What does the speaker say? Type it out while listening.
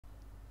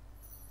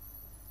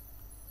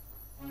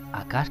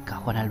A casca,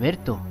 Juan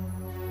Alberto.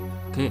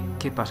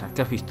 ¿Qué pasa?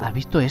 ¿Qué has visto? ¿Has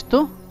visto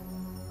esto?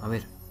 A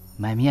ver.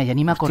 Madre mía, ya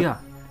ni me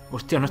acordaba.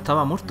 Hostia, no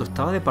estaba muerto,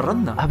 estaba de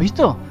parranda. ¿Has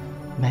visto?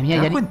 Madre mía, ¿Te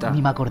das ya cuenta?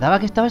 ni me acordaba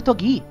que estaba esto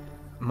aquí.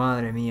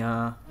 Madre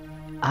mía.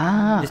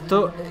 Ah,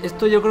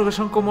 Esto yo creo que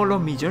son como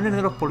los millones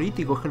de los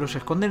políticos que los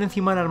esconden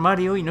encima del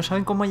armario y no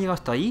saben cómo ha llegado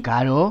hasta ahí.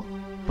 claro.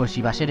 Pues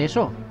si va a ser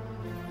eso.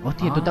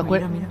 Hostia, ¿tú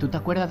Mira, mira. ¿tú te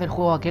acuerdas del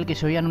juego aquel que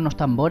se oían unos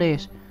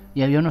tambores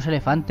y había unos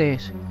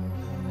elefantes?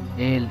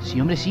 Sí,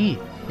 hombre, sí.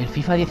 El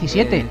FIFA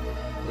 17.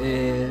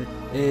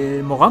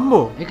 El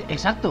Mogambo.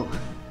 Exacto.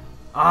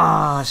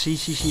 Ah,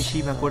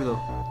 sí, me acuerdo.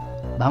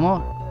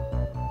 Vamos.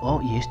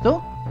 Oh, ¿y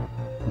esto?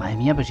 Madre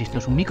mía, pero si esto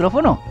es un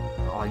micrófono.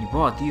 Ay,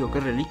 va, tío, qué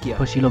reliquia.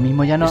 Pues si lo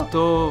mismo ya no...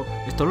 Esto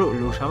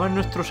lo usaban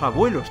nuestros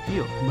abuelos,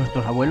 tío.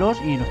 Nuestros abuelos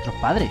y nuestros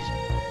padres.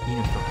 Y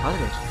nuestros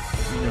padres.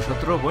 Y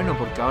nosotros, bueno,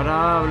 porque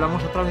ahora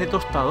hablamos a través de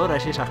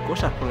tostadoras y esas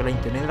cosas, porque la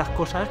internet de las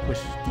cosas,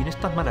 pues, tiene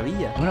estas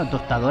maravillas. Bueno,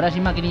 tostadoras y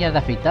maquinillas de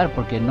afeitar,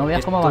 porque no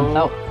veas cómo ha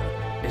avanzado.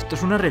 Esto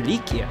es una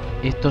reliquia.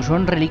 Estos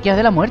son reliquias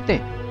de la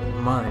muerte.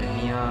 Madre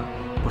mía.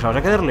 Pues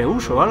habrá que darle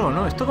uso o algo,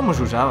 ¿no? ¿Esto cómo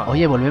se usaba?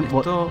 Oye, volvemos...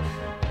 Esto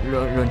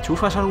lo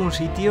enchufas a algún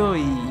sitio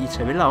y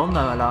se ve la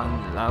onda,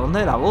 la onda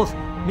de la voz.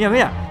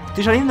 Mira,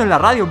 estoy saliendo en la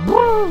radio.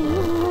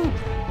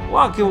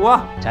 ¡Guau, qué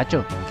guau!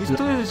 Chacho, Que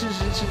esto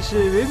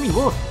se ve mi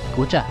voz.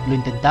 escucha, lo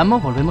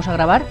intentamos, volvemos a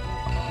grabar.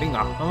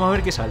 Venga, vamos a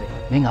ver qué sale.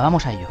 Venga,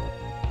 vamos a ello.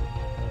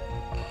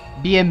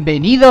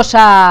 Bienvenidos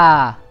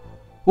a...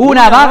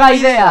 Una Vaga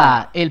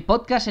Idea, el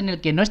podcast en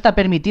el que no está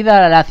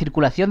permitida la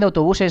circulación de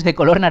autobuses de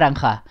color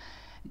naranja.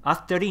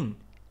 After in.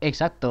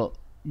 Exacto.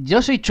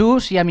 Yo soy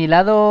Chus y a mi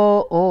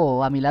lado...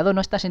 Oh, a mi lado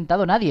no está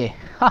sentado nadie.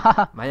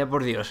 Vaya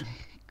por Dios.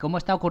 ¿Cómo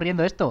está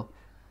ocurriendo esto?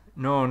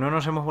 No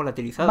nos hemos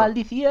volatilizado.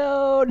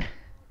 ¡Maldición!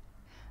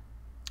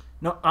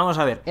 No, vamos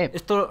a ver.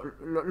 Esto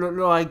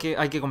lo hay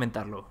que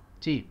comentarlo.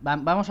 Sí,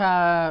 vamos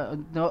a...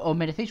 Os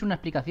merecéis una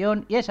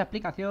explicación y esa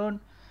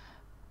explicación,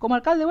 como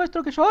alcalde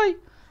vuestro que soy,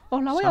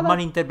 os la voy Se a han dar.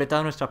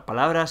 malinterpretado nuestras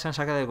palabras, se han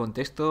sacado de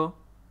contexto.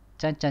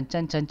 Chan, chan,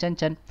 chan, chan, chan,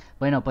 chan.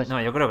 Bueno, pues...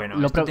 No, yo creo que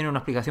no. Esto tiene una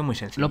explicación muy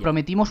sencilla. Lo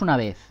prometimos una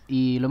vez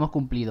y lo hemos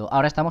cumplido.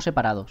 Ahora estamos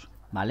separados,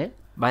 ¿vale?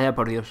 Vaya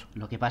por Dios.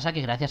 Lo que pasa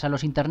que gracias a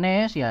los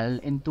internets y al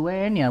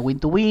end-to-end y al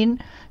win-to-win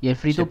y el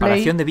free-to-play...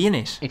 Separación de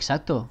bienes.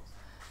 Exacto.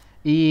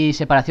 Y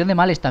separación de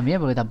males también,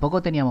 porque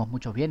tampoco teníamos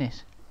muchos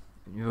bienes.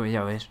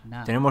 Ya ves.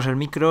 Nada. Tenemos el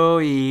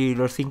micro y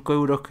los 5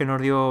 euros que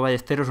nos dio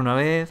Ballesteros una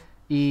vez.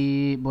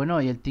 Y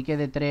bueno, y el ticket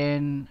de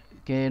tren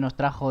que nos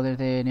trajo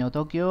desde Neo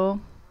Tokio.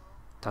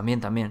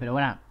 También. Pero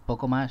bueno,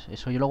 poco más.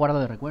 Eso yo lo guardo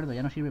de recuerdo,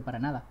 ya no sirve para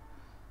nada.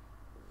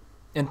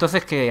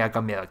 Entonces, ¿qué ha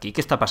cambiado aquí?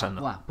 ¿Qué está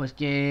pasando? Buah, pues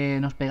que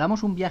nos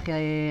pegamos un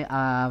viaje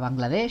a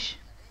Bangladesh.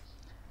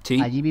 Sí.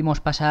 Allí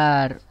vimos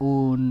pasar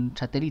un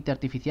satélite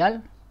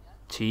artificial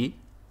Sí.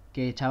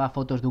 que echaba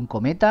fotos de un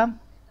cometa.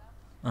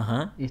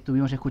 Ajá. Y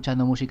estuvimos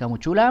escuchando música muy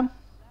chula.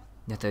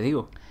 Ya te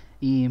digo.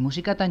 Y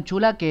música tan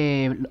chula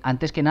que,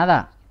 antes que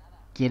nada,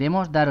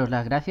 queremos daros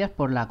las gracias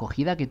por la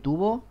acogida que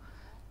tuvo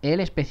el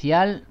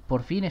especial,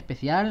 por fin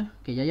especial,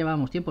 que ya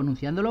llevábamos tiempo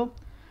anunciándolo,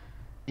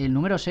 el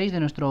número 6 de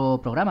nuestro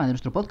programa, de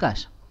nuestro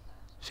podcast.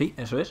 Sí,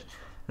 eso es.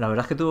 La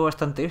verdad es que tuvo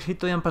bastante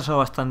éxito y han pasado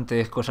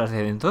bastantes cosas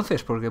desde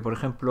entonces, porque por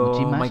ejemplo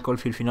Muchísimas. Michael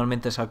Field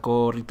finalmente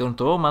sacó Return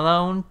to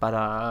Omadown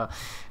para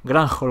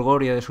gran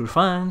jolgorio de sus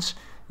fans.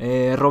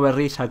 Robert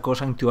Reed sacó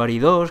Sanctuary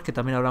 2, que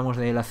también hablamos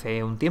de él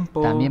hace un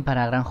tiempo. También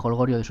para gran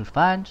jolgorio de sus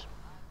fans.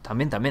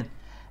 También.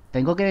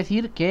 Tengo que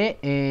decir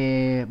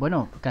que,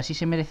 bueno, casi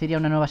se merecería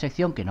una nueva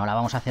sección, que no la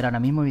vamos a hacer ahora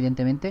mismo,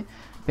 evidentemente,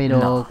 pero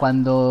No.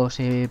 cuando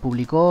se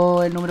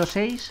publicó el número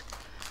 6,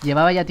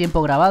 llevaba ya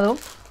tiempo grabado.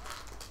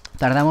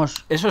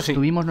 Tardamos, Eso sí.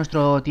 tuvimos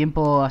nuestro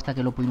tiempo hasta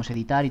que lo pudimos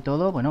editar y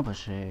todo. Bueno,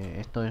 pues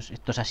esto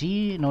es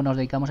así, no nos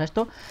dedicamos a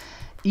esto.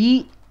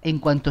 Y en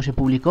cuanto se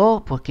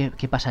publicó, pues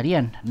 ¿qué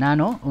pasarían? Nada,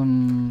 ¿no?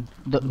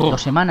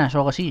 2 semanas o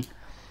algo así.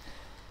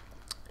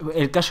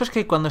 El caso es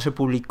que cuando se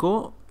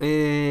publicó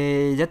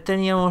ya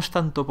teníamos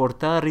tanto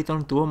portada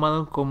Return to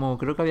Omadown como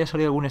creo que había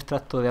salido algún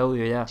extracto de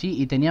audio ya.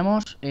 Sí, y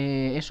teníamos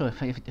eso,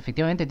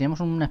 efectivamente, teníamos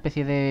una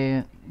especie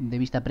de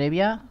vista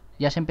previa.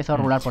 Ya se empezó a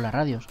rolar por las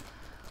radios.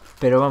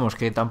 Pero vamos,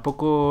 que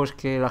tampoco es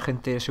que la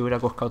gente se hubiera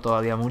coscado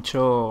todavía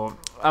mucho.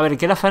 A ver,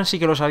 que era fan sí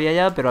que lo sabía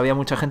ya, pero había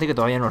mucha gente que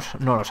todavía no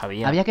lo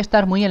sabía. Había que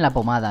estar muy en la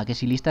pomada, que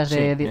si listas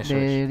de Sí, eso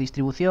es.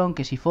 distribución,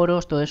 que si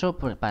foros, todo eso,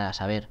 pues para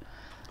saber.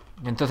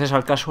 Entonces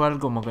al casual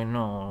como que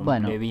no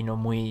Bueno. le vino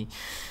muy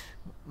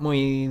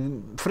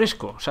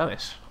fresco,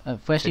 ¿sabes?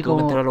 Fue Se así tuvo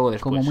que enterar luego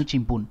como después. muy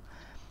chimpún.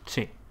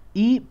 Sí.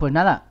 Y pues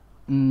nada,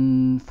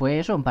 fue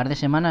eso, un par de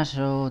semanas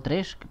o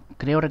 3,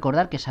 creo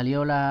recordar que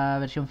salió la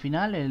versión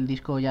final, el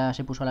disco ya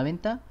se puso a la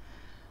venta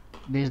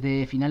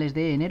desde finales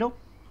de enero.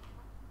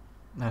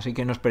 Así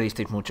que no os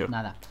perdisteis mucho.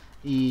 Nada.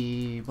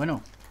 Y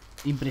bueno,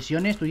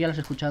 impresiones, tú ya las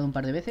has escuchado un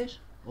par de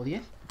veces. ¿O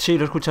 10? Sí,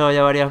 lo he escuchado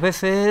ya varias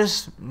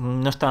veces,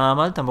 no está nada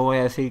mal, tampoco voy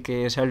a decir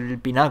que sea el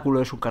pináculo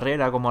de su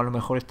carrera, como a lo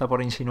mejor está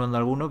por insinuando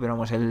alguno, pero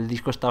vamos, el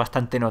disco está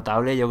bastante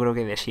notable, yo creo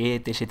que de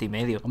 7,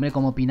 7,5. Hombre,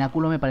 como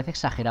pináculo me parece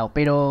exagerado,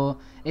 pero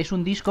es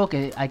un disco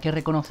que hay que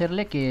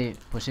reconocerle que,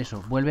 pues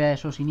eso, vuelve a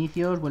esos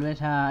inicios, vuelve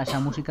a esa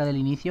música del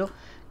inicio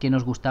que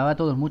nos gustaba a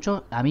todos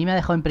mucho. A mí me ha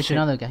dejado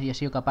impresionado Sí. el que haya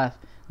sido capaz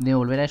de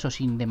volver a eso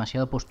sin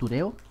demasiado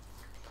postureo.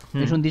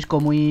 Mm. Es un disco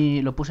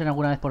muy... Lo puse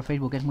alguna vez por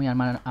Facebook, es muy a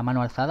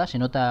mano alzada, se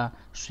nota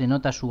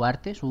su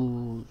arte,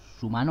 su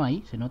mano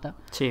ahí, se nota.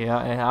 Sí,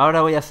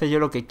 ahora voy a hacer yo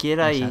lo que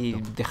quiera y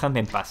Exacto. dejadme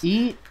en paz.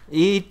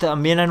 Y...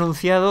 también ha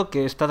anunciado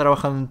que está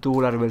trabajando en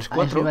Tubular Bells Eso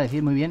 4. iba a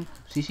decir, muy bien.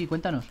 Sí,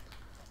 cuéntanos.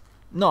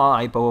 No,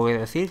 hay poco que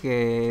decir,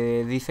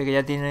 que dice que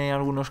ya tiene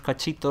algunos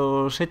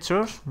cachitos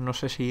hechos, no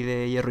sé si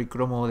de hierro y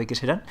cromo o de qué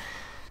serán,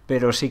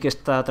 pero sí que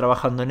está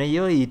trabajando en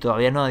ello y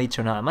todavía no ha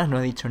dicho nada más, no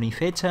ha dicho ni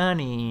fecha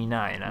ni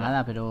nada de nada.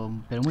 Nada, pero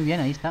muy bien,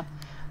 ahí está.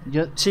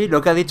 Yo... Sí,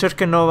 lo que ha dicho es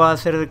que no va a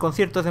hacer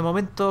conciertos de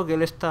momento, que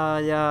él está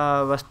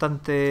ya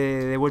bastante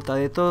de vuelta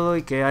de todo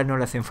y que a él no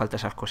le hacen falta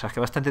esas cosas,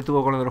 que bastante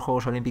tuvo con lo de los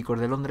Juegos Olímpicos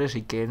de Londres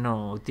y que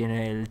no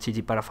tiene el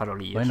chichi para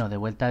farolillos. Bueno, de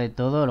vuelta de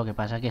todo, lo que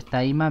pasa es que está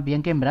ahí más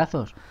bien que en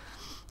brazos.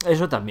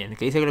 Eso también,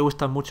 que dice que le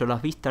gustan mucho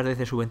las vistas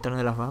desde su ventana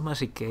de las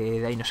Bahamas y que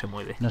de ahí no se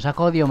mueve. Nos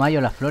sacó Odio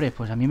Mayo las flores,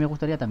 pues a mí me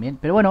gustaría también.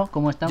 Pero bueno,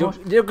 como estamos...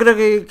 Yo creo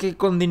que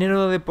con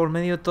dinero de por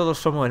medio todos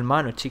somos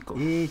hermanos, chicos.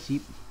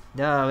 Sí.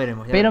 Ya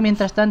veremos. Pero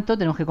mientras tanto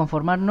tenemos que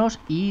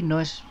conformarnos y no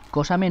es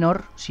cosa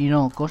menor,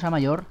 sino cosa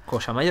mayor.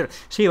 Cosa mayor.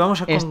 Sí,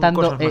 vamos a con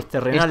estando, cosas más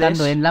terrenales.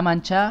 Estando en La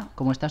Mancha,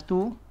 como estás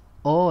tú,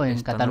 o en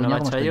Estando Cataluña, en La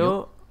como Mancha estoy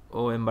yo.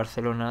 O en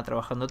Barcelona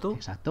trabajando tú.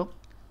 Exacto,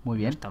 muy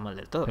bien. No está mal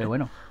del todo. Pero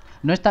bueno,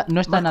 no está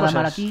Más nada cosas.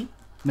 mal aquí.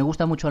 Me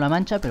gusta mucho La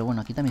Mancha, pero bueno,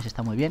 aquí también se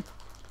está muy bien.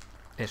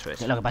 Eso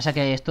es. Lo que pasa es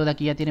que esto de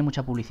aquí ya tiene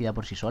mucha publicidad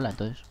por sí sola,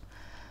 entonces...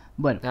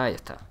 Bueno, Ahí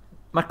está.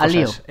 Más al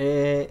lío. cosas.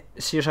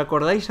 Si os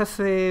acordáis,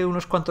 hace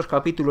unos cuantos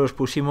capítulos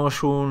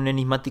pusimos un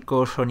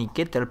enigmático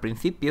soniquete al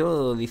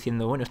principio,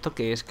 diciendo, bueno, ¿esto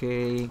qué es?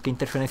 ¿Qué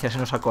interferencia se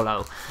nos ha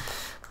colado?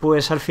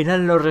 Pues al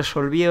final lo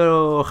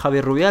resolvió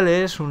Javier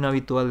Rubiales, un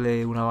habitual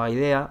de Una Vaga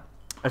Idea.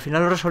 Al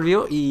final lo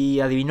resolvió y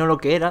adivinó lo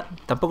que era.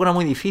 Tampoco era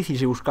muy difícil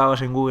si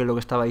buscabas en Google lo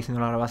que estaba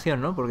diciendo la grabación,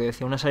 ¿no? Porque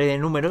decía una serie de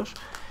números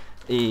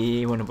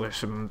y, bueno,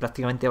 pues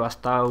prácticamente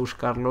bastaba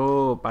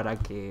buscarlo para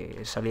que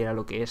saliera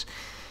lo que es.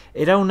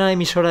 Era una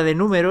emisora de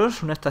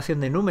números, una estación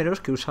de números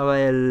que usaba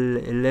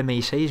el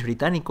MI6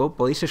 británico.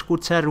 Podéis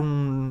escuchar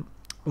un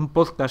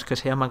podcast que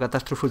se llama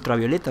Catástrofe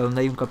Ultravioleta,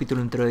 donde hay un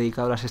capítulo entero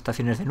dedicado a las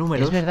estaciones de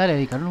números. es verdad, le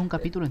dedicaron un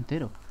capítulo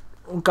entero.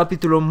 Un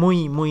capítulo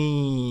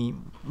muy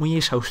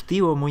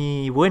exhaustivo,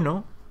 muy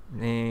bueno.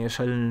 O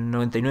sea, el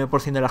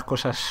 99% de las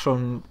cosas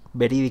son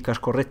verídicas,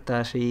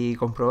 correctas y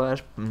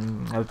comprobadas.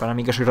 Para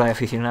mí, que soy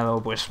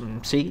radioaficionado, pues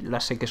sí,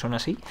 las sé que son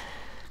así.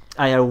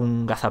 Hay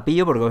algún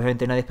gazapillo, porque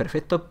obviamente nadie es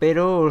perfecto,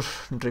 pero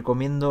os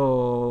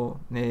recomiendo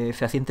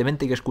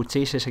fehacientemente que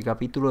escuchéis ese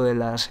capítulo de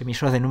las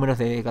emisoras de números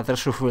de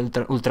Catástrofe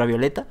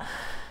Ultravioleta,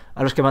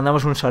 a los que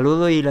mandamos un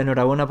saludo y la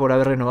enhorabuena por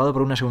haber renovado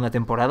por una segunda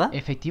temporada.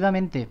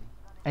 Efectivamente.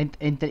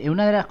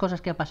 Una de las cosas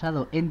que ha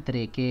pasado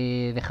entre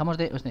que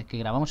que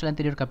grabamos el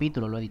anterior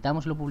capítulo, lo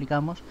editamos y lo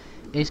publicamos,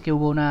 es que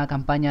hubo una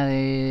campaña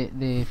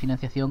de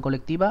financiación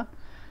colectiva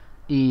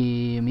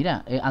y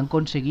mira, han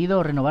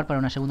conseguido renovar para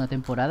una segunda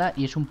temporada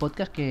y es un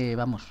podcast que,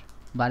 vamos,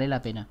 vale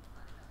la pena.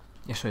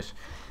 Eso es.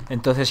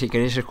 Entonces, si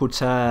queréis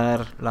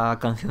escuchar la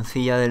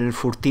cancioncilla del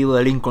furtivo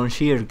de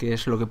Lincolnshire, que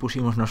es lo que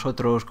pusimos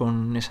nosotros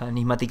con esa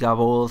enigmática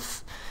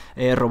voz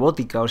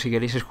robótica, o si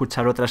queréis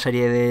escuchar otra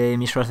serie de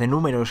emisoras de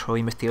números o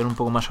investigar un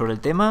poco más sobre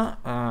el tema,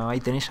 ahí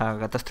tenéis a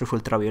Catástrofe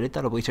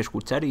Ultravioleta, lo podéis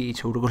escuchar y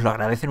seguro que os lo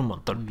agradecen un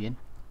montón. Muy bien.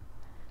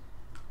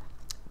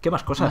 ¿Qué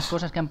más cosas? Más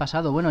cosas que han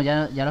pasado. Bueno,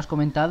 ya lo has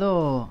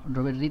comentado,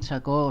 Robert Reed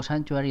sacó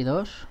Sanctuary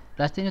 2.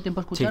 ¿Has tenido tiempo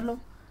a escucharlo? Sí.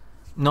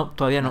 No,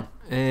 todavía no.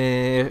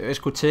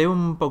 Escuché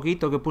un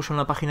poquito que puso en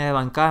la página de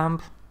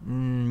Bandcamp.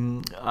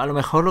 A lo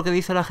mejor lo que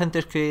dice la gente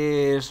es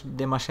que es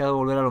demasiado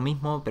volver a lo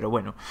mismo, pero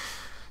bueno.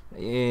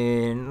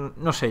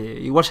 No sé,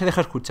 igual se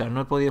deja escuchar. No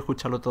he podido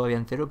escucharlo todavía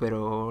entero,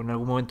 pero en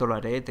algún momento lo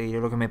haré, te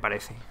diré lo que me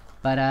parece.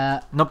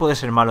 No puede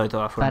ser malo de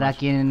todas formas. Para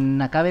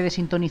quien acabe de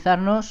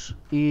sintonizarnos,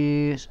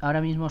 y ahora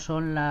mismo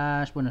son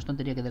las... Bueno, es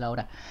tontería que de la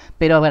hora.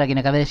 Pero para quien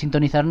acabe de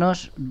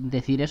sintonizarnos,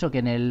 decir eso,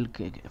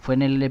 que fue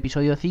en el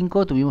episodio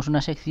 5, tuvimos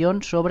una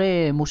sección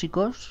sobre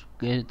músicos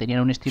que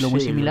tenían un estilo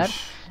muy similar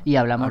y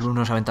hablamos...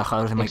 Alumnos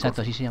aventajados de Microsoft.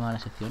 Exacto, así se llamaba la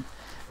sección.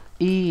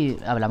 Y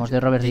hablamos de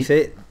Robert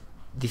Reed.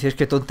 Dices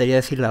que tontería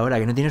decirla ahora,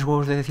 que no tienes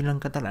huevos de decirlo en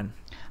catalán.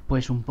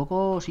 Pues un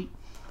poco sí.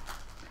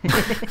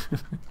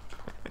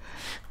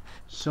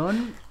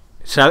 Son...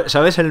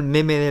 ¿Sabes el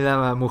meme de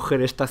la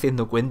mujer está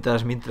haciendo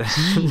cuentas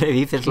mientras le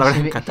dices la hora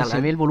en catalán?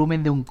 Se ve el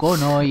volumen de un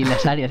cono y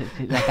las áreas,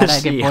 la cara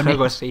sí, que pone.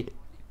 Algo así.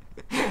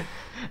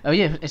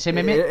 Oye, ese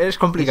meme es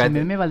complicado. Ese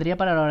meme valdría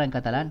para la hora en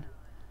catalán.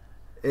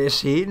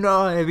 Sí,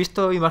 no, he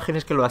visto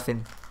imágenes que lo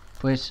hacen.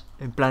 Pues...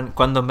 En plan,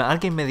 cuando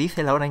alguien me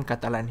dice la hora en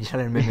catalán y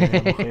sale el meme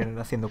de la mujer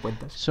haciendo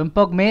cuentas. Son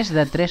poc més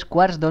de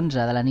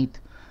 3:15 de la nit.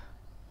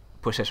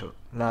 pues eso,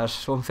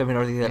 las 11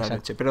 menos 10 de la Exacto.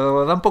 noche.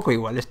 Pero da un poco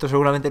igual, esto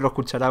seguramente lo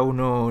escuchará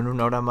uno en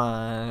una hora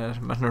más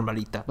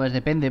normalita. Pues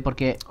depende,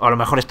 porque... O a lo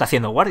mejor está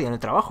haciendo guardia en el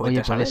trabajo, Oye,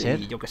 vete a puede saber,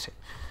 ser. y yo qué sé.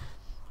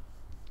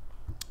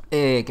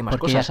 ¿Qué más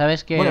Porque cosas? ya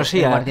sabes que Bueno,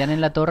 sí, el guardián en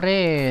la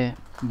torre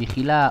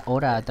vigila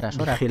hora tras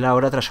hora. vigila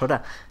hora tras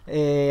hora.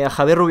 A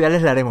Javier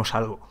Rubiales le haremos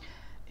algo.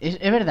 Es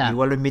verdad.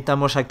 Igual lo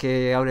invitamos a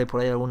que hable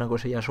por ahí alguna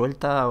cosilla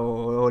suelta,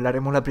 o le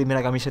haremos la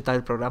primera camiseta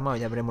del programa, o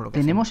ya veremos lo que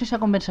Tenemos esa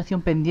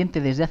conversación pendiente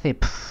desde hace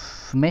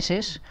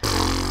meses,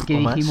 que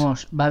o más.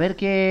 dijimos, va a haber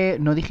que...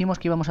 No dijimos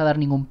que íbamos a dar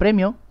ningún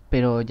premio,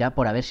 pero ya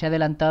por haberse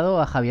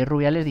adelantado a Javier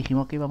Rubiales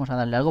dijimos que íbamos a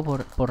darle algo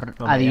por Hombre,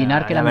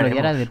 adivinar ya que la melodía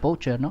veremos. era de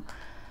Poacher, ¿no?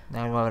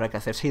 Algo habrá que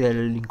hacer, sí,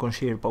 del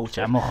Inconsider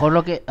Poacher. A lo mejor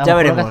lo que, Ya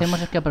veremos.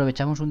 hacemos es que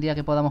aprovechamos un día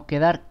que podamos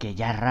quedar, que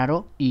ya es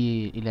raro,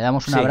 y le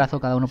damos un Sí, abrazo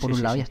cada uno por sí, un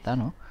sí, lado sí. y ya está,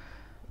 ¿no?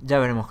 Ya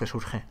veremos qué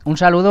surge. Un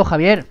saludo,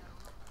 Javier.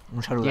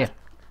 Un saludo. Yeah.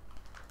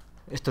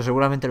 Esto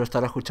seguramente lo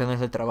estará escuchando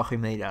desde el trabajo y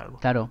me dirá algo.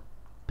 Claro,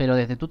 pero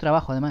desde tu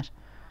trabajo además.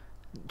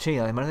 Sí,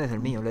 además desde el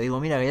mío. Le digo,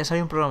 mira, que ya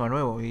salió un programa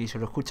nuevo, y se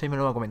lo escucha y me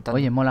lo va comentando.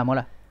 Oye, mola,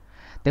 mola.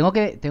 Tengo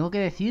que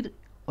decir,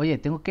 oye,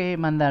 tengo que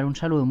mandar un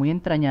saludo muy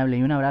entrañable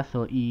y un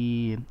abrazo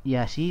y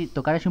así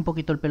tocar así un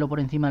poquito el pelo por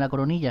encima de la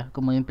coronilla,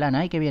 como en plan,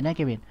 ay, qué bien, ay,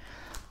 qué bien.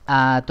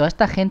 A toda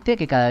esta gente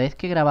que cada vez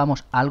que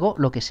grabamos algo,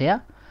 lo que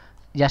sea,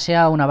 ya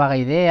sea una vaga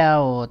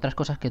idea o otras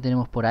cosas que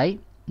tenemos por ahí,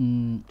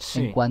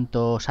 Sí. en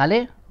cuanto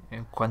sale,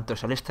 En cuanto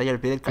sale está ya al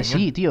pie del que cañón.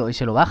 sí, tío, y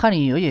se lo bajan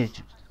y, oye,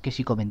 que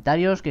si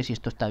comentarios, que si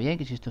esto está bien,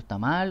 que si esto está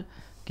mal,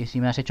 que si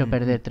me has hecho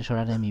perder 3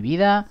 horas de mi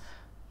vida,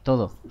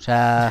 todo, o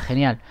sea,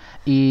 genial.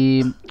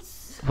 Y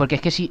porque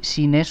es que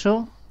sin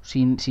eso,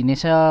 sin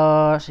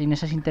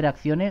esas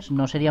interacciones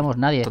no seríamos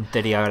nadie.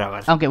 Tontería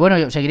grabar. Aunque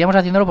bueno, seguiríamos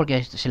haciéndolo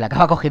porque se le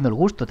acaba cogiendo el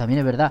gusto, también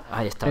es verdad.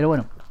 Ahí está. Pero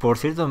bueno, Por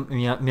cierto,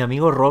 mi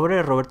amigo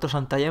Roberto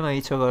Santalla me ha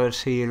dicho que a ver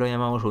si lo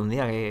llamamos un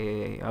día,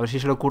 que a ver si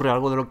se le ocurre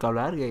algo de lo que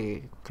hablar,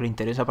 que le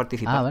interesa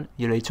participar. Ah, vale.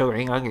 Yo le he dicho que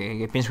venga,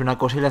 que piense una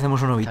cosa y le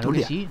hacemos una claro que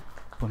UVItulia. sí.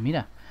 Pues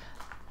mira,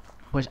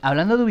 pues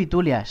hablando de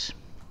UVItulias,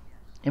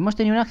 hemos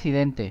tenido un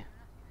accidente.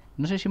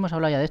 No sé si hemos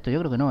hablado ya de esto, yo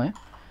creo que no, ¿eh?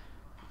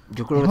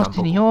 Yo creo que Hemos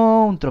tampoco.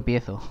 tenido un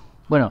tropiezo.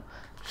 Bueno,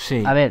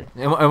 Sí. a ver.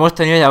 Hemos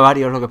tenido ya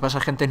varios, lo que pasa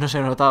es que antes no se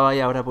notaba y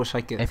ahora pues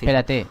hay que decir.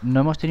 Espérate, no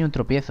hemos tenido un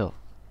tropiezo.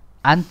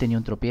 Han tenido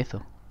un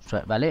tropiezo.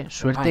 ¿Vale?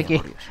 Suerte Vaya,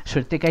 por Dios.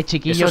 suerte que hay Eso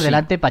chiquillos sí.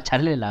 delante para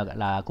echarle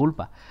la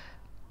culpa.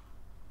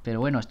 Pero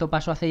bueno, esto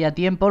pasó hace ya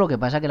tiempo, lo que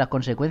pasa que las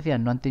consecuencias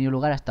no han tenido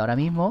lugar hasta ahora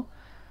mismo.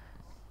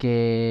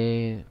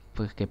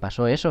 Pues que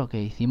pasó eso,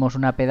 que hicimos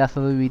una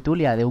pedazo de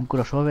UVItulia de un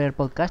crossover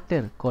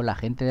podcaster con la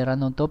gente de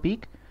Random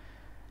Topic,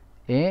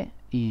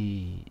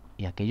 y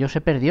aquello se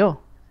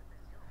perdió.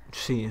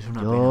 Sí, es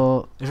una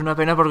Yo- pena. Es una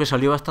pena porque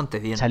salió bastante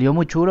bien. Salió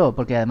muy chulo,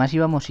 porque además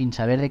íbamos sin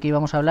saber de qué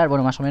íbamos a hablar,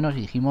 bueno, más o menos, y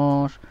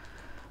dijimos,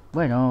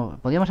 bueno,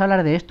 podíamos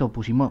hablar de esto,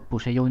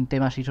 puse yo un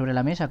tema así sobre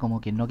la mesa,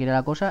 como quien no quiere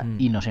la cosa,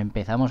 y nos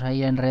empezamos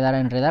ahí a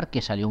enredar,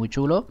 que salió muy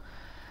chulo,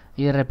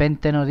 y de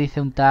repente nos dice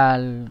un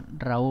tal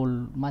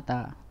Raúl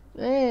Mata,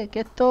 que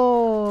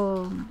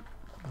esto...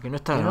 Que no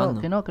está que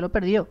grabando. que lo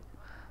perdió.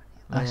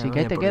 Vaya, Así que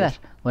ahí vaya, te por quedas.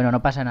 Dios. Bueno,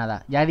 no pasa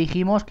nada. Ya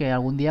dijimos que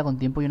algún día con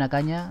tiempo y una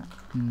caña...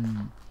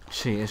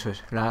 Sí, eso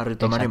es. La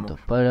retomaremos.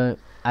 Exacto. Pues,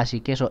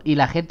 así que eso. Y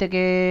la gente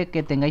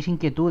que tengáis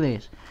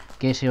inquietudes,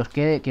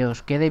 que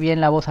os quede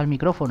bien la voz al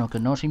micrófono, que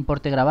no os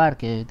importe grabar,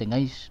 que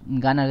tengáis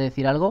ganas de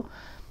decir algo,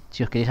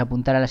 si os queréis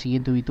apuntar a la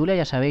siguiente UVItulia,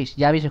 ya sabéis,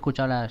 ya habéis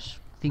escuchado las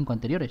 5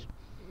 anteriores.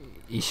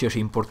 Y si os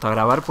importa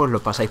grabar, pues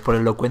lo pasáis por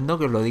el locuendo,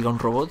 que os lo diga un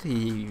robot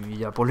y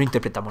ya pues lo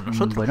interpretamos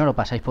nosotros. Bueno, lo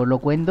pasáis por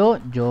locuendo,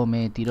 yo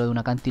me tiro de un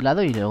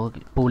acantilado y luego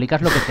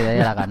publicas lo que te dé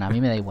la gana, a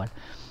mí me da igual.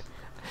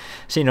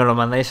 Sí, nos lo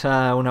mandáis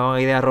a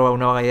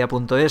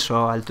unavagaidea@unavagaidea.es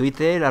o al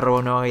Twitter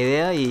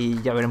 @unavagaidea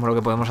y ya veremos lo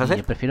que podemos Y hacer.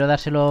 yo prefiero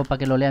dárselo para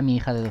que lo lea mi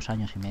hija de 2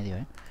 años y medio,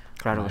 ¿eh?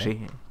 Claro Vale.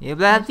 que sí.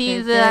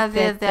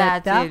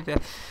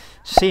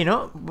 Sí,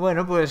 ¿no?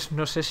 Bueno, pues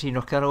no sé si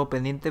nos queda algo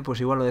pendiente, pues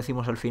igual lo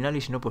decimos al final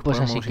y si no, pues Pues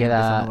podemos así ir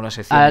empezando queda. con las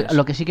secciones.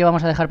 Lo que sí que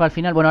vamos a dejar para el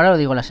final, bueno, ahora lo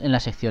digo en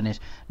las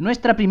secciones.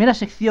 Nuestra primera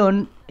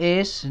sección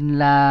es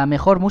la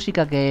mejor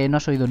música que no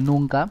has oído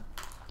nunca.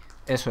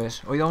 Eso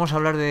es. Hoy vamos a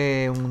hablar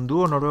de un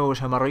dúo noruego que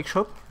se llama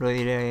Roixop, lo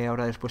diré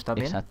ahora después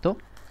también. Exacto.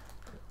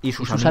 Y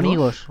sus, Y sus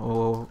amigos.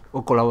 O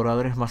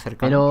colaboradores más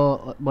cercanos.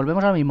 Pero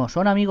volvemos a lo mismo.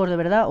 ¿Son amigos de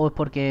verdad o es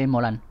porque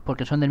molan?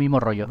 Porque son del mismo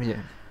rollo. Oye,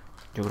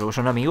 yo creo que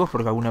son amigos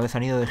porque alguna vez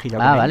han ido de gira.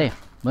 Ah, con vale. ellos.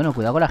 Bueno,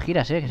 cuidado con las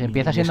giras, que se Y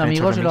empieza les siendo han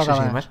hecho amigos y lo remixes y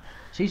acaba. demás.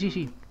 Sí, sí,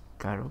 sí.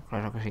 Claro,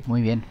 claro que sí.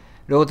 Muy bien.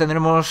 Luego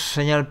tendremos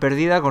Señal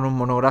Perdida con un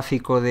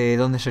monográfico de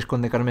dónde se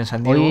esconde Carmen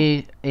Sandiego.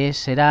 Hoy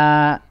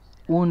será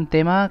un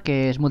tema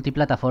que es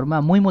multiplataforma,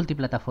 muy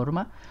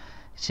multiplataforma.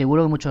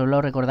 Seguro que muchos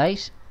lo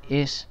recordáis.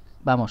 Es,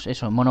 vamos,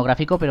 eso,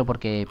 monográfico, pero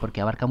porque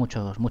abarca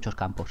muchos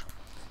campos.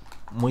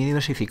 Muy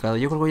diversificado.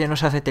 Yo creo que ya no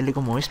se hace tele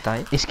como esta,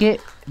 ¿eh? Es que,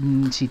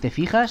 si te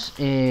fijas,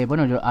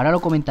 bueno, ahora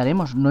lo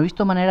comentaremos. No he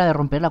visto manera de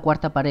romper la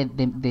cuarta pared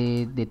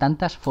de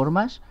tantas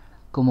formas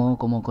como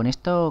con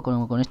esto,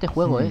 con este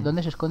juego, ¿eh?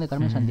 ¿Dónde se esconde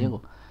Carmen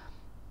Sandiego?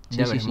 Sí,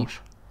 Ya sí, sí.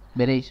 veremos.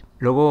 Veréis.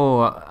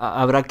 Luego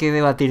habrá que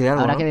debatir de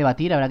algo, Habrá ¿no? que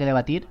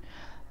debatir.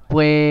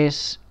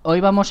 Pues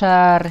hoy vamos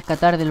a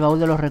rescatar del baúl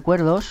de los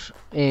recuerdos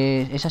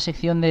esa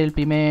sección del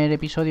primer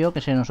episodio que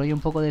se nos oye un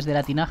poco desde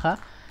la tinaja,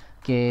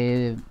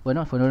 que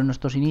bueno, fueron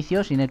nuestros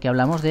inicios, en el que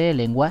hablamos de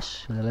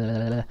lenguas.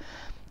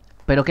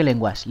 ¿Pero qué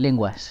lenguas?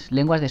 Lenguas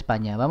de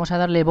España. Vamos a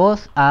darle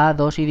voz a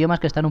dos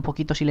idiomas que están un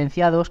poquito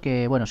silenciados,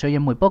 que bueno, se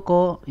oyen muy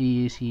poco,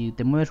 y si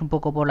te mueves un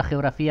poco por la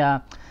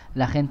geografía,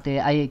 la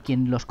gente, hay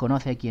quien los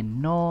conoce, hay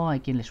quien no,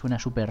 hay quien les suena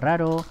súper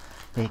raro,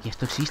 que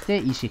esto existe,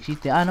 y si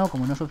existe, no,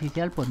 como no es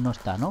oficial, pues no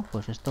está, ¿no?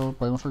 Pues esto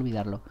podemos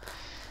olvidarlo.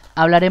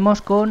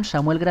 Hablaremos con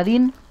Samuel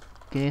Gradín,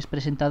 que es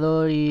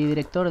presentador y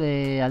director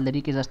de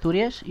Alderiques de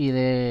Asturias y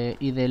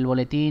del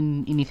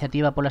boletín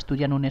Iniciativa por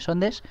l'Asturiano Unes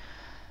Ondes,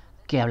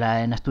 que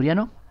habla en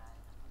asturiano.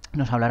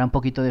 Nos hablará un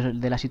poquito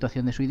de la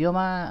situación de su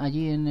idioma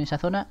allí en esa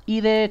zona.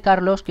 Y de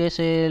Carlos, que es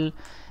el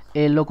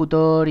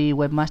locutor y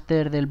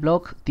webmaster del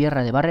blog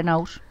Tierra de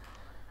Barrenaus.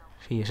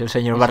 Sí, es el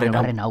señor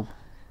Barrenau.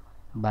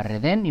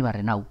 Barredén y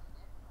Barrenau.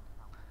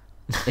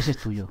 Ese es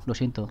tuyo, lo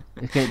siento.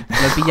 Es que lo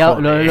he pillado,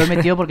 lo he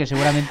metido porque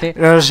seguramente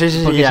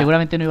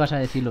seguramente no ibas a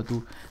decirlo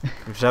tú.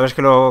 Sabes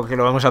que lo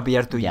vamos a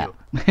pillar tú y yo.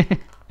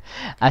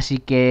 Así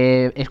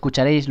que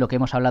escucharéis lo que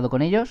hemos hablado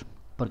con ellos,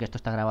 porque esto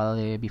está grabado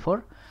de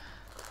before.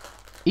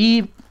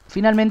 Y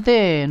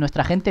finalmente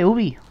nuestra gente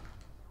UVI.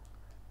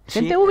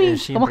 Gente UVI,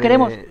 ¿cómo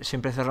queremos?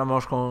 Siempre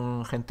cerramos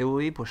con gente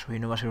UVI, pues hoy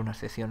no va a ser una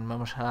excepción.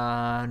 Vamos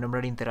a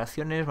nombrar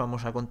interacciones,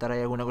 vamos a contar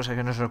ahí alguna cosa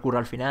que nos ocurra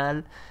al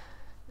final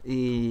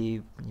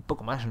y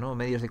poco más, ¿no?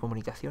 Medios de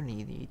comunicación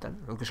y tal,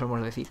 lo que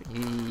solemos decir,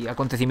 y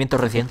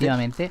acontecimientos recientes.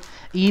 Efectivamente.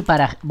 Y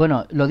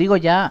bueno, lo digo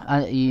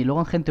ya, y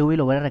luego en gente UVI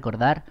lo voy a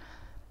recordar.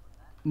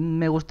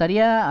 Me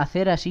gustaría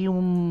hacer así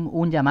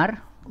un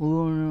llamar,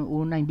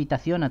 una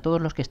invitación a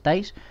todos los que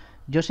estáis.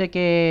 Yo sé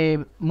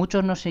que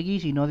muchos nos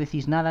seguís y no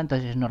decís nada,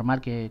 entonces es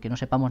normal que no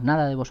sepamos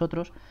nada de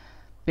vosotros,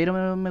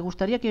 pero me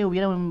gustaría que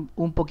hubiera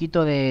un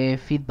poquito de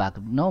feedback,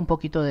 ¿no? Un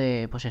poquito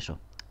de, pues eso.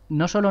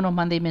 No solo nos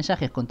mandéis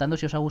mensajes contando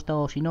si os ha gustado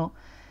o si no,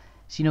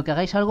 sino que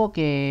hagáis algo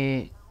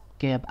que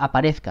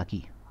aparezca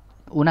aquí,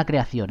 una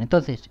creación.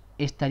 Entonces,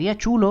 estaría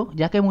chulo,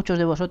 ya que muchos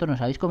de vosotros nos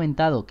habéis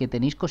comentado que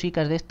tenéis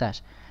cositas de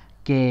estas,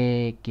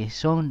 que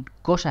son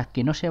cosas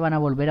que no se van a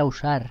volver a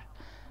usar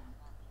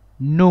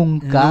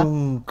nunca,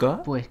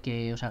 pues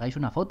que os hagáis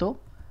una foto,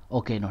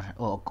 o que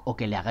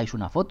le hagáis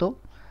una foto,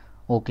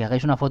 o que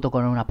hagáis una foto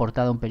con una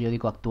portada de un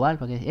periódico actual,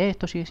 porque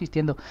esto sigue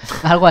existiendo,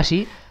 algo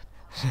así.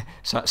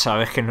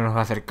 Sabes que no nos va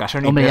a hacer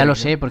caso ni. Hombre, ya lo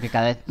sé, porque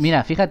cada vez...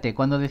 Mira, fíjate,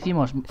 cuando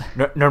decimos...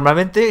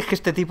 Normalmente es que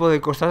este tipo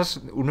de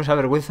cosas uno se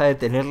avergüenza de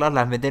tenerlas,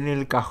 las meten en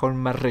el cajón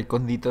más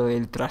recóndito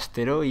del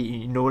trastero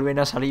y no vuelven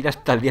a salir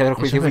hasta el día del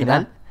juicio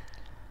final.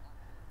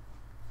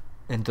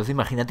 Entonces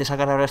imagínate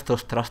sacar ahora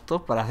estos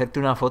trastos para hacerte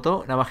una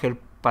foto, nada más que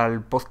para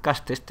el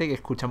podcast este que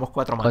escuchamos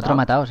 4 matados. 4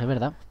 matados, es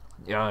verdad.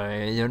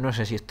 Yo no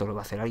sé si esto lo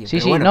va a hacer alguien. Sí,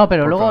 pero sí, bueno, no,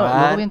 pero luego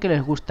bien que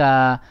les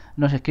gusta,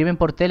 nos escriben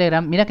por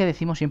Telegram. Mira que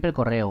decimos siempre el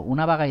correo,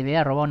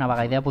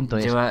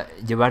 unavagaidea@unavagaidea.es.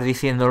 Llevar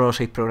diciendo los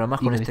 6 programas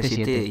con este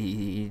 7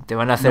 y te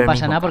van a hacer. No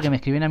pasa nada porque me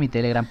escriben a mi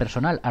Telegram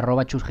personal,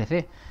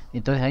 @chusgc.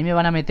 Entonces ahí me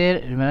van a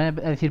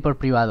decir por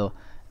privado: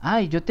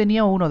 ay, yo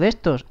tenía uno de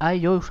estos, ay,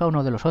 yo he usado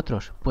uno de los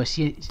otros. Pues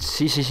sí.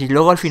 Sí,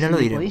 luego al final lo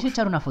diremos. ¿Podéis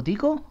echar una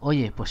fotico?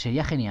 Oye, pues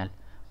sería genial.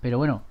 Pero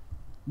bueno,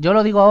 yo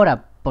lo digo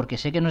ahora porque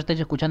sé que nos estáis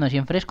escuchando así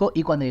en fresco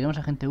y cuando lleguemos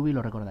a gente UVI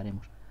lo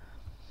recordaremos.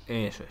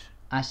 Eso es.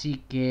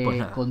 Así que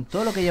pues con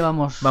todo lo que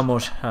llevamos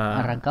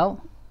arrancado,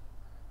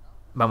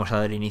 vamos a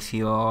dar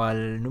inicio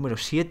al número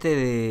 7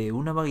 de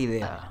Una Vaga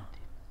Idea. Adelante.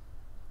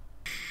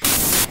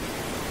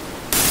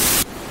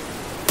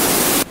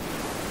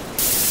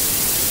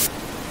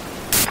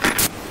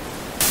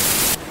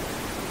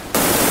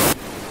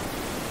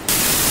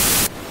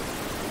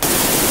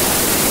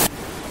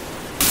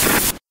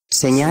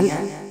 Señal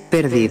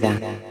Perdida.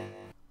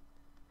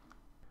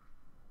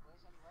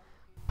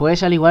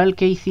 Pues al igual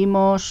que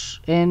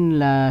hicimos en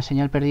la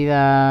señal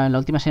perdida, la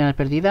última señal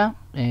perdida,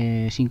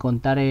 sin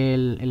contar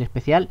el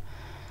especial,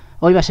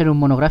 hoy va a ser un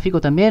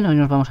monográfico también. Hoy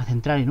nos vamos a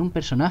centrar en un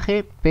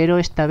personaje, pero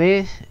esta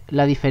vez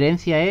la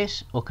diferencia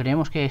es, o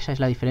creemos que esa es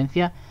la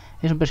diferencia,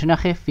 es un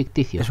personaje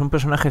ficticio. Es un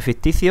personaje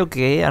ficticio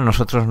que a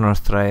nosotros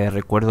nos trae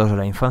recuerdos de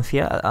la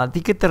infancia. ¿A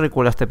ti qué te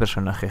recuerda este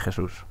personaje,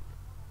 Jesús?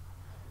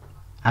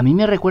 A mí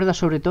me recuerda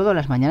sobre todo a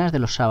las mañanas de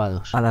los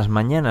sábados. A las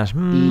mañanas.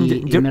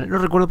 Yo lo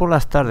recuerdo por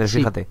las tardes, sí,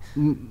 fíjate.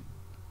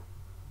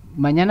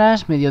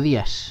 Mañanas,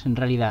 mediodías, en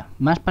realidad.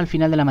 Más para el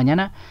final de la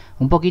mañana.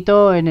 Un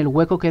poquito en el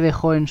hueco que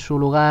dejó en su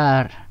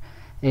lugar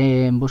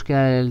en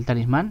búsqueda del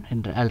talismán,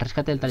 al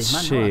rescate del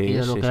talismán, sí, ¿no? Aquí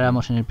es lo que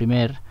hablábamos en el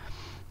primer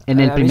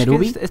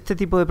UVI. Este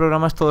tipo de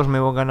programas todos me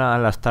evocan a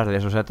las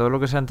tardes. O sea, todo lo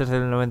que sea antes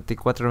del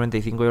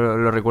 94-95 yo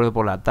lo recuerdo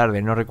por la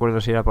tarde. No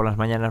recuerdo si era por las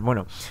mañanas.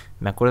 Bueno,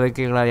 me acuerdo de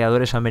que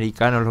Gladiadores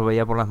Americanos lo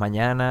veía por las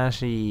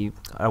mañanas y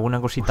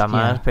alguna cosita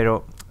más.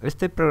 Pero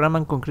este programa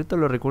en concreto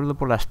lo recuerdo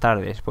por las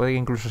tardes. Puede que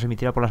incluso se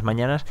emitiera por las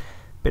mañanas,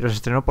 pero se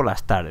estrenó por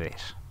las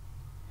tardes.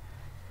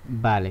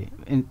 Vale,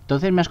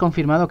 entonces me has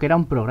confirmado que era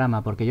un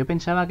programa, porque yo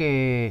pensaba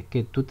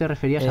que tú te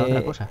referías a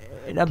otra cosa.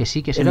 Que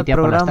sí, que se emitía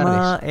por las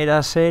tardes.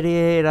 Era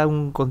serie, era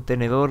un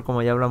contenedor,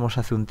 como ya hablamos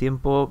hace un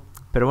tiempo.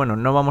 Pero bueno,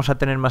 no vamos a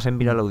tener más en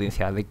vilo a la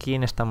audiencia. ¿De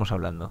quién estamos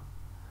hablando?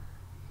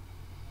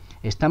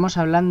 Estamos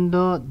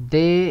hablando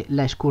de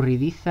la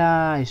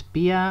escurridiza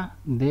espía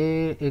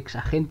de ex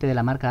agente de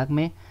la marca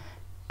Acme,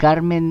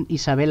 Carmen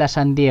Isabela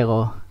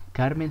Sandiego.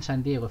 Carmen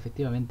Sandiego,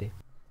 efectivamente.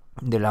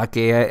 De la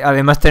que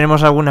además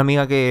tenemos alguna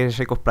amiga que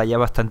se cosplaya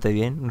bastante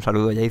bien. Un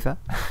saludo a Yaiza.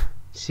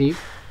 Sí.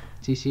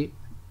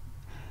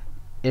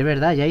 Es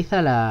verdad,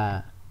 Yaiza,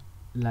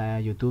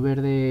 la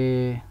youtuber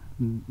de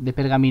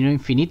Pergamino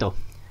Infinito.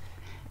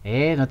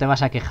 No te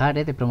vas a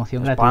quejar, de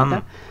promoción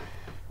gratuita.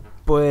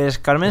 Pues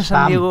Carmen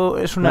Spam. Sandiego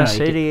es una Bueno,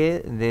 serie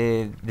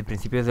de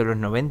principios de los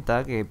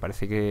 90 que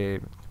parece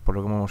que, por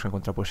lo que hemos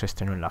encontrado, pues se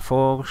estrenó en la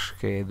Fox,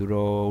 que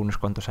duró unos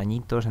cuantos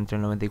añitos, entre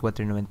el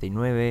 94 y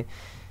 99,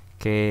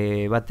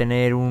 que va a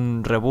tener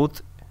un reboot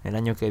el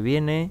año que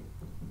viene,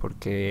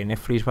 porque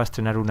Netflix va a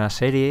estrenar una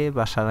serie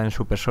basada en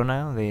su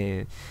persona,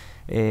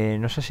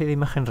 no sé si de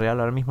imagen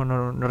real, ahora mismo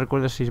no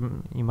recuerdo si es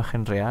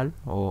imagen real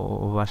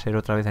o va a ser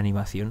otra vez de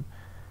animación.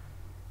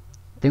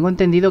 Tengo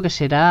entendido que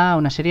será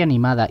una serie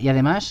animada. Y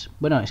además,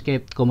 bueno, es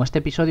que como este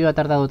episodio ha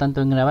tardado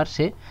tanto en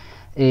grabarse,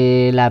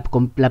 la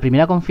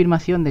primera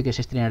confirmación de que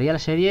se estrenaría la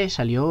serie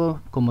salió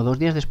como 2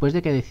 días después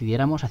de que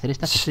decidiéramos hacer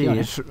esta sección. Sí,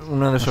 es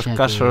uno de esos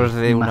casos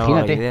de Una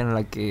Vaga Idea en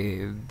la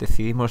que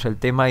decidimos el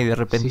tema y de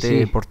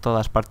repente por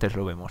todas partes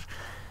lo vemos.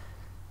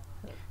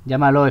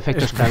 Llámalo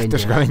efectos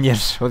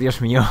Scavengers. Oh,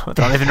 Dios mío,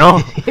 otra vez no.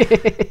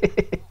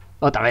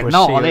 Otra vez pues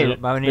no, sí,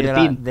 joder. Va a venir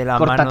Bertín, de la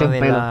mano de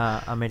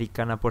la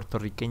americana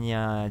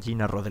puertorriqueña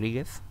Gina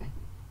Rodríguez.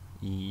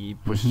 Y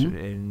pues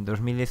en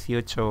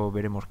 2018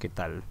 veremos qué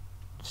tal.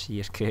 Si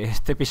es que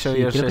este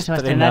episodio creo que se va a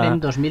estrena estrenar en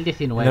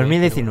 2019. En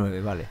 2019,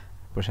 pero... vale.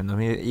 Pues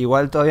en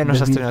igual todavía no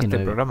se ha estrenado este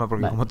programa,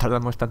 porque vale. Como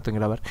tardamos tanto en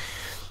grabar.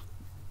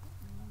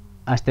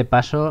 A este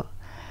paso.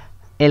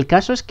 El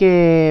caso es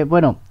que,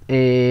 bueno,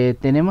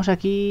 tenemos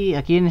aquí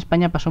en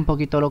España pasó un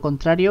poquito lo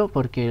contrario,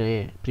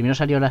 porque primero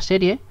salió la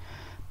serie.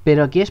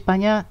 Pero aquí en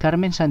España,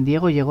 Carmen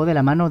Sandiego llegó de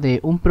la mano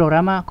de un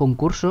programa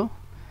concurso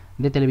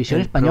de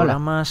televisión española. El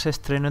programa se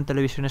estrenó en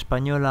televisión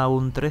española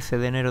un 13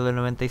 de enero del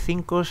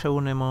 95,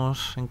 según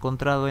hemos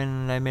encontrado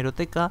en la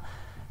hemeroteca.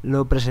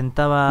 Lo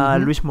presentaba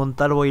Luis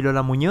Montalvo y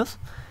Lola Muñoz.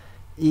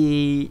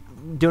 Y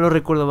yo lo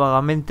recuerdo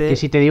vagamente. Que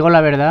si te digo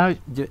la verdad,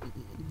 yo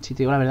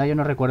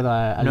no recuerdo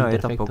al No, yo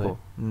imperfecto. tampoco.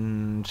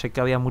 Sé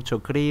que había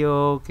mucho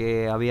crío,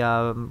 que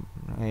había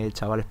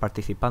chavales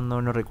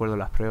participando, no recuerdo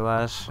las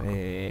pruebas,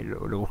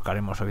 lo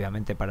buscaremos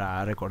obviamente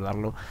para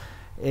recordarlo.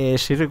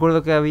 Sí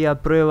recuerdo que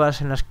había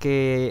pruebas en las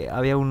que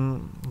había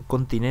un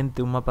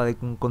continente, un mapa de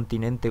un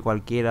continente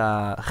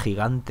cualquiera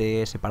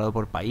gigante, separado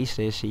por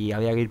países, y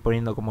había que ir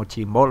poniendo como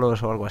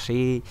chimbolos o algo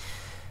así.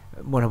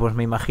 Bueno, pues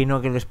me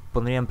imagino que les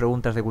pondrían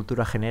preguntas de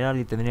cultura general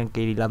y tendrían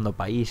que ir hilando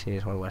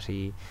países o algo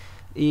así.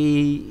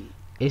 Y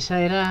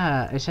esa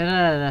era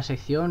la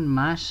sección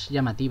más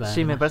llamativa. Sí,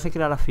 además. Me parece que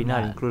era la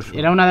final incluso.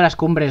 Era una de las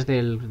cumbres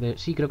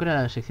sí, creo que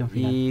era la sección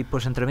final. Y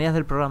pues entre medias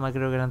del programa,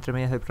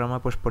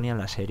 pues ponían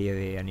la serie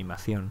de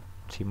animación,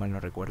 si mal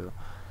no recuerdo.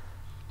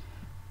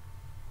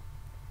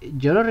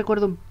 Yo lo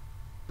recuerdo un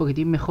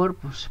poquitín mejor,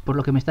 pues, por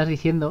lo que me estás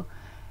diciendo.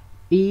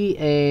 Y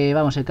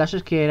vamos, el caso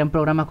es que era un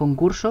programa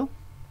concurso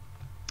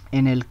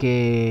en el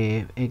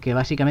que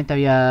básicamente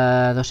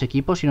había 2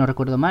 equipos, si no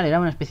recuerdo mal, era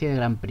una especie de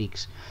Grand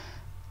Prix.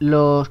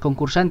 Los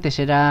concursantes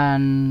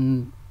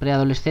eran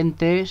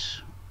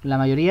preadolescentes, la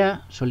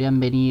mayoría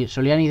solían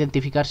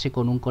identificarse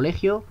con un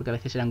colegio, porque a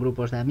veces eran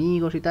grupos de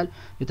amigos y tal,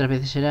 y otras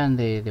veces eran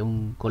de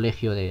un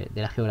colegio de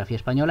la geografía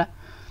española.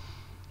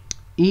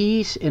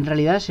 Y en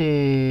realidad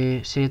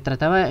se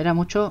trataba, era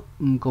mucho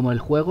como el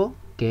juego,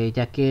 que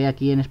ya que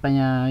aquí en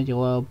España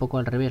llegó un poco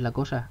al revés la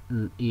cosa,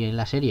 y en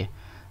la serie,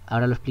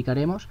 ahora lo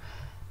explicaremos.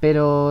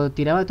 Pero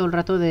tiraba todo el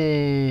rato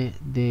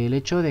del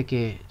hecho de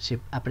que se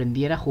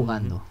aprendiera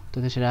jugando.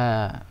 Entonces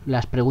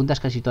las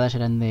preguntas casi todas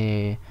eran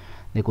de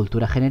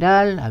cultura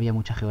general, había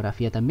mucha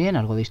geografía también,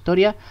 algo de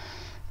historia,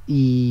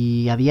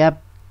 y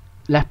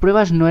las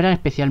pruebas no eran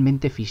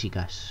especialmente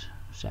físicas.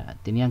 O sea,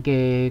 tenían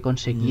que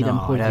conseguir a lo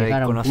mejor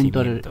llegar a un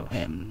punto.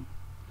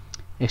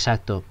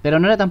 Exacto. Pero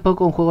no era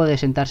tampoco un juego de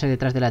sentarse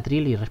detrás del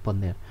atril y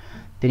responder.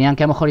 Tenían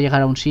que a lo mejor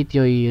llegar a un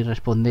sitio y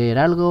responder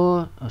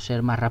algo, o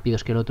ser más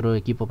rápidos que el otro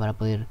equipo para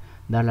poder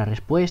dar la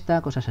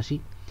respuesta, cosas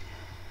así.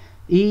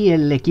 Y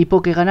el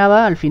equipo que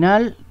ganaba al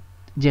final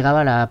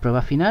llegaba a la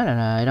prueba final,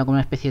 era como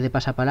una especie de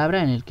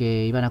pasapalabra en el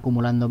que iban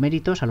acumulando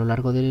méritos a lo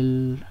largo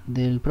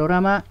del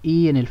programa,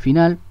 y en el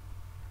final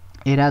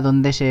era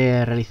donde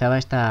se realizaba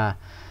esta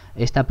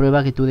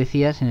prueba que tú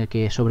decías, en el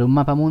que sobre un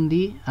mapa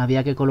mundi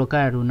había que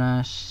colocar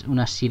unas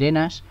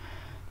sirenas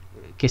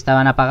que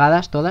estaban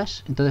apagadas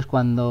todas. Entonces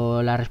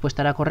cuando la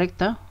respuesta era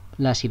correcta,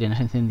 la sirena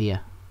se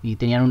encendía y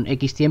tenían un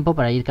X tiempo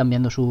para ir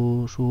cambiando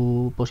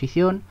su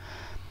posición,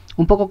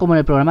 un poco como en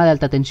el programa de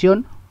alta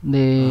tensión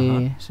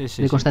de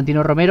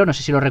Constantino Romero, no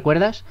sé si lo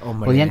recuerdas.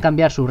 Hombre. Podían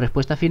cambiar su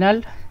respuesta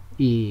final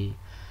y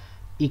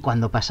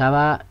cuando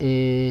pasaba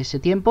ese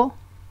tiempo,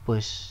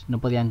 pues no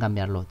podían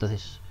cambiarlo.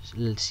 Entonces,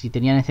 si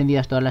tenían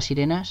encendidas todas las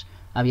sirenas,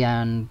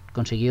 habían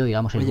conseguido,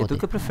 digamos, el Oye, bote. ¿tú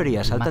qué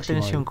preferías? ¿Alta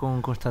máximo tensión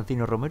con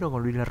Constantino Romero o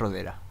con Luis La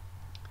Rodera?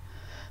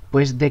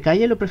 Pues de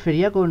calle lo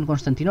prefería con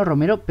Constantino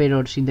Romero,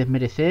 pero sin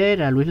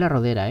desmerecer a Luis La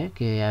Rodera,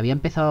 que había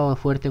empezado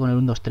fuerte con el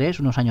 1, 2,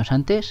 3 unos años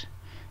antes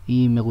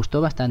y me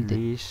gustó bastante.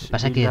 Luis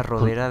Pasa que La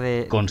Rodera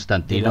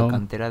Constantino... de la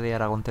cantera de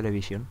Aragón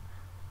Televisión.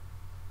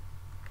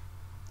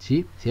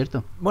 Sí,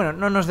 cierto. Bueno,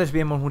 no nos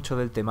desviemos mucho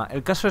del tema.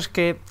 El caso es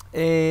que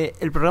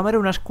el programa era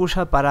una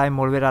excusa para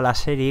envolver a la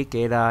serie,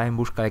 que era En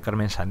busca de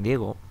Carmen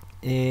Sandiego.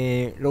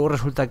 Luego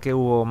resulta que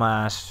hubo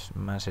más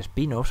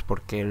spin-offs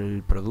porque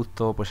el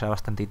producto pues era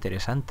bastante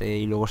interesante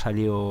y luego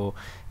salió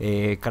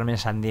Carmen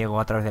Sandiego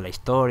a través de la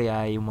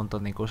historia y un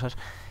montón de cosas.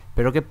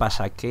 Pero ¿qué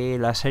pasa? Que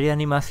la serie de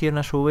animación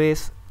a su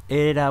vez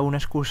era una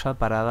excusa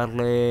para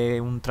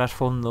darle un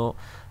trasfondo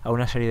a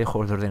una serie de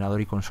juegos de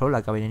ordenador y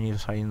consola que habían ido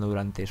saliendo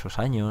durante esos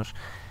años.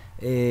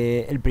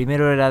 El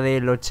primero era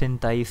del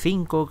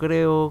 85,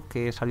 creo,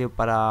 que salió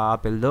para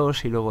Apple II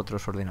y luego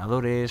otros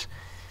ordenadores.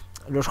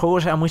 Los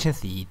juegos eran muy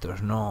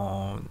sencillitos,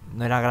 no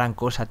era gran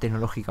cosa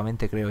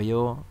tecnológicamente, creo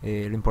yo.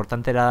 Lo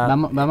importante era...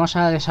 Vamos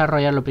a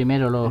desarrollarlo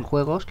primero, los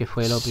juegos, que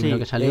fue lo primero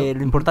que salió.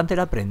 Lo importante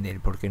era aprender,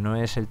 porque no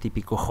es el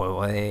típico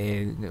juego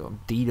de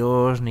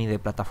tiros, ni de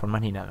plataformas,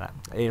 ni nada.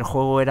 El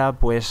juego era,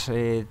 pues,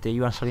 te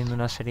iban saliendo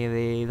una serie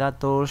de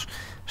datos.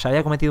 Se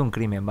había cometido un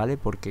crimen, ¿vale?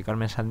 Porque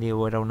Carmen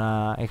Sandiego era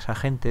una ex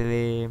agente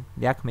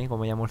de Acme,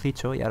 como ya hemos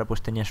dicho, y ahora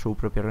pues tenía su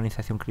propia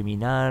organización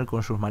criminal,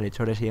 con sus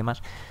malhechores y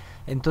demás.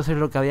 Entonces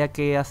lo que había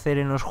que hacer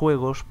en los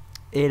juegos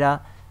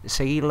era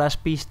seguir las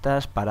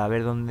pistas para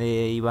ver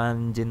dónde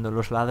iban yendo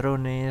los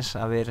ladrones,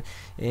 a ver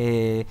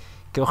qué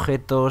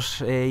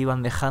objetos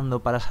iban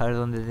dejando para saber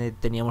dónde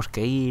teníamos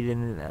que ir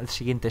al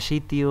siguiente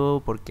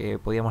sitio, porque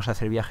podíamos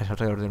hacer viajes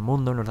alrededor del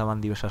mundo, nos daban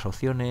diversas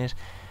opciones.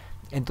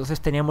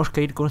 Entonces teníamos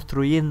que ir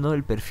construyendo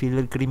el perfil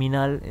del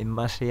criminal en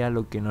base a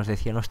lo que nos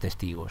decían los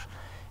testigos.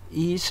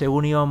 Y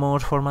según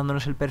íbamos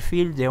formándonos el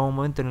perfil, llegaba un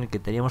momento en el que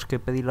teníamos que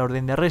pedir la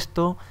orden de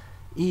arresto.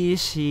 Y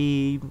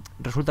si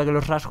resulta que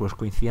los rasgos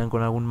coincidían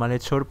con algún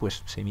malhechor,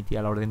 pues se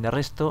emitía la orden de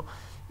arresto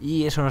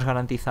y eso nos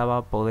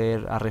garantizaba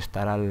poder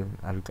arrestar al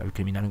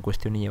criminal en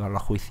cuestión y llevarlo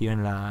a juicio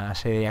en la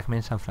sede de Acme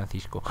en San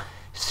Francisco.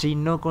 Si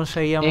no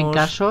conseguíamos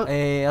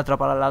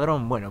atrapar al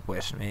ladrón, bueno,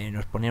 pues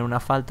nos ponían una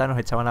falta, nos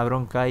echaban la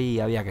bronca y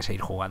había que seguir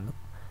jugando.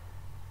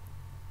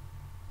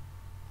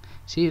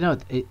 Sí, no,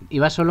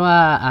 iba solo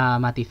a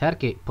matizar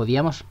que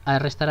podíamos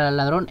arrestar al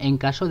ladrón en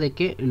caso de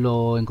que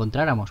lo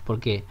encontráramos,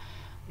 porque...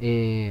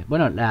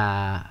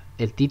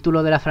 el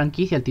título de la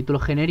franquicia, el título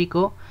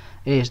genérico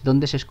es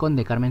 ¿Dónde se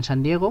esconde Carmen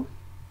Sandiego?,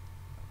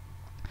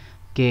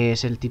 que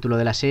es el título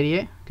de la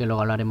serie, que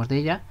luego hablaremos de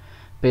ella,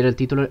 pero el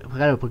título,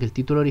 claro, porque el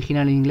título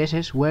original en inglés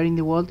es Where in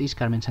the World is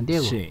Carmen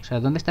Sandiego, sí. O sea,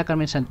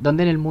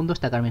 ¿dónde en el mundo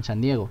está Carmen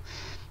Sandiego?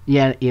 Y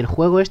el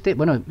juego este,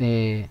 bueno,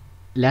 le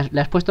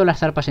has puesto las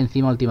zarpas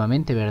encima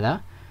últimamente,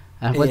 ¿verdad?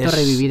 ¿Has vuelto a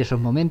revivir esos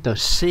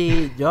momentos?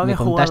 Sí, yo había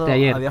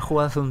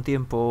jugado hace un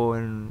tiempo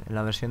en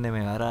la versión de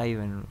Mega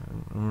Drive, en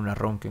una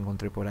ROM que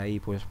encontré por ahí,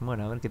 pues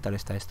bueno, a ver qué tal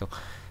está esto.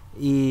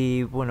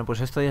 Y bueno,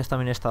 pues estos días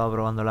también he estado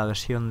probando la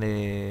versión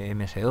de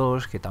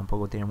MS2, que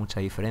tampoco tiene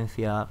mucha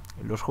diferencia.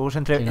 Los juegos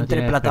entre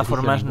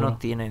plataformas no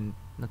tienen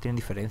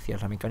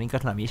diferencias, la mecánica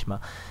es la misma.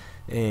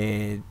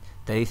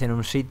 Te dicen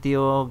un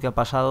sitio, qué ha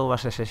pasado,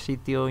 vas a ese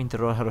sitio,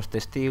 interrogas a los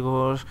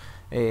testigos,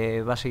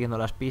 vas siguiendo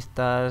las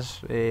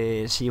pistas,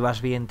 si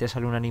vas bien te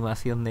sale una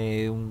animación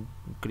de un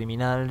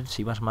criminal,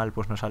 si vas mal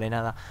pues no sale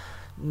nada.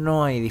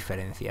 No hay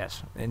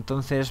diferencias.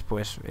 Entonces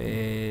pues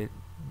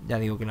ya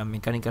digo que la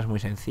mecánica es muy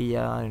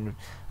sencilla,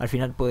 al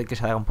final puede que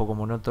se haga un poco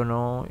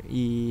monótono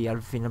y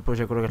al final pues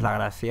yo creo que es la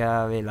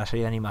gracia de la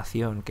serie de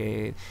animación,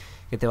 que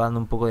te va dando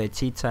un poco de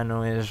chicha,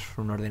 no es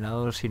un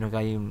ordenador sino que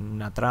hay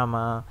una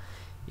trama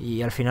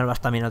y al final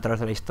vas también a través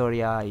de la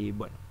historia y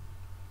bueno.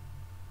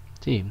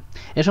 Sí,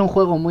 es un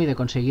juego muy de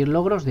conseguir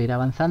logros, de ir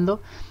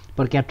avanzando,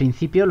 porque al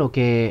principio lo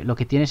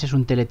que tienes es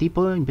un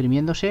teletipo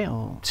imprimiéndose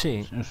o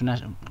sí.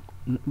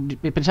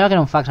 Pensaba que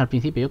era un fax al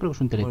principio, yo creo que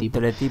es un teletipo.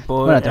 Un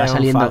teletipo, bueno, te va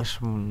saliendo un fax,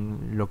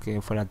 lo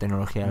que fue la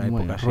tecnología de la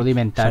época.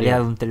 Rudimentaria. Salía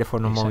de un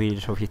teléfono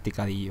móvil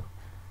sofisticadillo.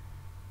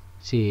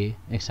 Sí,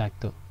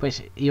 exacto.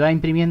 Pues iba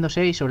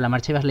imprimiéndose y sobre la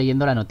marcha ibas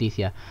leyendo la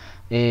noticia.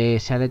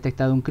 Se ha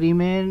detectado un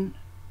crimen,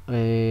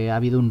 ha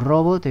habido un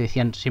robo, te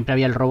decían, siempre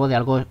había el robo de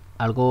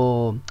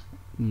algo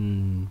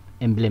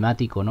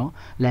emblemático, ¿no?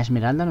 La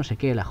esmeralda no sé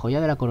qué, la joya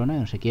de la corona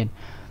de no sé quién.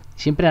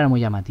 Siempre era muy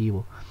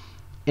llamativo.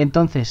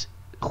 Entonces,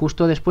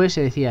 justo después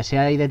se decía, se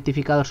ha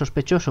identificado al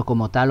sospechoso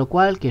como tal o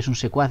cual, que es un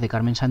secuaz de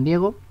Carmen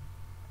Sandiego.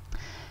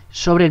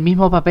 Sobre el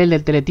mismo papel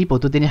del teletipo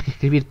tú tenías que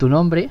escribir tu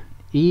nombre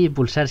y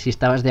pulsar si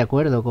estabas de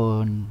acuerdo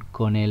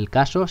con el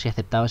caso, si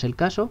aceptabas el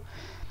caso,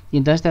 y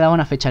entonces te daba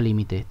una fecha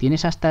límite.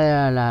 Tienes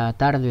hasta la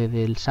tarde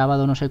del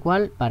sábado no sé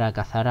cuál para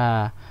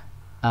cazar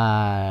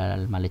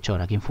al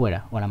malhechor, a quien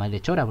fuera, o a la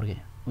malhechora, porque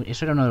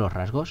eso era uno de los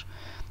rasgos.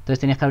 Entonces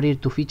tenías que abrir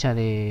tu ficha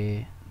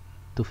de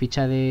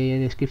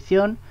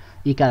descripción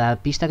y cada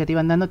pista que te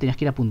iban dando tenías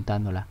que ir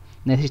apuntándola.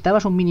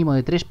 necesitabas un mínimo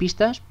de 3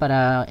 pistas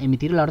para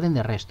emitir la orden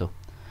de arresto.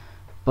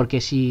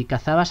 Porque si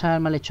cazabas al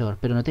malhechor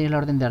pero no tenías la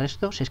orden de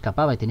arresto, se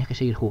escapaba y tenías que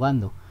seguir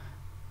jugando.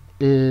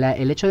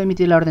 El hecho de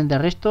emitir la orden de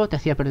arresto te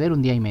hacía perder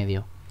un día y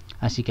medio.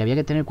 Así que había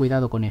que tener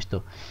cuidado con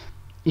esto.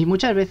 Y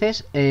muchas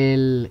veces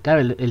el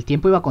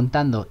tiempo iba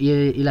contando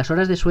y las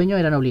horas de sueño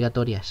eran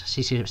obligatorias.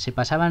 Si se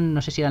pasaban,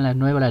 no sé si eran las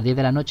 9 o las 10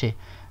 de la noche,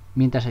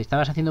 mientras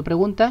estabas haciendo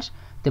preguntas,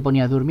 te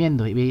ponías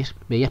durmiendo y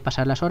veías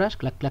pasar las horas,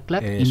 clac, clac,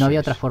 clac, y no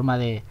había otra forma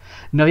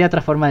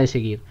de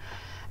seguir.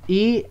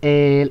 Y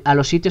a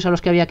los sitios a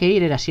los que había que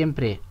ir era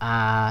siempre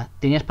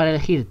tenías para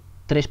elegir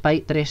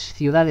 3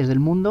 ciudades del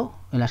mundo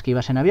en las que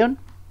ibas en avión,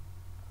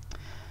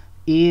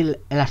 y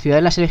las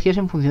ciudades las elegías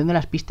en función de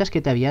las pistas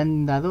que te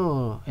habían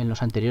dado en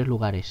los anteriores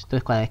lugares.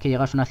 Entonces cada vez que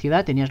llegabas a una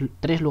ciudad tenías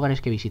 3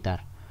 lugares que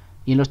visitar,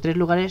 y en los 3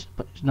 lugares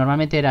pues,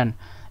 normalmente eran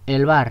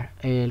el bar,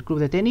 el club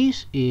de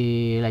tenis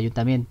y el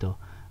ayuntamiento,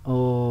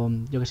 o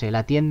yo qué sé,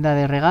 la tienda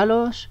de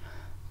regalos,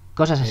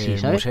 cosas así,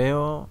 ¿sabes?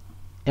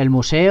 El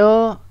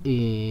museo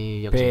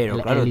y yo qué sé,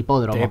 el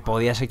hipódromo. Te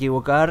podías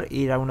equivocar,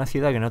 ir a una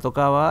ciudad que no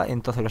tocaba,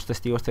 entonces los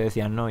testigos te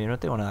decían, no, yo no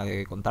tengo nada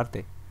que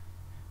contarte.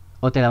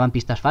 O te daban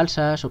pistas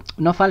falsas,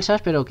 no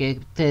falsas, pero que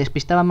te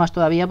despistaban más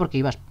todavía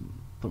porque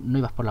no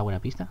ibas por la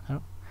buena pista,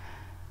 claro.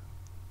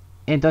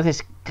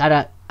 Entonces,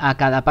 a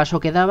cada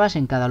paso que dabas,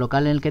 en cada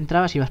local en el que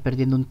entrabas, ibas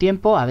perdiendo un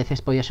tiempo. A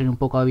veces podías ser un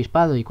poco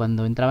avispado y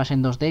cuando entrabas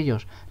en 2 de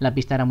ellos, la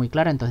pista era muy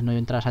clara, entonces no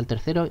entrabas al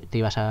tercero, te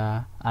ibas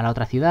a la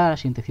otra ciudad, a la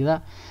siguiente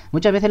ciudad.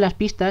 Muchas veces las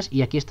pistas,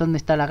 y aquí es donde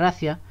está la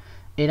gracia,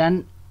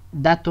 eran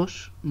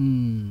datos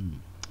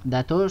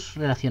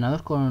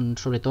relacionados con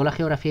sobre todo la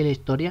geografía y la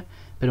historia,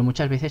 pero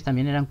muchas veces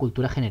también eran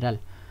cultura general.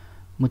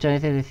 Muchas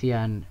veces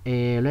decían,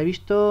 lo he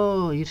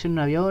visto irse en un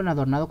avión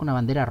adornado con una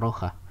bandera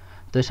roja.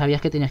 Entonces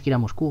sabías que tenías que ir a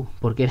Moscú,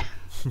 porque era,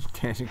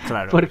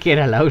 claro. Porque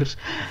era la URSS.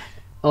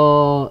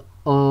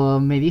 O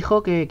me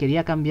dijo que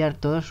quería cambiar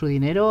todo su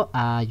dinero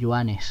a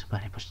yuanes.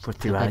 Vale, pues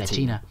te iba a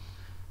China.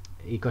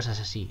 Y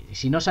cosas así.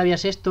 Si no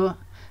sabías esto,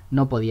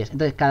 no podías.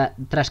 Entonces,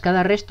 tras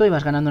cada arresto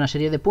ibas ganando una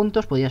serie de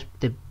puntos, podías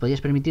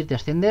permitirte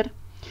ascender.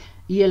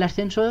 Y el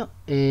ascenso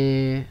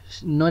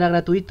no era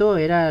gratuito,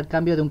 era el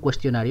cambio de un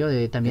cuestionario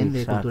también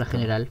de cultura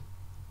general.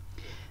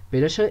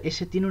 Pero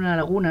ese tiene una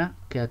laguna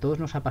que a todos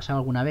nos ha pasado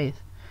alguna vez.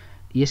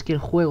 Y es que el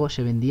juego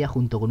se vendía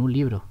junto con un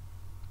libro.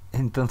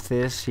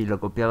 Entonces, si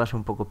lo copiabas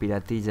un poco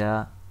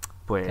piratilla,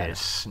 pues claro,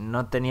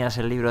 no tenías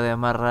el libro de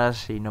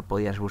amarras y no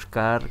podías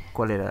buscar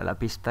cuál era la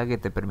pista que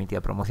te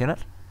permitía promocionar.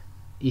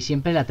 Y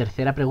siempre la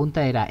tercera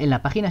pregunta era, en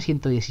la página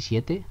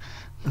 117,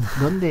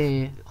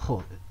 ¿dónde...?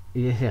 Joder.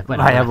 Y decías,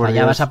 bueno,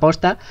 fallabas a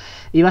posta,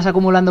 ibas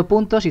acumulando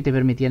puntos y te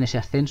permitían ese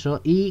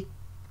ascenso. Y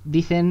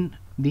dicen,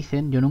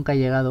 yo nunca he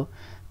llegado,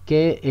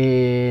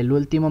 que el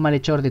último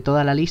malhechor de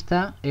toda la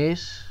lista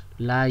es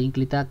la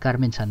ínclita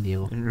Carmen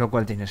Sandiego. Lo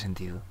cual tiene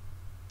sentido.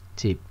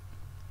 Sí.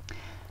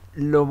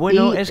 Lo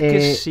bueno es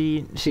que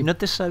si no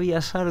te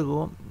sabías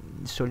algo,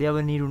 solía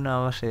venir una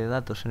base de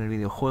datos en el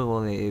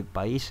videojuego de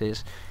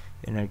países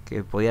en el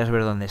que podías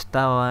ver dónde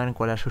estaban,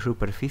 cuál era su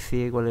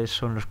superficie, cuáles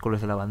son los colores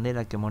de la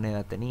bandera, qué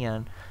moneda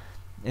tenían.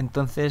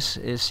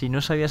 Entonces, si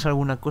no sabías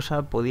alguna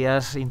cosa,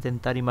 podías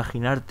intentar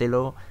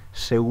imaginártelo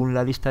según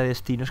la lista de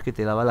destinos que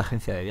te daba la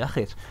agencia de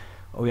viajes.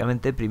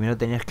 Obviamente primero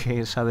tenías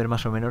que saber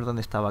más o menos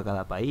dónde estaba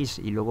cada país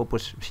y luego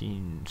pues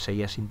si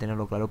seguías sin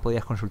tenerlo claro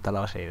podías consultar la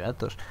base de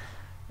datos,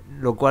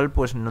 lo cual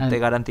pues no te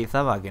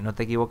garantizaba que no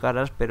te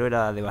equivocaras, pero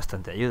era de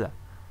bastante ayuda.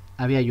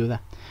 Había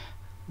ayuda.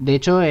 De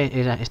hecho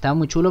estaba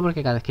muy chulo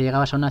porque cada vez que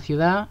llegabas a una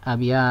ciudad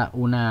había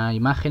una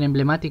imagen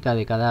emblemática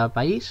de cada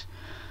país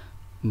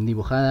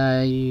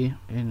dibujada ahí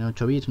en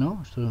 8 bits,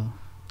 ¿no? Esto...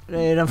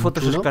 Eran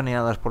fotos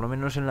escaneadas, por lo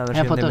menos en la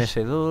versión de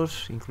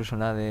MS2, incluso en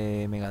la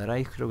de Mega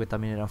Drive creo que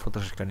también eran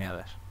fotos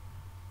escaneadas.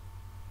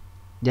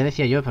 Ya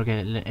decía yo,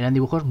 porque eran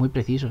dibujos muy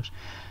precisos.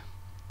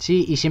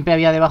 Sí, y siempre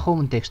había debajo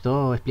un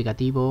texto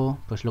explicativo,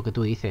 pues lo que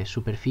tú dices,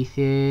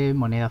 superficie,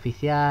 moneda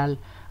oficial,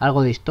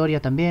 algo de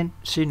historia también.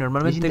 Sí,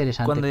 normalmente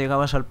cuando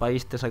llegabas al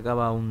país te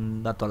sacaba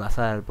un dato al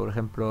azar, por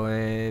ejemplo,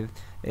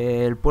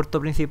 el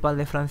puerto principal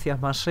de Francia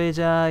es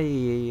Marsella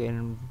y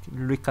en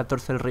Luis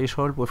XIV el Rey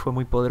Sol pues fue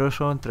muy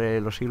poderoso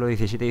entre los siglos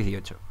XVII y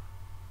XVIII.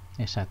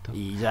 Exacto.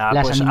 Y ya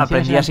las pues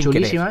aprendías sin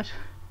querer.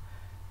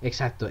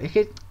 Exacto, es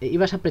que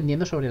ibas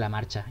aprendiendo sobre la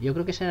marcha, yo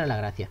creo que esa era la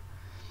gracia.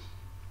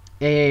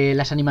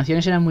 Las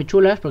animaciones eran muy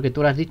chulas porque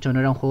tú lo has dicho, no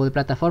era un juego de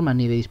plataformas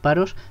ni de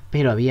disparos,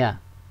 pero había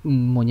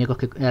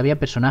había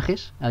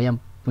personajes, había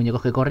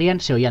muñecos que corrían,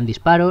 se oían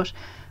disparos,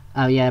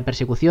 había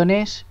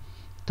persecuciones,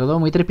 todo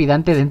muy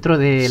trepidante dentro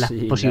de las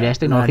posibilidades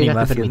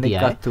tecnológicas que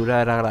permitía. La animación de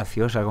captura era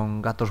graciosa,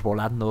 con gatos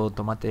volando,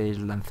 tomates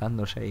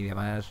lanzándose y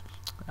demás.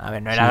 A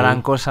ver, no era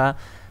gran cosa.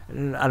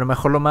 A lo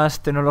mejor lo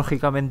más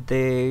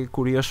tecnológicamente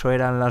curioso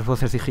eran las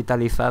voces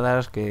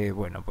digitalizadas, que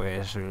bueno,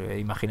 pues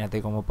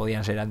imagínate cómo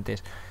podían ser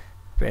antes.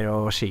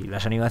 Pero sí,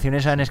 las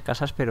animaciones eran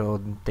escasas,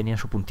 pero tenían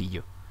su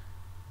puntillo.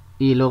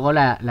 Y luego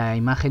la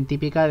imagen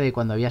típica de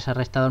cuando habías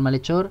arrestado al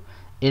malhechor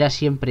era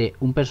siempre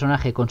un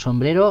personaje con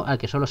sombrero al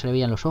que solo se le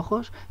veían los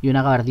ojos y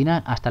una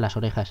gabardina hasta las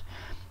orejas.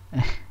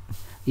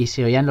 y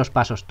se oían los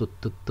pasos. Tut,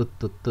 tut, tut,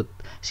 tut, tut.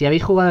 Si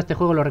habéis jugado este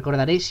juego lo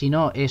recordaréis, si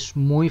no, es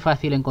muy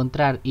fácil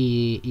encontrar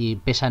y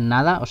pesa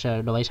nada, o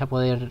sea, lo vais a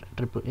poder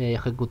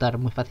ejecutar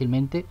muy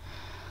fácilmente.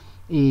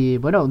 Y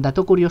bueno, un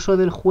dato curioso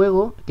del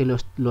juego, que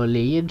lo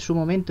leí en su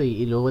momento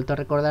y lo he vuelto a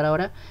recordar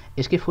ahora,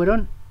 es que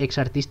fueron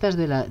exartistas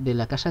de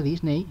la casa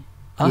Disney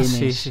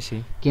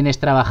quienes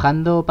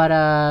trabajando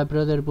para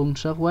Brother Boom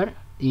Software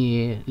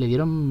y le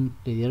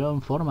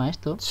dieron forma a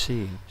esto.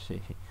 Sí.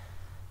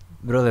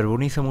 Brother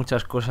Boom hizo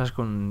muchas cosas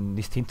con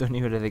distintos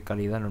niveles de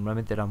calidad,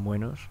 normalmente eran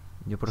buenos.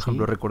 Yo, por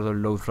ejemplo, recuerdo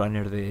el Load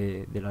Runner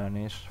de la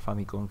NES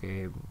Famicom,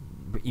 que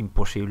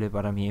imposible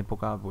para mi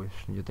época, pues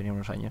yo tenía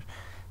unos años.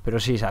 Pero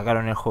sí,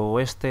 sacaron el juego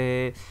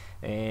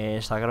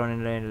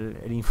sacaron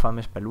el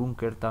infame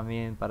Spelunker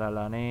también para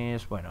la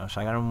NES. Bueno,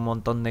 sacaron un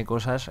montón de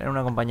cosas. Era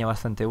una compañía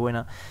bastante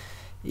buena.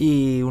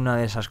 Y una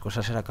de esas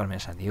cosas era Carmen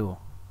Sandiego.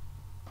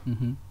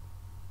 Uh-huh.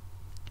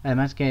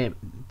 Además que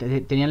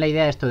tenían la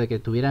idea de esto, de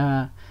que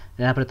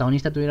la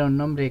protagonista tuviera un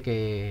nombre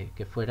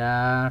que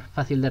fuera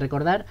fácil de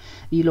recordar.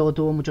 Y luego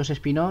tuvo muchos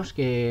spin-offs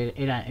que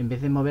era, en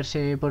vez de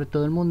moverse por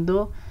todo el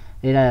mundo,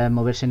 era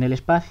moverse en el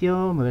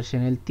espacio, moverse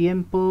en el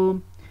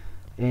tiempo.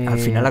 Al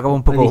final acabó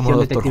un poco como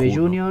Detective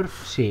Junior,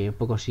 sí, un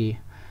poco sí.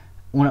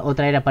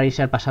 Otra era para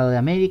irse al pasado de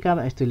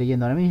América, estoy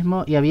leyendo ahora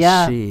mismo, y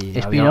había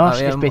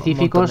spin-offs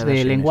específicos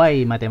de lengua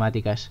y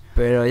matemáticas.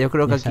 Pero yo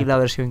creo que aquí la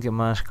versión que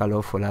más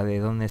caló fue la de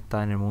 ¿Dónde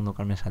está en el mundo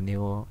Carmen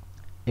Sandiego?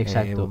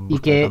 Exacto, y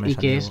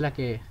que es la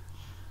que,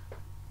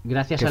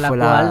 gracias a la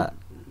cual...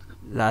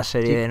 La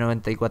serie de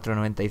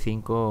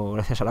 94-95,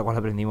 gracias a la cual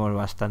aprendimos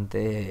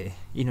bastante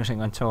y nos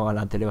enganchó a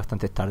la tele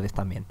bastantes tardes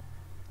también.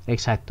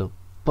 Exacto.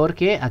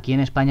 Porque aquí en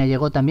España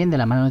llegó también de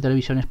la mano de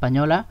Televisión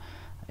Española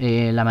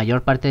la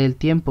mayor parte del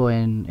tiempo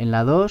en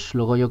la 2.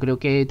 Luego yo creo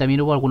que también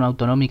hubo alguna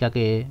autonómica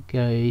que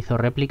hizo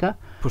réplica.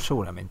 Pues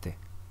seguramente.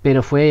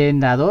 Pero fue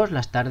en la 2,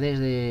 las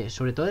tardes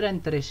sobre todo era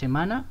entre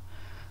semana.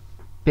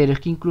 Pero es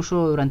que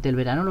incluso durante el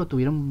verano lo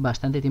tuvieron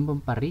bastante tiempo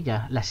en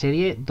parrilla. La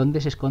serie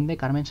 ¿Dónde se esconde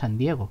Carmen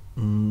Sandiego?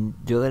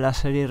 Yo de la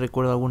serie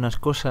recuerdo algunas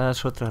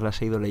cosas, otras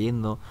las he ido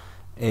leyendo.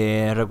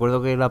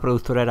 Recuerdo que la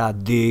productora era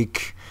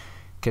Dick,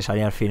 que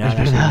salía al final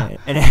así,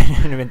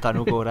 en el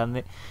ventanuco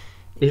grande.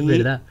 Es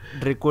verdad.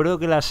 Recuerdo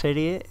que la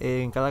serie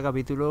en cada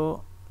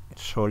capítulo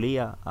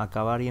solía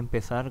acabar y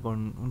empezar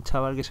con un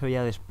chaval que se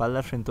veía de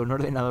espaldas frente a un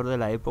ordenador de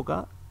la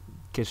época,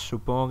 que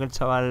supongo que el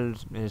chaval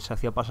se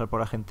hacía pasar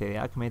por agente de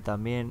Acme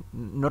también.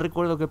 No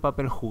recuerdo qué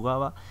papel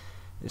jugaba.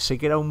 Sé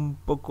que era un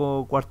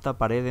poco cuarta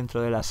pared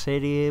dentro de la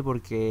serie,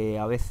 porque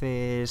a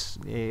veces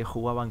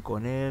jugaban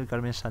con él,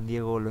 Carmen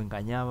Sandiego lo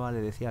engañaba,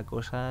 le decía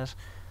cosas.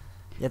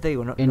 Ya te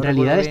digo, en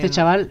realidad este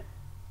chaval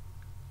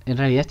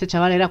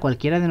era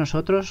cualquiera de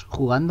nosotros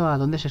jugando a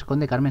Dónde se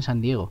esconde Carmen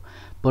Sandiego,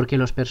 porque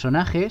los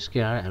personajes,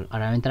 que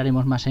ahora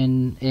entraremos más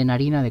en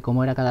harina de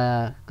cómo era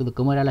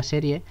la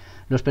serie,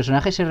 los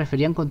personajes se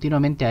referían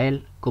continuamente a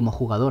él como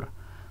jugador.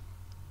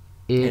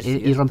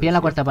 Y rompían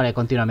la cuarta pared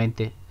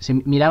continuamente. Se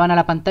miraban a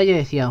la pantalla y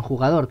decían: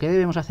 jugador, ¿qué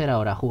debemos hacer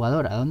ahora?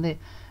 Jugador, ¿a dónde?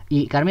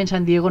 Y Carmen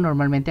Sandiego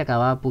normalmente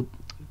acababa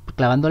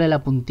clavándole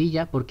la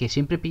puntilla, porque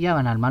siempre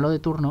pillaban al malo de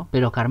turno,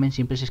 pero Carmen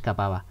siempre se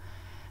escapaba.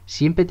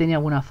 Siempre tenía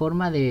alguna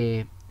forma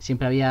de...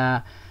 Siempre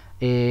había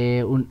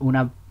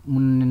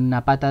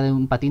una pata de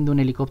un patín de un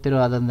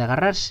helicóptero a donde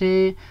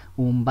agarrarse,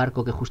 un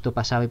barco que justo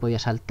pasaba y podía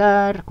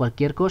saltar,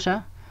 cualquier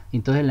cosa. Y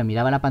entonces le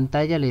miraba a la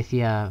pantalla y le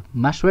decía: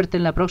 más suerte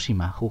en la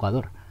próxima,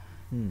 jugador.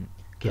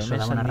 Que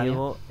Carmen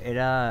Sandiego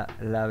era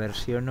la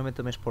versión, no me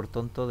tomes por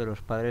tonto, de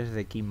los padres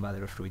de Kimba, de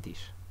los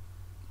Fruities.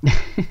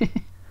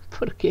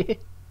 ¿Por qué?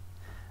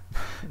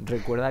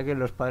 Recuerda que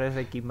los padres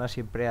de Kimba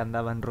siempre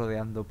andaban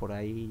rodeando por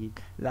ahí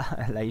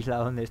la isla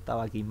donde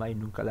estaba Kimba y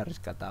nunca la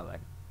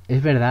rescataban.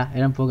 Es verdad,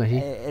 era un poco así.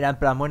 Era en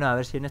plan, bueno, a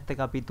ver si en este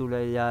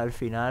capítulo ya al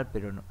final,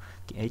 pero no.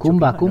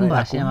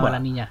 Kumba se llamaba la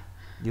niña.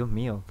 Dios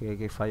mío,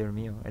 qué fallo el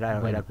mío.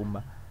 Era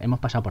Kumba. Hemos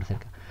pasado por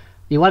cerca.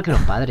 Igual que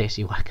los padres.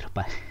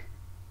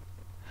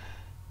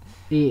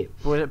 Y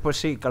pues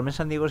sí, Carmen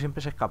Sandiego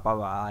siempre se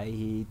escapaba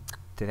y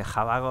te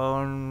dejaba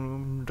con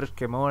un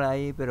resquemor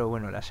ahí, pero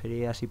bueno, la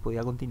serie así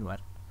podía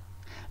continuar.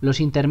 Los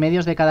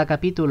intermedios de cada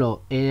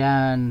capítulo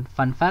eran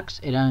fun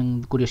facts,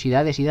 eran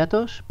curiosidades y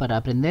datos para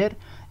aprender,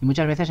 y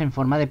muchas veces en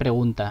forma de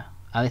pregunta.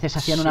 A veces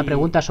hacían una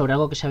pregunta sobre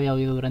algo que se había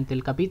oído durante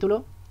el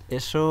capítulo.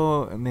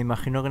 Eso me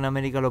imagino que en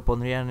América lo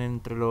pondrían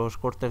entre los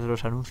cortes de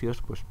los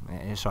anuncios. Pues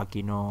eso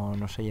aquí no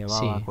se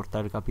llevaba, a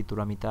cortar el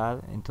capítulo a mitad.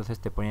 Entonces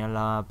te ponían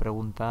la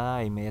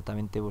pregunta e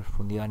inmediatamente pues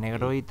fundido a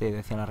negro y te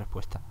decían la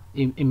respuesta.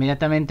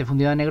 Inmediatamente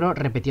fundido a negro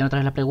repetían otra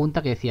vez la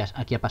pregunta, que decías: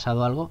 aquí ha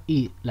pasado algo,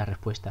 y la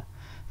respuesta.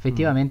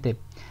 Efectivamente.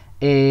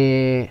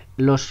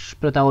 Los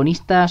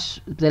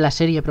protagonistas de la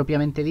serie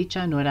propiamente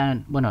dicha no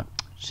eran... Bueno,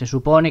 se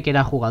supone que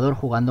era jugador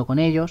jugando con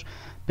ellos,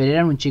 pero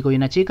eran un chico y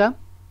una chica.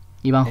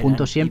 Iban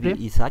juntos siempre.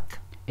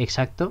 Isaac.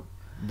 Exacto.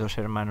 Dos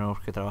hermanos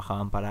que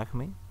trabajaban para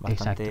Acme,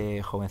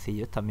 bastante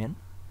jovencillos también.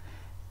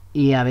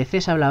 Y a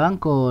veces hablaban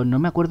con... No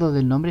me acuerdo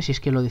del nombre, si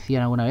es que lo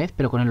decían alguna vez,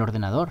 pero con el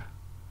ordenador.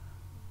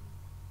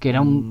 Que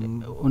era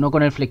uno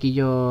con el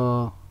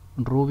flequillo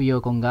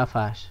rubio, con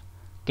gafas,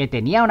 que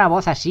tenía una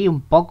voz así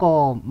un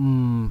poco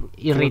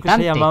irritante. Creo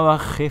que se llamaba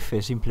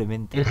jefe,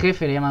 simplemente. El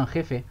jefe, le llaman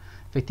jefe,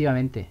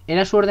 efectivamente.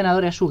 Era su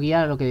ordenador, era su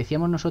guía, lo que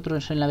decíamos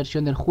nosotros en la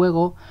versión del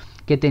juego,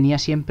 que tenía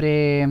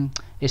siempre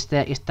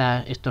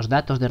estos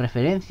datos de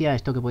referencia,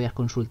 esto que podías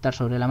consultar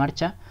sobre la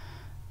marcha.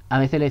 A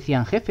veces le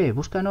decían, jefe,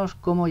 búscanos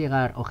cómo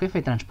llegar, o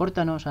jefe,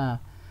 transpórtanos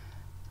a...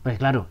 Pues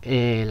claro,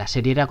 la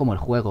serie era como el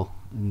juego.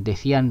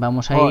 Decían,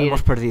 vamos a ir...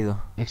 hemos perdido.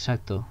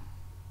 Exacto.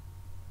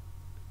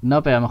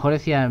 No, pero a lo mejor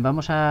decían,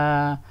 vamos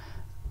a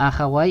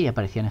Hawái, y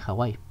aparecían en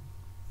Hawái.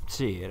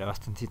 Sí, era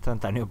bastante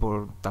instantáneo,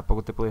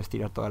 tampoco te puedes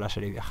tirar toda la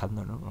serie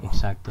viajando, ¿no?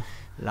 Exacto.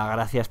 La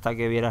gracia está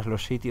que vieras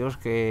los sitios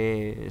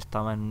que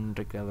estaban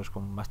recreados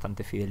con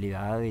bastante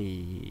fidelidad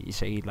y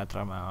seguir la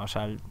trama. O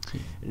sea,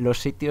 los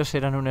sitios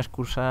eran una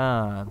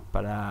excusa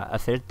para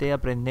hacerte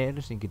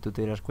aprender sin que tú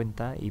te dieras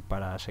cuenta y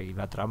para seguir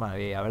la trama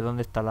de a ver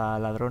dónde está la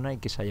ladrona y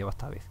qué se ha llevado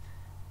esta vez.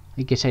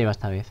 Y qué se lleva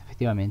esta vez,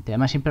 efectivamente.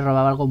 Además siempre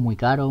robaba algo muy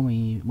caro,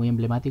 muy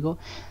emblemático.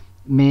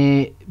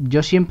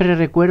 Yo siempre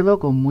recuerdo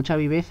con mucha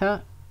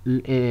viveza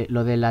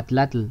lo del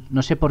atlatl.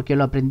 No sé por qué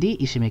lo aprendí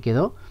y se me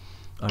quedó.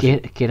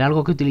 Que era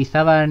algo que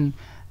utilizaban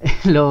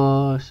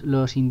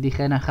los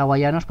indígenas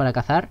hawaianos para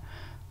cazar.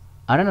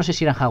 Ahora no sé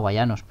si eran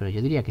hawaianos, pero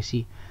yo diría que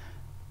sí.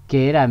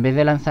 Que era, en vez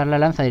de lanzar la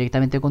lanza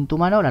directamente con tu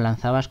mano, la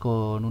lanzabas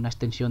con una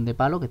extensión de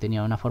palo que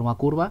tenía una forma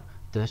curva.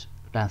 Entonces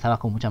lanzabas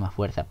con mucha más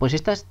fuerza. Pues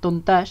estas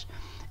tontas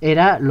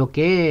era lo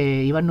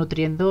que iban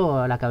nutriendo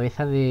a la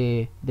cabeza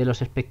de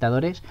los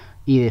espectadores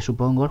y de,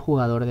 supongo, el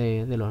jugador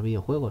de los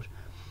videojuegos.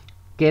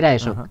 ¿Qué era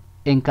eso? Ajá.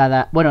 En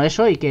cada... Bueno,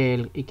 eso y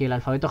que el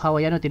alfabeto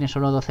hawaiano tiene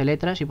solo 12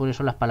 letras y por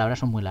eso las palabras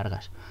son muy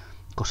largas.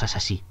 Cosas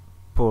así.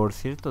 Por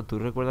cierto, ¿tú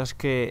recuerdas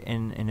que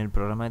en el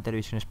programa de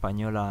televisión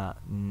española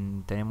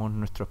tenemos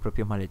nuestros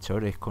propios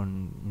malhechores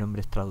con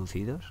nombres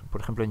traducidos?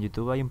 Por ejemplo, en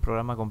YouTube hay un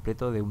programa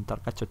completo de un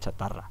tal Cacho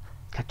Chatarra.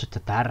 Cacho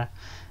Chatarra.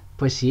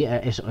 Pues sí,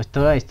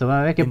 esto va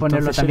a haber que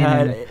ponerlo Entonces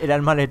también era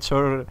el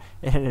malhechor,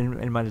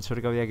 el malhechor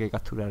que había que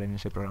capturar en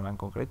ese programa en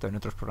concreto. En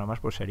otros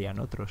programas pues serían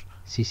otros.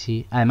 Sí,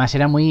 sí. Además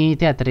era muy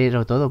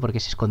teatrero todo, porque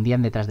se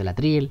escondían detrás del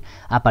atril,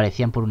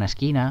 aparecían por una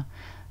esquina,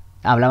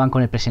 hablaban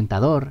con el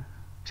presentador,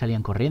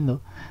 salían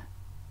corriendo.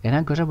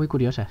 Eran cosas muy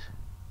curiosas.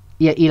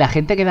 Y la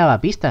gente que daba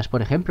pistas,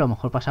 por ejemplo, a lo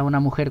mejor pasaba una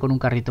mujer con un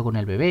carrito con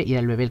el bebé y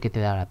era el bebé el que te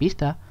daba la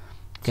pista,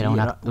 que Sí, era un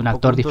poco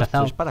actor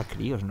disfrazado. Es para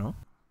críos, ¿no?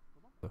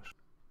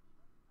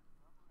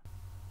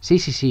 Sí,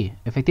 sí, sí,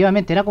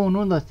 efectivamente, era como un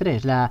 1, 2,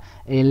 3.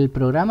 El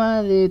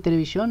programa de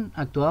televisión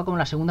actuaba como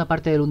la segunda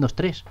parte del 1, 2,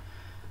 3.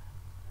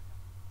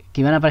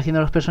 Que iban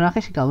apareciendo los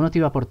personajes y cada uno te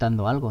iba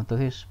aportando algo.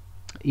 Entonces,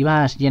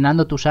 ibas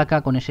llenando tu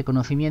saca con ese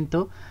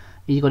conocimiento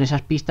y con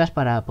esas pistas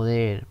para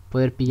poder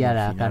pillar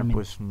al a final, Carmen.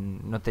 Pues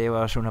no te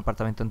llevas un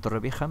apartamento en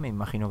Torrevieja, me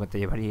imagino que te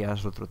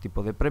llevarías otro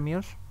tipo de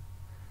premios.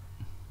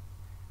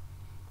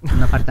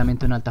 Un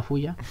apartamento en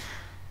Altafulla.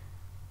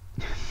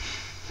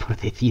 Por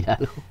decir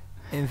algo.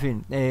 En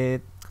fin,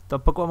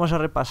 tampoco vamos a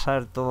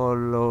repasar todos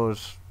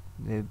los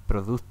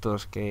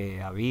productos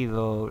que ha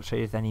habido,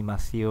 series de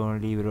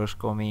animación, libros,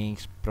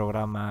 cómics,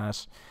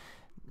 programas,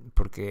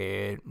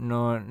 porque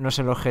no es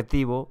el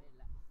objetivo,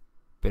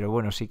 pero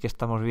bueno, sí que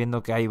estamos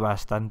viendo que hay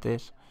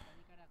bastantes.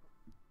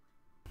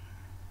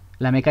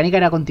 La mecánica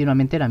era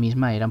continuamente la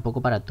misma, era un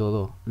poco para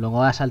todo.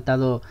 Luego ha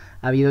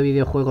habido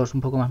videojuegos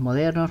un poco más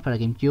modernos para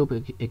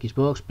GameCube,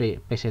 Xbox,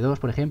 PS2,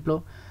 por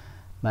ejemplo,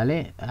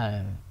 ¿vale?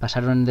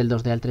 Pasaron del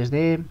 2D al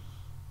 3D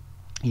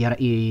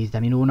y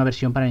también hubo una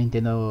versión para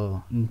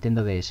Nintendo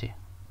DS.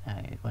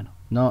 Bueno,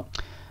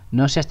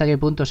 no sé hasta qué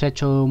punto se ha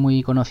hecho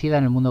muy conocida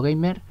en el mundo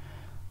gamer,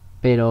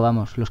 pero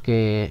vamos, los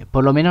que,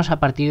 por lo menos a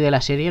partir de la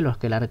serie, los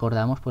que la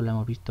recordamos, pues la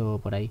hemos visto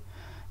por ahí.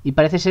 Y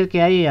parece ser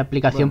que hay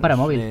aplicación para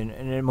móvil.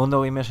 En el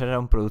mundo gamer será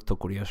un producto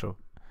curioso.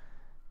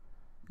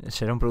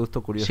 Será un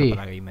producto curioso, sí,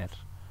 para gamers.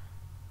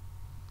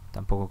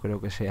 Tampoco creo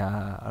que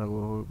sea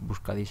algo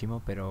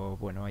buscadísimo, pero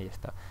bueno, ahí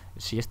está.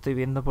 Sí estoy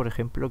viendo, por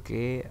ejemplo,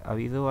 que ha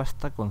habido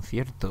hasta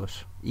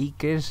conciertos y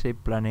que se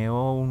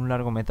planeó un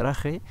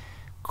largometraje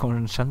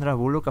con Sandra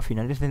Bullock a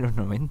finales de los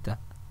 90.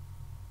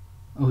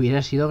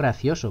 Hubiera sido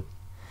gracioso.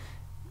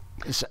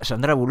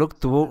 Sandra Bullock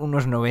tuvo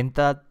unos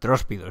 90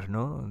 tróspidos,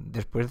 ¿no?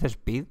 Después de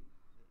Speed.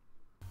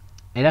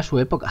 Era su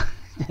época.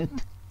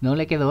 No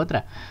le quedó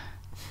otra.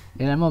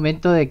 Era el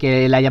momento de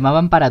que la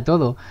llamaban para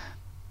todo.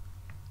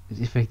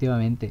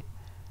 Efectivamente.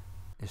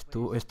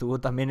 Estuvo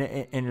también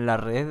en la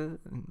red,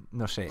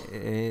 no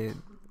sé,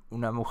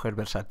 una mujer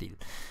versátil.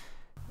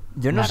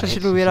 Yo no sé si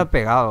le hubiera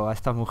pegado a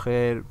esta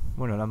mujer.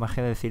 Bueno, la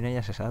magia del cine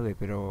ya se sabe,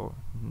 pero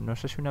no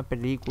sé si una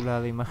película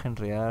de imagen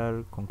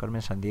real con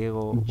Carmen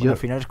Sandiego. Bueno, al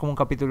final es como un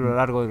capítulo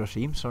largo de Los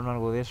Simpson o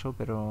algo de eso,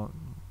 pero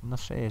no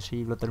sé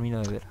si lo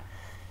termino de ver.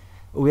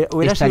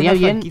 Hubiera sido una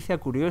franquicia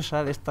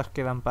curiosa de estas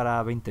que dan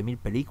para 20.000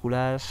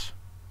 películas.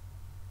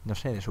 No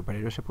sé, de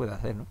superhéroes se puede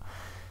hacer, ¿no?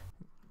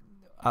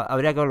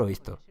 Habría que haberlo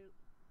visto.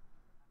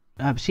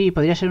 Sí,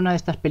 podría ser una de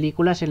estas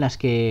películas en las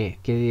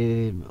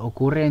que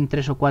ocurren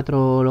 3 o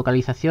 4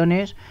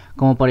 localizaciones,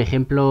 como por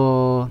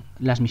ejemplo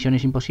las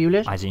Misiones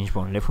Imposibles. A James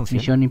Bond le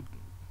funciona.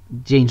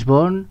 James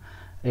Bond,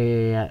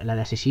 La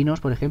de asesinos,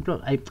 por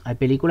ejemplo. Hay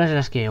películas en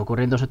las que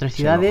ocurren 2 o 3 Sherlock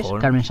ciudades.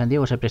 Holmes. Carmen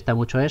Sandiego se presta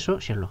mucho a eso,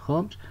 Sherlock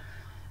Holmes.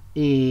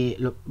 Y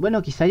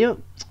bueno, quizá yo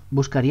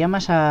buscaría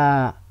más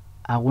a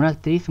alguna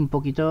actriz un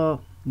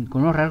poquito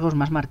con unos rasgos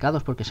más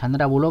marcados, porque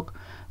Sandra Bullock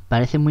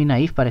parece muy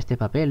naif para este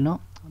papel,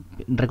 ¿no?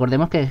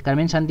 Recordemos que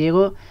Carmen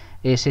Sandiego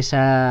es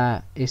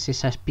esa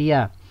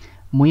espía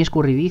muy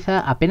escurridiza,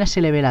 apenas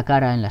se le ve la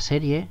cara en la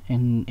serie,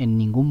 en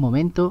ningún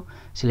momento,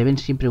 se le ven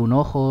siempre un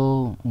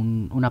ojo,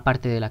 una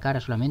parte de la cara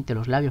solamente,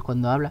 los labios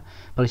cuando habla,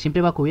 porque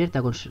siempre va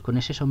cubierta con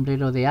ese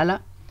sombrero de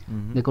ala,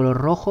 de color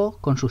rojo,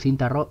 con su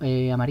cinta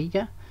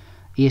amarilla,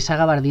 y esa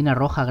gabardina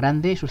roja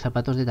grande y sus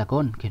zapatos de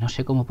tacón, que no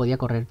sé cómo podía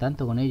correr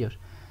tanto con ellos.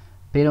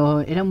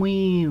 Pero era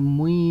muy,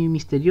 muy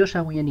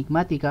misteriosa, muy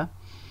enigmática.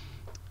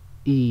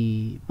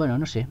 Y bueno,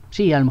 no sé.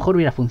 Sí, a lo mejor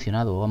hubiera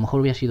funcionado, o a lo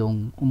mejor hubiera sido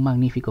un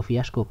magnífico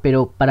fiasco.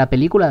 Pero para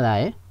película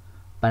da, ¿eh?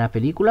 Para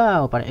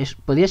película,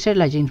 podría ser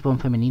la James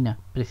Bond femenina,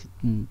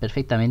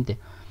 perfectamente.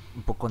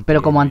 Un poco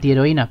Pero como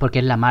antihéroe. antiheroína, porque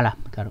es la mala,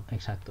 claro,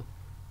 exacto.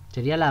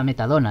 Sería la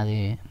metadona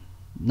de...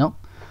 ¿No?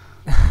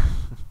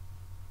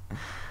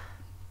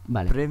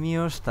 Vale.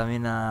 Premios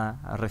también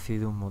ha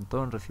recibido un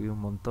montón,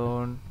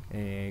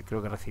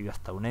 creo que ha recibido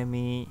hasta un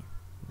Emmy.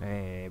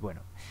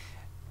 Bueno,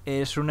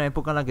 es una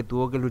época en la que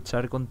tuvo que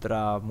luchar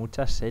contra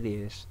muchas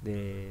series.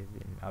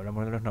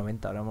 Hablamos de los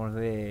 90, hablamos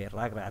de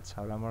Rugrats,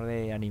 hablamos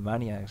de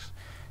Animaniacs,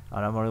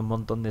 hablamos de un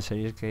montón de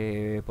series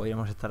que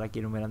podríamos estar aquí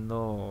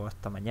enumerando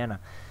hasta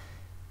mañana.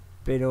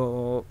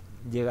 Pero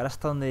llegar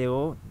hasta donde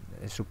llegó,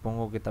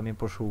 supongo que también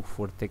por su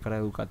fuerte cara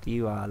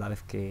educativa, a la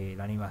vez que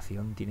la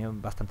animación tiene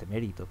bastante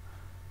mérito.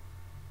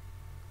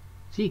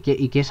 Sí,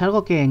 y que es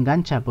algo que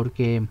engancha,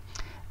 porque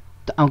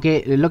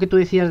aunque lo que tú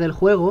decías del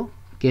juego,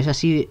 que es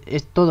así,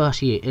 es todo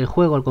así, el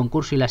juego, el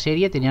concurso y la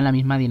serie tenían la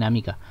misma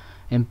dinámica.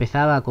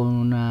 Empezaba con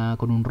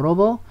un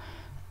robo,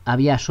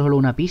 había solo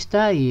una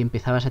pista y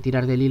empezabas a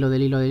tirar del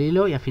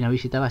hilo y al final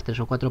visitabas 3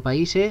 o 4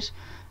 países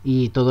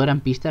y todo eran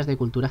pistas de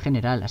cultura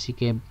general. Así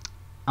que,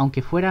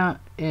 aunque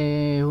fuera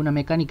una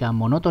mecánica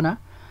monótona,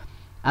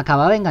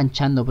 acababa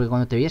enganchando, porque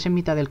cuando te veías en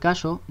mitad del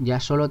caso ya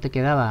solo te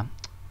quedaba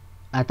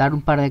atar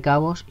un par de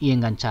cabos y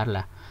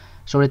engancharla.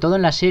 Sobre todo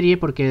en la serie,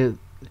 porque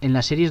en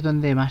la serie es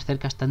donde más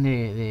cerca están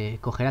de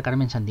coger a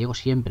Carmen Sandiego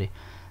siempre.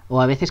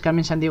 O a veces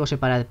Carmen Sandiego se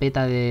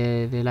parapeta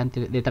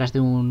detrás de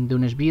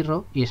un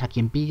esbirro y es a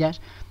quien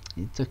pillas.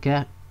 Entonces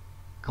queda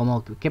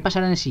como, ¿qué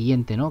pasará en el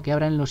siguiente, no? ¿Qué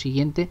habrá en lo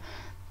siguiente?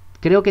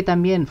 Creo que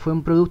también fue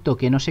un producto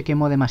que no se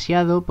quemó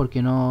demasiado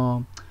porque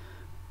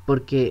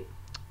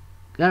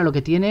claro, lo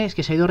que tiene es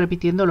que se ha ido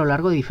repitiendo a lo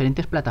largo de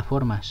diferentes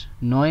plataformas.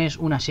 No es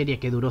una serie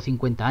que duró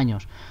 50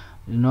 años.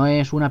 No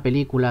es una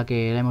película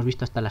que la hemos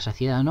visto hasta la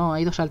saciedad. No, ha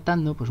ido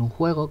saltando, pues un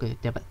juego que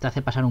te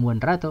hace pasar un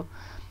buen rato,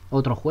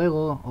 otro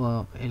juego,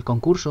 o el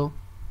concurso.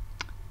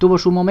 Tuvo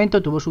su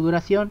momento, tuvo su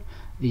duración,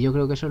 y yo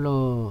creo que eso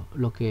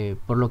es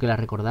por lo que la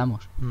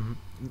recordamos.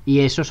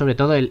 Y eso, sobre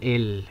todo,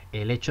 el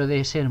hecho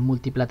de ser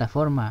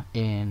multiplataforma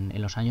en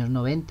los años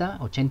 90,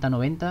 80,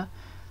 90,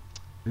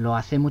 lo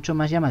hace mucho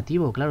más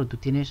llamativo. Claro,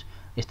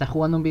 estás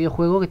jugando un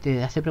videojuego que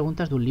te hace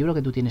preguntas de un libro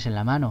que tú tienes en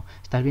la mano.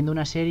 Estás viendo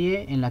una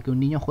serie en la que un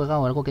niño juega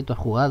o algo que tú has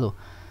jugado.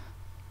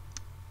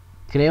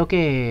 Creo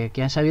que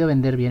han sabido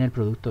vender bien el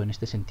producto en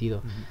este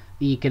sentido.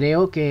 Y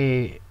creo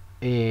que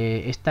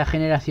esta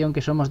generación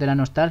que somos de la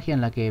nostalgia,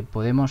 en la que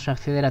podemos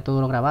acceder a todo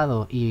lo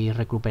grabado y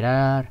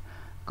recuperar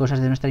cosas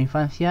de nuestra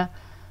infancia,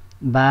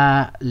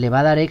 le va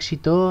a dar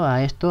éxito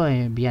a esto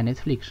vía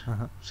Netflix.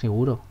 Ajá.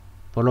 Seguro.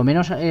 Por lo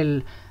menos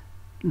el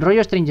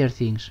rollo Stranger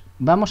Things,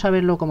 vamos a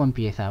verlo cómo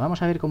empieza,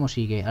 vamos a ver cómo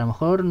sigue. A lo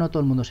mejor no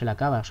todo el mundo se la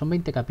acaba, son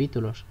 20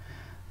 capítulos,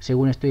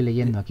 según estoy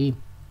leyendo aquí.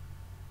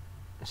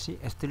 Sí,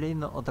 estoy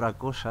leyendo otra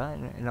cosa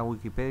en la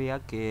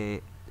Wikipedia,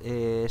 que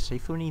se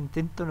hizo un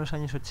intento en los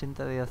años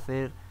 80 de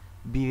hacer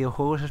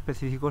videojuegos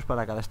específicos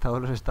para cada estado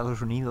de los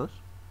Estados Unidos.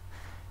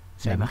 O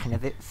sea,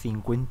 imagínate,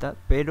 50,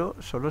 pero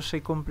solo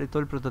se completó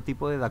el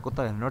prototipo de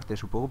Dakota del Norte,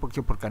 supongo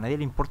porque a nadie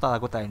le importa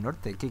Dakota del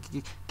Norte.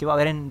 ¿Qué va a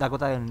haber en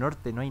Dakota del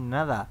Norte? No hay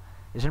nada.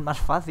 Es el más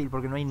fácil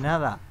porque no hay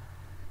nada.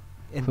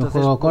 Entonces, fue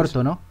un juego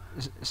corto, ¿no?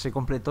 Se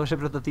completó ese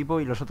prototipo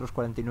y los otros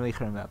 49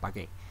 dijeron, ¿para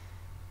qué?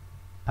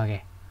 ¿Para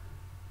qué?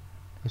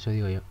 Eso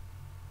digo yo.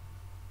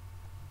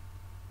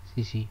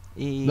 Sí, sí.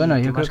 Y bueno,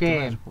 yo creo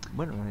que...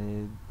 Bueno,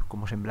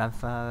 como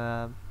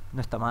semblanza no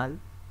está mal.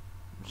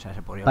 O sea,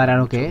 se podría para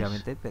lo mucho, que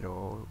obviamente,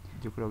 pero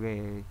yo creo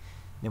que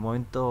de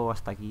momento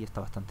hasta aquí está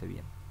bastante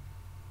bien.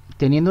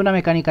 Teniendo una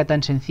mecánica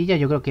tan sencilla,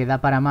 yo creo que da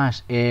para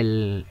más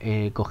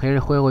el coger el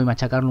juego y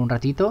machacarlo un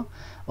ratito,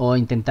 o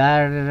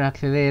intentar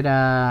acceder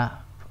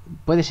a...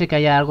 Puede ser que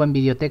haya algo en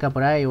videoteca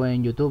por ahí o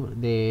en YouTube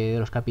de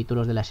los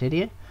capítulos de la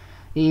serie.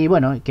 Y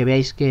bueno, que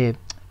veáis que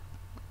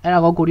era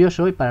algo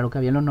curioso y para lo que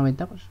había en los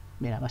 90, pues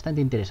mira,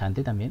 bastante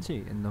interesante también.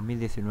 Sí, en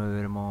 2019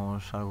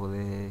 veremos algo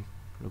de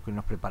lo que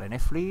nos prepare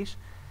Netflix.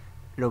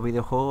 Los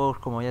videojuegos,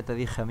 como ya te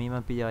dije, a mí me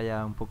han pillado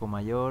ya un poco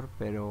mayor,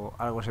 pero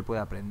algo se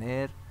puede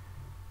aprender.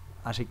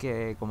 Así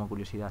que como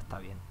curiosidad está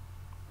bien.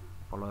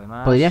 Por lo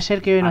demás, podría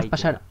ser que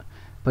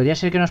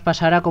nos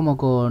pasara como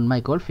con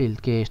Mike Oldfield,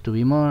 que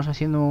estuvimos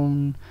haciendo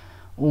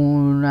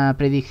una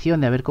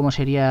predicción de a ver cómo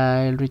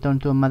sería el Return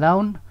to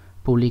Down.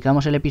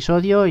 Publicamos el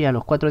episodio y a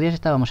los 4 días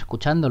estábamos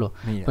escuchándolo.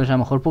 Mira. Pues a lo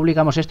mejor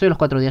publicamos esto y a los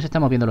 4 días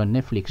estamos viéndolo en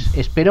Netflix.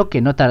 Espero que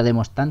no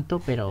tardemos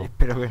tanto, pero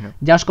Espero que no.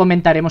 ya os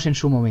comentaremos en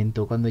su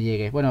momento cuando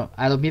llegue. Bueno,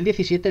 a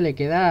 2017 le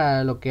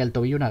queda lo que al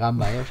tobillo una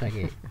gamba, o sea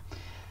que...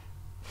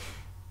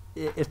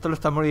 Esto lo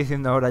estamos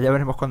diciendo ahora, ya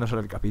veremos cuándo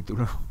sale el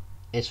capítulo.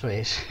 Eso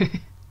es.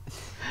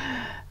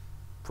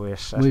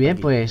 Pues Muy bien,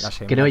 aquí,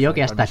 pues creo yo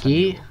que hasta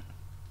aquí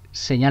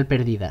Señal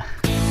Perdida.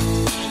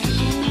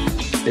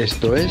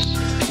 Esto es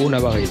Una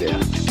Vaga Idea.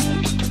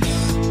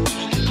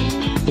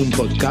 Un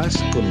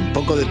podcast con un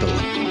poco de todo.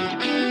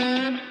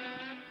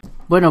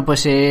 Bueno,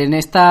 pues en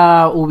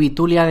esta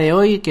UVItulia de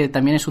hoy, que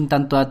también es un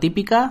tanto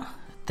atípica,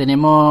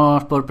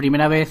 tenemos por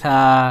primera vez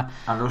a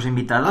dos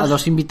invitados. A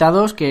dos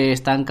invitados que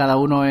están cada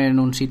uno en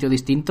un sitio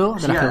distinto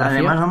de la geografía.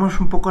 Además vamos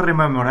un poco a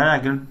rememorar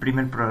aquel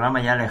primer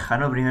programa ya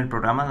lejano, primer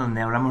programa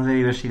donde hablamos de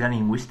diversidad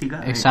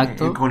lingüística.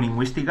 Exacto.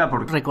 Ecolingüística.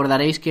 Porque...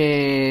 Recordaréis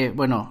que,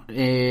 bueno,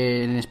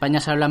 en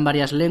España se hablan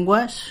varias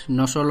lenguas,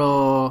 no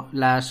solo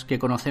las que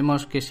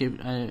conocemos, que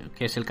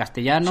es el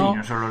castellano. Sí,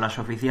 no solo las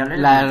oficiales,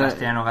 el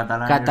castellano,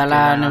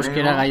 catalán,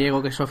 euskera,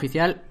 gallego, que es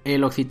oficial,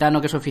 el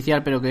occitano, que es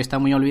oficial pero que está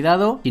muy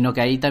olvidado, sino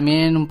que hay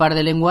también un par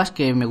de lenguas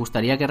que me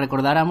gustaría que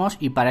recordáramos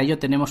y para ello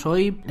tenemos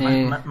hoy...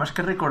 Más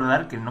que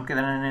recordar, que no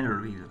quedarán en el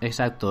olvido.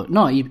 Exacto.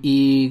 No,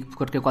 y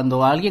porque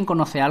cuando alguien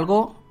conoce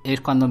algo es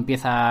cuando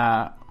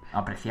empieza a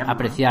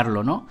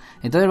apreciarlo, ¿no?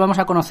 Entonces vamos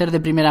a conocer de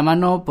primera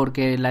mano,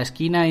 porque en la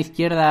esquina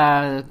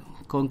izquierda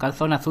con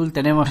calzón azul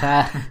tenemos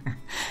a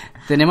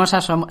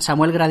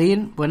Samuel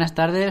Gradín. Buenas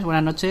tardes,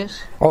 buenas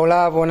noches.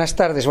 Hola, buenas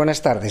tardes,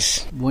 buenas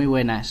tardes. Muy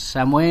buenas.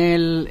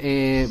 Samuel,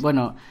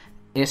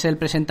 es el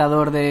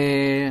presentador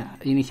de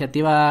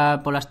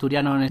Iniciativa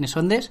Polasturiano en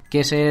Esondes, que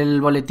es el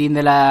boletín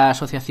de la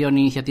Asociación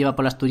Iniciativa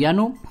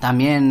Polasturiano.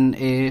 También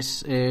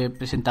es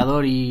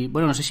presentador y,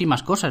 bueno, no sé si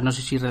más cosas, no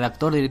sé si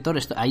redactor, director,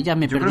 ahí ya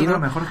me he perdido. Creo que lo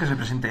mejor que se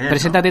presente él,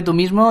 Preséntate, ¿no? Tú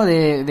mismo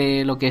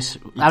de lo que es.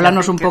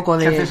 Háblanos un poco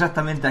de... ¿Qué hace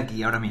exactamente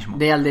aquí, ahora mismo?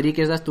 De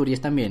Alderiques de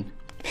Asturias también.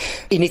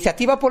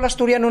 Iniciativa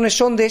Polasturiano en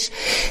Esondes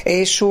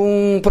es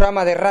un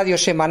programa de radio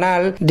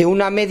semanal de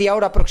una media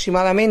hora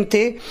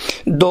aproximadamente,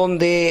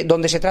 donde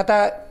se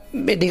trata,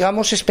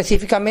 digamos,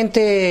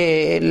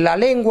 específicamente la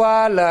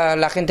lengua,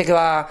 la gente que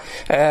va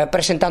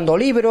presentando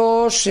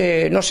libros,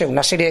 no sé,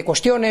 una serie de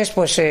cuestiones,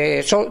 pues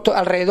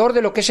alrededor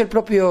de lo que es el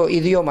propio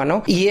idioma,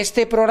 ¿no? Y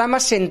este programa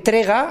se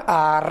entrega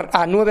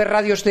a 9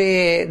 radios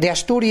de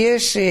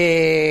Asturias,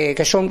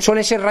 que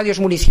suelen ser radios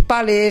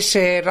municipales,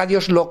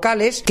 radios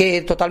locales,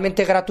 que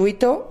totalmente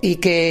gratuito y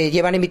que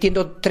llevan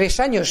emitiendo 3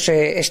 años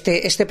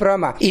este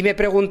programa. Y me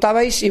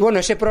preguntabais, y bueno,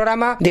 ese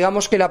programa,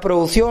 digamos que la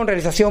producción,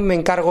 realización me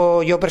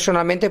encargo yo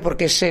personalmente,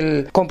 porque es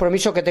el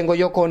compromiso que tengo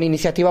yo con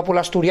Iniciativa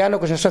Polasturiano,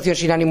 que es una asociación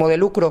sin ánimo de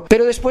lucro.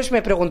 Pero después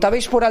me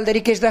preguntabais por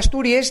Alderiques de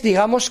Asturias.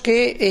 Digamos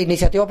que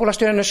Iniciativa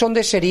Polasturiano en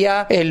Esondes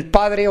sería el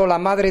padre o la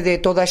madre de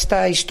toda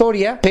esta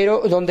historia,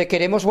 pero donde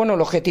queremos, bueno,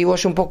 el objetivo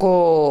es un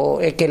poco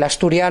que el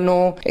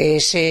asturiano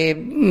se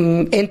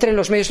entre en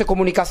los medios de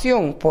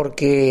comunicación,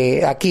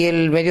 porque aquí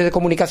el medio de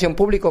comunicación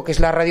público, que es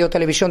la radio o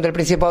televisión del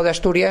Principado de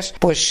Asturias,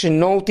 pues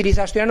no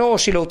utiliza asturiano, o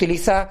si lo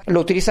utiliza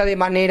de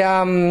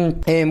manera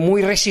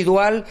muy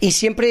residual, y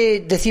siempre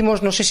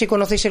decimos, no sé si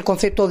conocéis el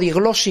concepto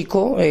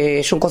diglósico,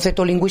 es un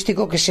concepto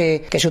lingüístico que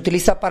se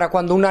utiliza para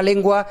cuando una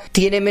lengua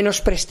tiene menos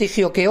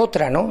prestigio que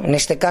otra, ¿no? En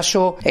este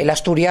caso, el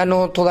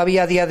asturiano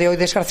todavía a día de hoy,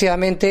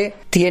 desgraciadamente,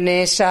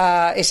 tiene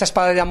esa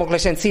espada de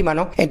Damocles encima,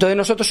 ¿no? Entonces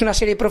nosotros, una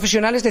serie de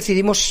profesionales,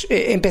 decidimos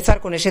empezar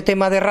con ese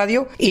tema de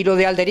radio, y lo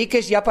de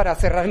Alderiques, ya para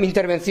cerrar mi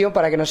intervención,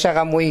 para que no se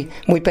haga muy,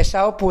 muy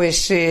pesado,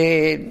 pues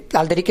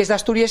Alderiques de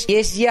Asturias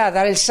es ya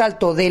dar el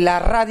salto de la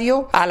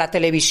radio a la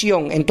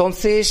televisión.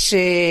 Entonces,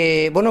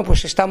 bueno,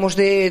 pues estamos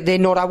de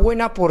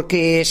enhorabuena,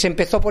 porque se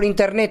empezó por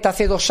internet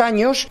hace 2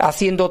 años,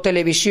 haciendo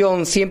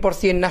televisión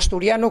 100%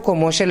 asturiano,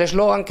 como es el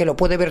eslogan, que lo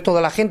puede ver toda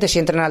la gente si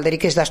entran a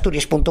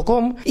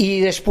alderiquesdeasturias.com.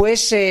 Y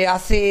después,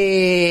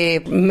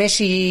 hace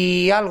mes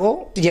y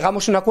algo,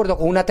 llegamos a un acuerdo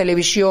con una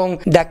televisión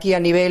de aquí a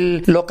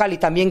nivel local, y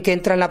también que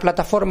entra en la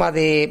plataforma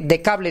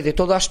de cable de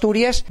toda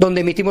Asturias,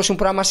 donde emitimos un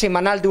programa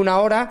semanal de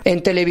 1 hora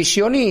en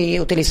televisión, y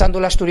utilizando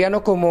el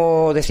asturiano,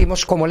 como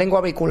decimos, como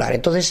lengua vehicular.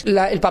 Entonces,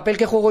 el papel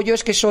que juego yo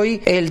es que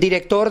soy el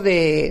director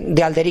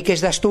de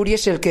Alderiques de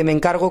Asturias, el que me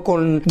encargo,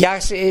 con ya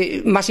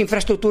más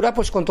infraestructura,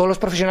 pues con todos los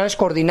profesionales,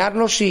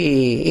 coordinarnos,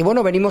 y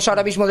bueno, venimos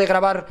ahora mismo de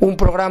grabar un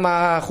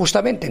programa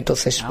justamente,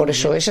 entonces por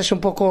eso esa es un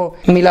poco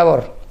mi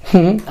labor.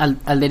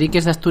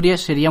 Alderiques de Asturias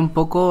sería un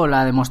poco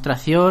la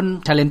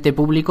demostración al ente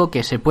público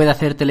que se puede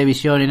hacer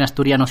televisión en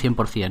asturiano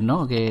 100%,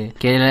 ¿no? Que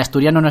el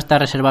asturiano no está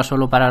reservado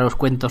solo para los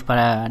cuentos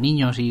para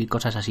niños y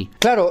cosas así.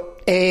 Claro,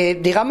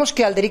 digamos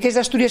que Alderiques de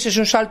Asturias es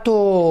un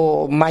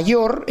salto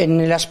mayor en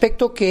el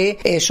aspecto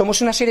que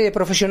somos una serie de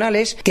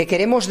profesionales que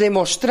queremos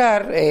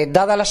demostrar,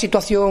 dada la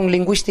situación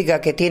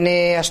lingüística que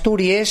tiene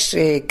Asturias,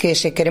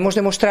 queremos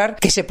demostrar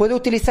que se puede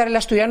utilizar el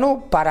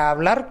asturiano para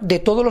hablar de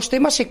todos los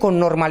temas y con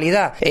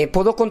normalidad.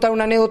 Puedo contar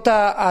una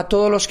anécdota a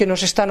todos los que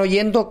nos están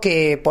oyendo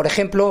que, por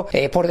ejemplo,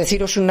 por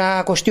deciros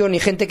una cuestión, y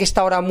gente que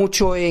está ahora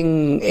mucho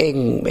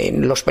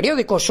en los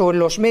periódicos o en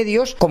los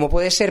medios, como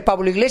puede ser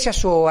Pablo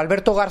Iglesias o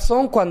Alberto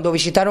Garzón, cuando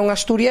visitaron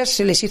Asturias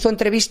se les hizo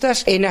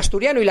entrevistas en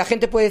asturiano y la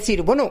gente puede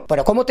decir, bueno,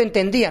 pero ¿cómo te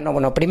entendían? No,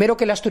 bueno, primero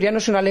que el asturiano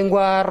es una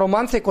lengua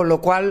romance, con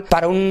lo cual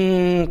para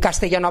un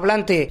castellano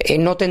hablante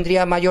no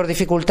tendría mayor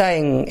dificultad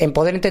en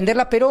poder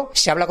entenderla, pero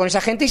se habla con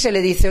esa gente y se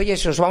le dice, oye,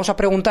 os vamos a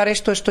preguntar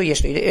esto y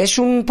esto. Y es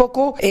un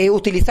poco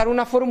utilizar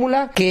una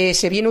fórmula que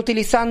se viene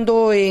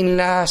utilizando en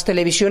las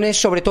televisiones,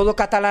 sobre todo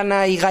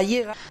catalana y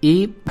gallega.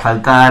 Y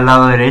falta el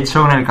lado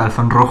derecho en el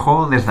calzón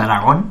rojo desde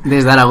Aragón.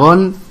 Desde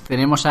Aragón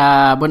tenemos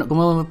a... Bueno,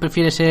 ¿cómo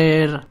prefiere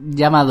ser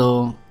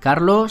llamado?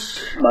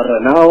 ¿Carlos?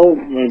 Barrenau,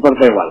 me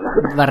importa igual.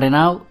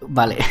 Barrenau,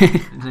 vale.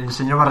 El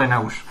señor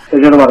Barrenaus.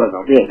 Señor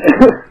Barrenau, bien.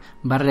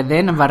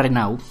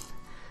 Barrenau.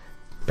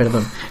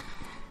 Perdón.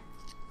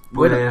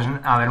 Pues,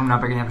 a ver,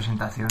 una pequeña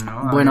presentación,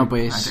 ¿no? Bueno,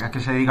 pues... ¿A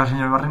qué se dedica el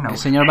señor Barrenaus? El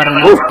señor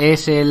Barrenaus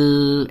es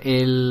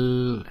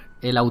el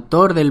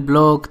autor del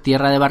blog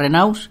Tierra de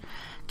Barrenaus,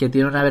 que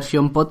tiene una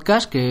versión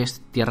podcast que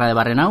es Tierra de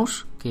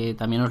Barrenaus, que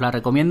también os la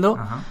recomiendo.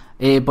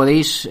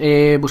 Podéis,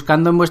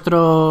 buscando en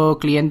vuestro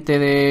cliente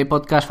de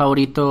podcast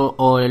favorito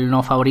o el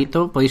no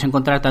favorito, podéis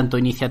encontrar tanto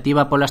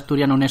Iniciativa por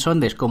l'Asturiano unes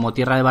Ondes como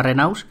Tierra de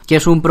Barrenaus, que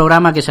es un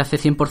programa que se hace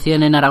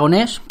 100% en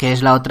aragonés, que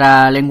es la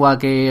otra lengua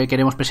que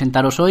queremos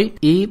presentaros hoy.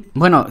 Y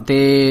bueno,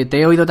 te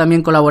he oído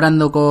también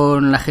colaborando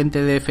con la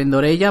gente de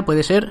Fendorella,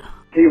 ¿puede ser?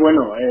 Sí,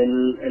 bueno,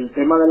 el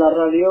tema de la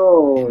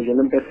radio yo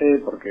lo empecé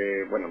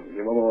porque, bueno,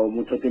 llevo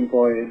mucho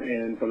tiempo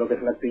en todo lo que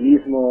es el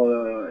activismo,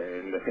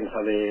 en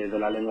defensa de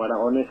la lengua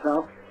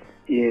aragonesa,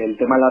 y el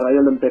tema de la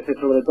radio lo empecé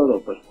sobre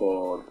todo pues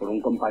por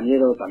un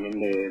compañero también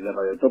de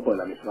Radio Topo, de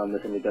la emisora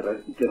donde se emite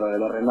Tierra de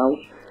Barrenaus,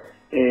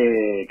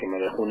 que me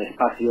dejó un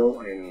espacio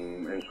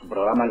en su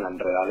programa, en La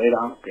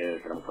Enredadera,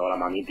 que era un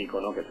programa mítico,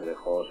 ¿no?, que se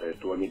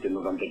estuvo emitiendo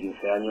durante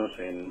 15 años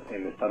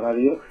en esta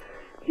radio,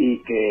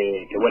 y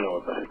que bueno,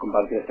 pues él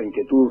compartió esta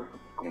inquietud,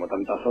 como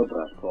tantas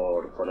otras,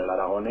 por el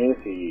aragonés,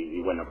 y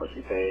bueno, pues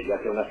yo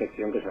hacía una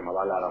sección que se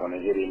llamaba La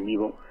Aragonés en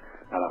Vivo,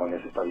 La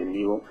Aragonés está bien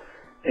vivo,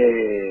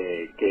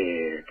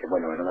 que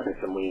bueno, era una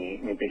sección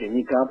muy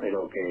pequeñica,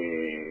 pero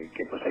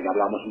que pues ahí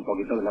hablamos un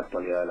poquito de la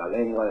actualidad de la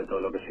lengua, de todo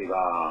lo que se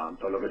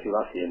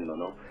iba haciendo,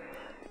 ¿no?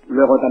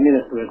 Luego también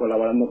estuve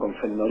colaborando con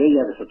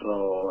Fendorella, que es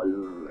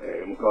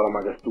un programa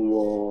que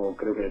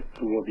creo que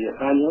estuvo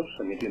 10 años,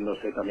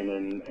 emitiéndose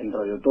también en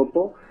Radio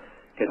Topo,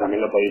 que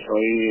también lo podéis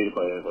oír,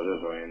 pues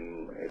eso,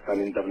 está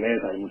en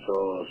internet, hay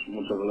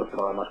muchos de los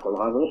programas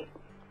colgados.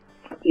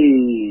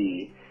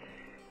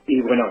 Y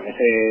bueno, en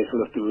ese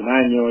solo estuve un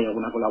año y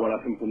alguna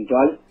colaboración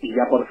puntual, y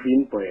ya por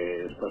fin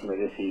pues me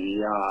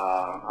decidí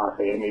a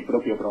hacer mi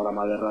propio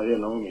programa de radio,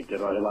 ¿no?, mi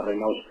Tierra de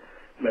Barrenaus,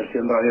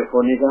 versión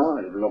radiofónica.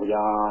 El blog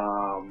ya,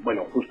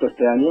 bueno, justo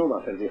este año,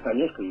 va a ser 10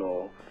 años que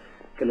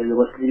lo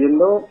llevo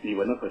escribiendo, y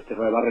bueno, pues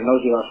Tierra de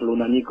Barrenaus lleva solo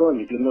un añico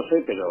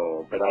emitiéndose,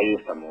 pero ahí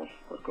estamos,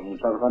 pues con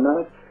muchas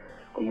ganas,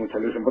 con mucha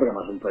ilusión, porque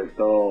además es un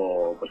proyecto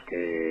pues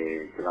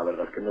que la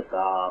verdad es que me está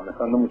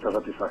dando muchas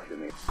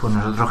satisfacciones. Pues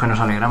nosotros que nos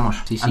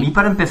alegramos. Sí. A mí,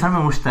 para empezar,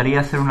 me gustaría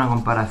hacer una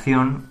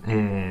comparación,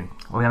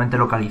 obviamente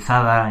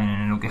localizada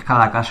en lo que es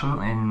cada caso,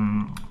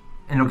 en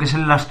lo que es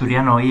el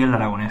asturiano y el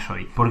aragonés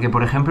hoy. Porque,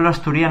 por ejemplo, el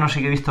asturiano sí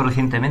que he visto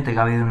recientemente que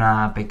ha habido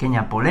una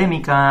pequeña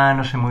polémica,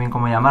 no sé muy bien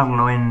cómo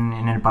llamarlo,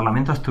 en el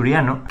Parlamento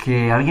asturiano,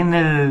 que alguien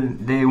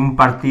de un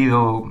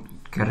partido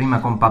que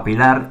rima con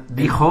papilar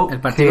dijo...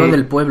 El partido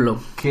del pueblo.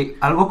 Que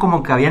algo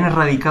como que habían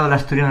erradicado el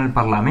asturiano en el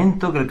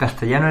Parlamento, que el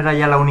castellano era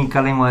ya la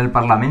única lengua del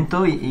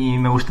Parlamento, y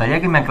me gustaría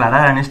que me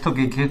aclararan esto,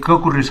 ¿qué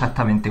ocurrió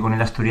exactamente con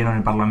el asturiano en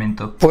el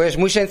Parlamento? Pues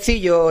muy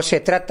sencillo, se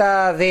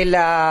trata de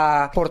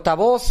la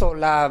portavoz o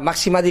la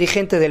máxima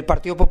dirigente del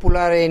Partido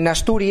Popular en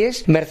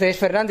Asturias, Mercedes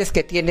Fernández,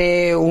 que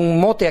tiene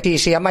un mote aquí,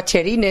 se llama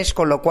Cherines,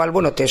 con lo cual,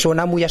 bueno, te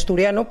suena muy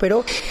asturiano,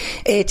 pero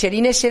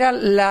Cherines era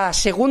la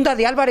segunda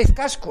de Álvarez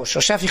Cascos,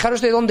 o sea,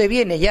 fijaros de dónde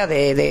viene ya,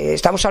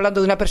 estamos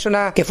hablando de una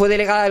persona que fue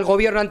delegada del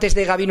gobierno antes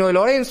de Gabino de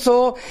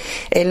Lorenzo,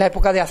 en la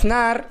época de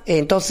Aznar.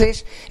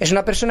 Entonces es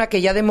una persona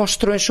que ya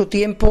demostró en su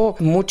tiempo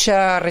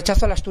mucha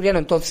rechazo al asturiano.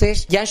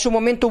 Entonces ya en su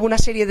momento hubo una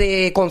serie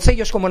de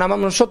concellos, como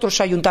llamamos nosotros,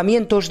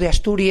 ayuntamientos de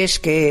Asturias,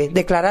 que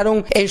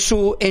declararon en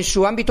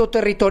su ámbito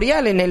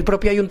territorial, en el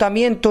propio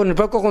ayuntamiento, en el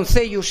propio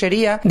concello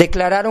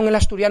declararon el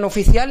asturiano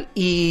oficial,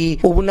 y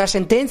hubo una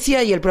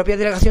sentencia, y el propia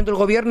delegación del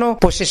gobierno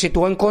pues se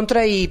situó en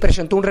contra y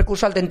presentó un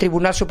recurso al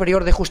Tribunal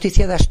Superior de Justicia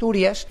de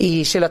Asturias,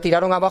 y se la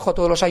tiraron abajo a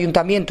todos los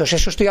ayuntamientos.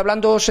 Eso estoy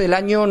hablando del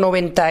año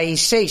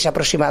 96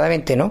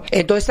 aproximadamente, ¿no?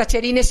 Entonces esta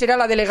Cherines era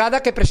la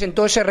delegada que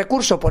presentó ese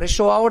recurso. Por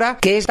eso ahora,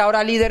 que es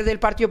ahora líder del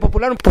Partido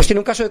Popular, pues tiene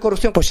un caso de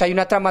corrupción, pues hay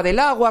una trama del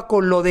agua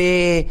con lo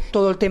de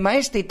todo el tema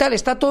y tal.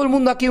 Está todo el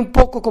mundo aquí un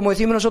poco, como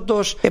decimos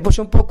nosotros, pues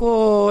un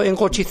poco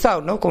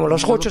engochizado, ¿no? Como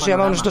los gochos se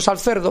llamamos nosotros al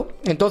cerdo.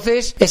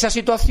 Entonces esa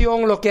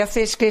situación lo que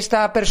hace es que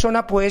esta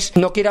persona pues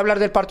no quiere hablar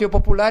del Partido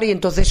Popular, y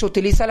entonces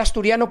utiliza el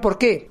asturiano. ¿Por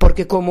qué?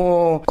 Porque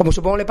como como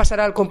supongo le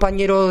pasará al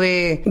compañero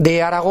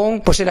de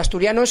Aragón, pues el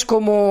asturiano es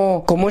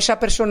como esa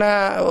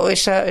persona, o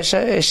esa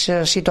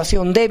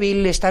situación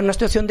débil, está en una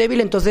situación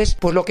débil. Entonces,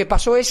 pues lo que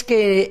pasó es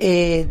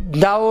que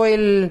dado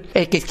el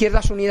que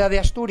Izquierdas Unidas de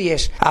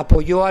Asturias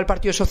apoyó al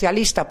Partido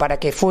Socialista para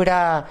que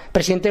fuera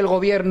presidente del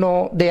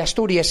gobierno de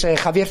Asturias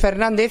Javier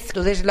Fernández,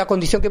 entonces la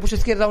condición que puso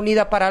Izquierda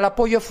Unida para el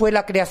apoyo fue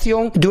la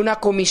creación de una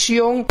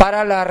comisión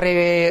para la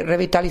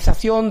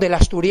revitalización del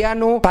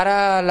asturiano,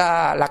 para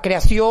la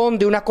creación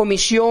de una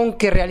comisión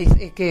que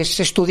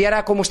se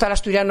estudiara cómo está el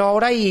asturiano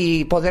ahora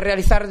y poder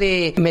realizar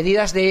de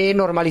medidas de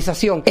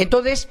normalización.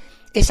 Entonces,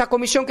 esa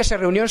comisión que se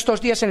reunió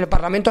estos días en el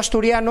Parlamento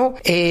asturiano,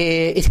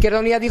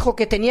 Izquierda Unida dijo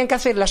que tenían que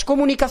hacer las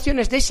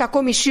comunicaciones de esa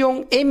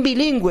comisión en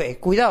bilingüe,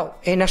 cuidado,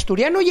 en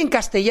asturiano y en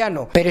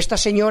castellano. Pero esta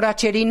señora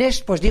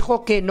Cherines pues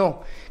dijo que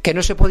no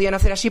se podían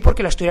hacer así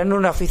porque el asturiano no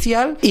era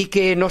oficial y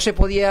que no se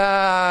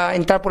podía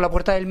entrar por la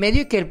puerta del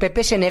medio, y que el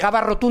PP se negaba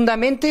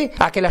rotundamente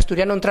a que el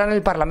asturiano entrara en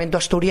el Parlamento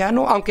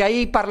asturiano, aunque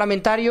hay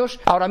parlamentarios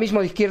ahora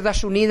mismo de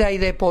Izquierdas Unidas y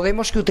de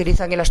Podemos que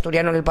utilizan el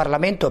asturiano en el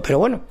Parlamento. Pero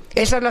bueno,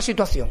 esa es la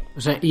situación. O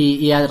sea,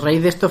 y a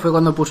raíz de esto fue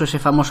cuando puso ese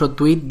famoso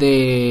tuit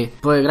de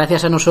pues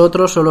gracias a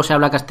nosotros solo se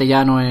habla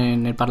castellano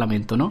en el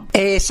Parlamento, ¿no?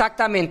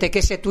 Exactamente, que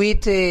ese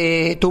tuit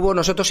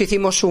nosotros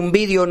hicimos un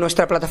vídeo en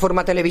nuestra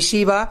plataforma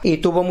televisiva y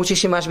tuvo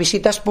muchísimas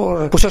visitas.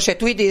 Puso ese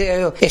tuit y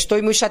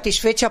estoy muy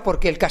satisfecha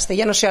porque el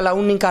castellano sea la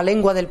única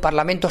lengua del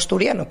Parlamento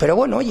asturiano. Pero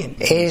bueno, oye,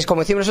 es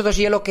como decimos nosotros,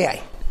 y es lo que hay.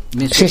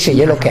 Sí,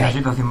 es lo que hay. Una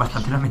situación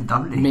bastante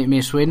lamentable.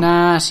 Me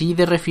suena así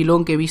de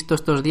refilón que he visto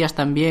estos días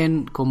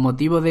también, con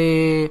motivo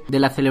de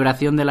la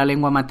celebración de la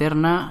lengua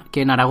materna,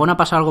 que en Aragón ha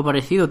pasado algo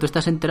parecido. ¿Tú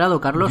estás enterado,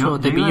 Carlos, o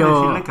te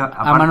pillo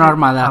a mano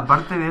armada?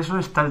 Aparte de eso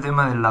está el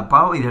tema del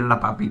lapao y del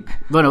lapapip.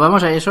 Bueno,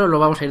 vamos a eso, lo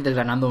vamos a ir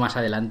desgranando más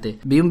adelante.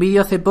 Vi un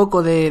vídeo hace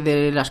poco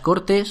de las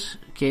Cortes,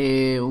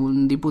 que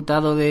un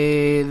diputado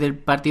del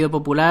Partido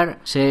Popular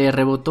se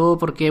rebotó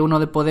porque uno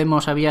de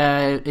Podemos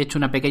había hecho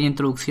una pequeña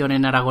introducción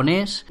en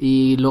aragonés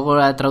y luego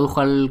la tradujo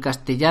al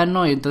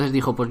castellano, y entonces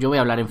dijo, pues yo voy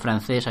a hablar en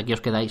francés, aquí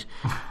os quedáis.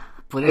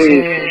 ¿Puede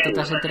ser? ¿Tú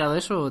te has enterado de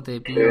eso o te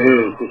pillo?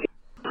 Sí.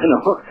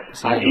 Bueno,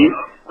 sí, aquí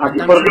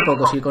cuéntanos un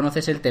poco si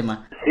conoces el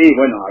tema. Sí,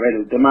 bueno, a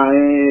ver, el tema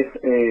es,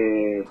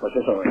 pues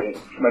eso,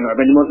 bueno,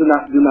 venimos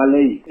de una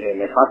ley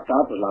nefasta,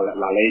 pues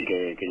la ley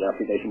que ya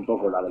citáis un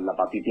poco, la del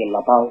lapapip y el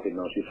lapao, que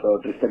nos hizo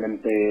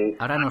tristemente...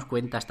 Ahora nos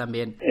cuentas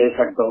también.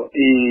 Exacto,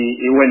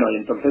 y bueno, y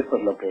entonces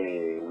pues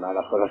una de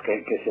las cosas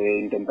que se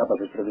intenta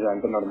pues es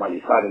precisamente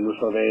normalizar el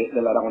uso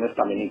del aragonés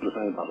también incluso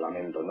en el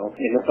Parlamento, ¿no?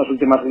 En estas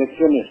últimas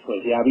elecciones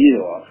pues ya ha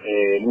habido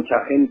mucha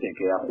gente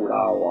que ha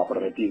jurado o ha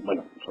prometido,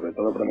 bueno, sobre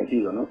todo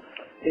prometido, ¿no?,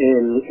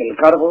 el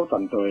cargo,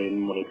 tanto en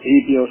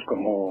municipios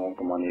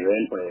como a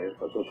nivel pues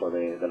uso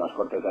de las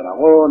Cortes de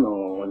Aragón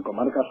o en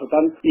comarcas o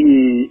tal,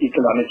 y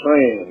que lo han hecho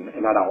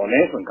en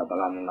aragonés o en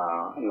catalán en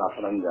la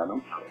franja,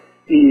 ¿no?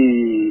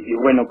 Y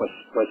bueno, pues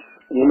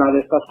una de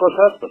estas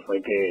cosas pues fue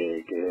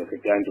que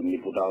efectivamente un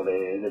diputado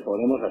de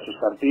Podemos, Jesús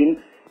Martín,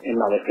 en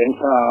la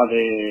defensa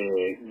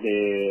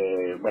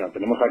de bueno,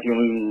 tenemos aquí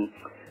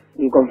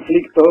un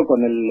conflicto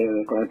con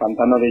el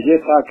pantano de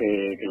Yesa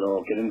que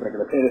lo quieren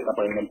recrecer, está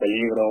poniendo en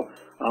peligro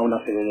a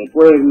una serie de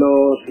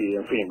pueblos y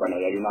en fin, bueno,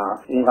 y hay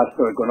un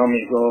gasto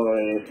económico,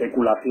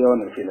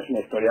 especulación, en fin, es una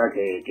historia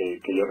que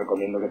yo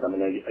recomiendo que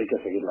también hay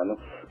que seguirla, ¿no?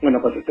 Bueno,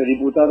 pues este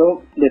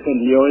diputado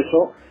defendió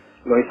eso,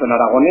 lo hizo en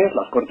aragonés,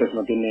 las Cortes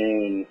no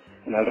tienen,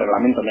 en el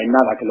reglamento no hay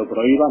nada que lo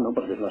prohíba, ¿no?,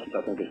 porque es una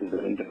situación que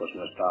simplemente pues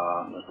no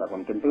está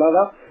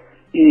contemplada.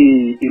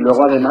 Y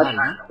luego además,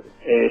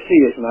 sí,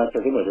 es una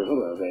especie pues eso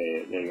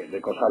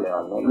de cosa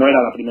legal, ¿no? No era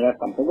la primera vez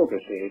tampoco que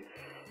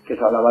se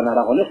hablaba en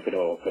aragonés,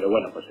 pero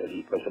bueno, pues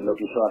él lo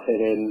quiso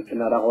hacer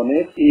en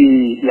aragonés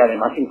y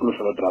además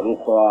incluso lo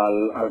tradujo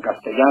al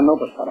castellano,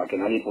 pues para que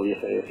nadie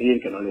pudiese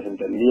decir que no les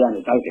entendían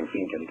y tal, que en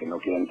fin, que el que no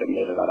quiera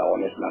entender el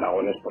aragonés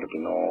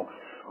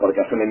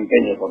porque hace un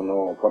empeño por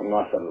no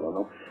hacerlo,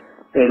 ¿no?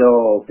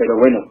 Pero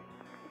bueno,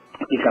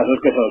 y casos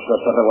que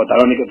se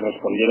rebotaron y que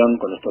respondieron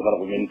con estos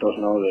argumentos,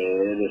 ¿no?,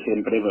 de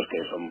siempre, pues que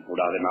son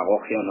pura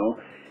demagogia, ¿no?,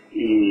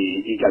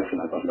 y que al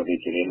final pues lo que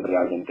quieren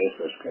realmente es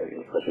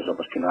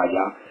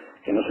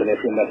que no se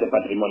defienda ese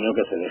patrimonio,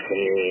 que se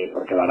deje,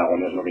 porque el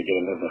aragonés lo que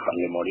quieren es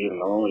dejarle morir,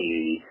 ¿no?,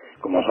 y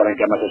como saben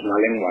que además es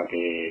una lengua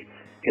que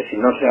si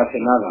no se hace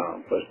nada,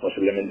 pues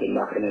posiblemente en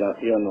una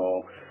generación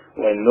o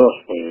en dos,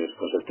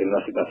 pues esté en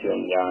una situación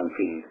ya, en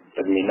fin,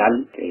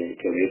 terminal, que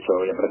de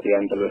hecho ya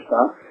prácticamente lo está.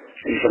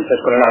 Entonces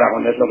con el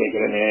aragonés lo que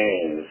quieren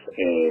es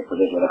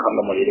pues eso,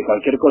 dejarlo morir, y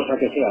cualquier cosa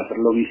que sea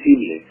hacerlo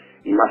visible,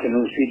 y más en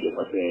un sitio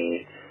pues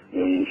de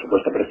un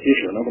supuesto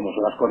prestigio, ¿no?, como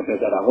son las Cortes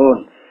de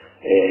Aragón,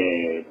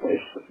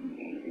 pues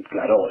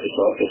claro,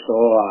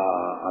 eso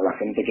a la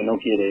gente que no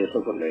quiere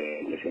eso pues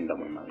le sienta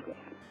muy mal, claro.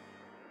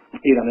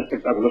 Y dan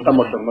espectáculos tan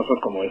bochornosos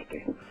como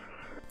este.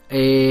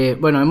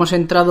 Bueno, hemos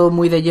entrado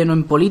muy de lleno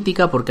en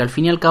política porque al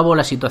fin y al cabo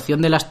la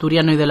situación del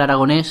asturiano y del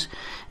aragonés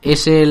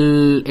es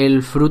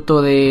el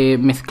fruto de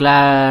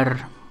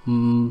mezclar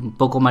un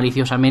poco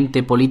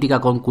maliciosamente política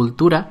con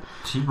cultura.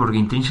 Sí, porque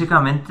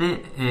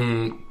intrínsecamente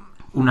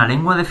una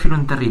lengua define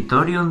un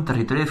territorio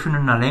define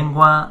una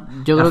lengua,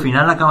 y al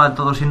final acaba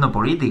todo siendo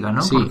política,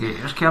 ¿no? Sí. Porque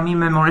es que a mí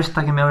me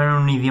molesta que me hablen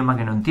un idioma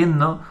que no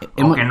entiendo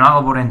o que no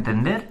hago por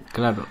entender.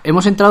 Claro,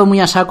 hemos entrado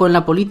muy a saco en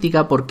la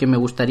política porque me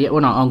gustaría,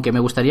 aunque me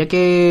gustaría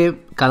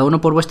que cada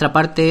uno por vuestra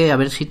parte, a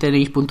ver si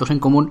tenéis puntos en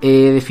común,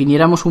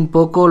 definiéramos un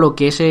poco lo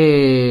que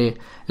es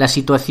la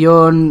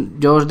situación,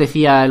 yo os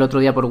decía el otro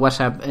día por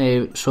WhatsApp,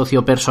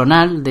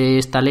 sociopersonal de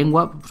esta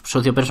lengua.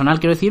 Sociopersonal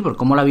quiero decir, por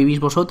cómo la vivís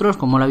vosotros,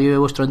 cómo la vive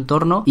vuestro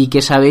entorno y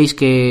qué sabéis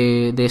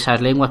que de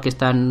esas lenguas que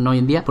están hoy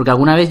en día. Porque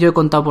alguna vez yo he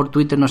contado por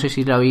Twitter, no sé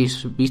si lo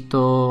habéis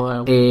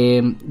visto,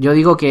 yo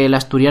digo que el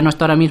asturiano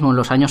está ahora mismo en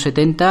los años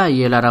 70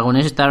 y el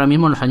aragonés está ahora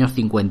mismo en los años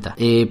 50.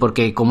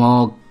 Porque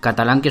como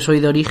catalán que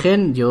soy de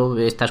origen, yo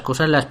estas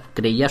cosas las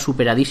creía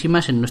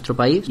superadísimas en nuestro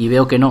país y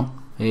veo que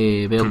no.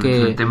 Veo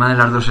que el tema de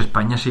las dos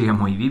Españas sigue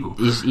muy vivo.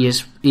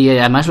 Y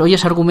además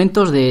oyes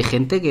argumentos de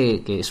gente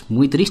que es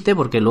muy triste,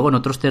 porque luego en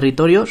otros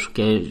territorios,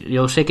 que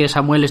yo sé que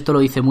Samuel esto lo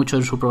dice mucho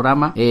en su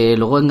programa,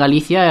 luego en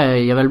Galicia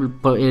lleva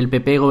el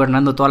PP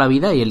gobernando toda la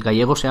vida y el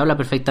gallego se habla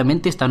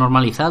perfectamente, está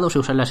normalizado, se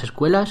usa en las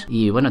escuelas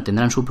y bueno,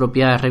 tendrán sus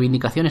propias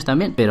reivindicaciones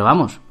también, pero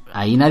vamos,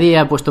 ahí nadie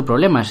ha puesto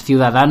problemas.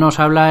 Ciudadanos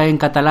habla en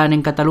catalán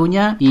en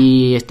Cataluña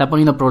y está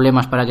poniendo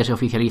problemas para que se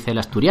oficialice el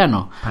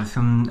asturiano. Parece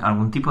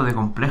algún tipo de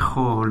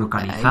complejo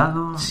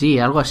localizado. Sí,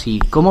 algo así.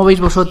 ¿Cómo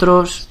veis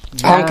vosotros?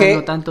 Aunque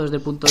no tanto desde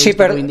el punto de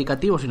vista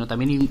reivindicativo, sino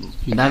también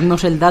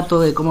darnos el dato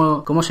de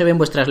cómo se ven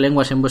vuestras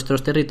lenguas en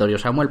vuestros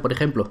territorios. Samuel, por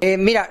ejemplo.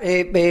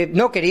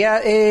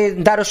 Quería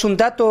daros un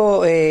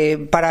dato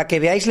para que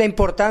veáis la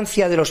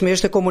importancia de los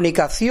medios de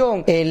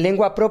comunicación en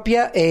lengua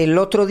propia. El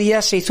otro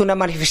día se hizo una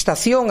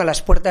manifestación a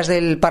las puertas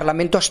del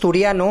Parlamento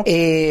asturiano,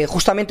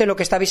 justamente en lo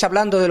que estabais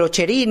hablando de los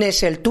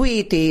cherines, el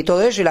tuit y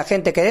todo eso, y la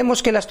gente,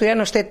 queremos que el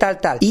asturiano esté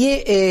tal.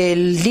 Y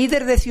el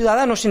líder de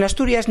Ciudadanos en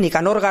Asturias,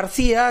 Nicanor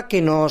García,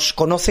 que nos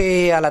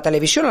conoce a la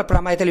televisión, al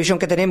programa de televisión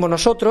que tenemos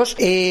nosotros,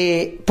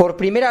 por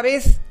primera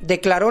vez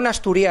declaró en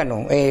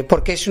asturiano,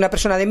 porque es una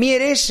persona de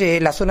Mieres,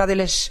 la zona de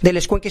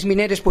les cuenques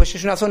mineres, pues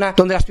es una zona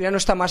donde el asturiano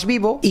está más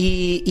vivo,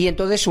 y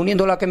entonces,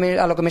 uniéndolo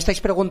a lo que me estáis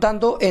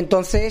preguntando,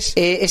 entonces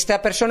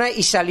esta persona,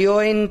 y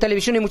salió en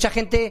televisión, y mucha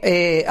gente,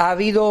 ha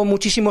habido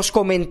muchísimos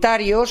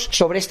comentarios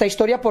sobre esta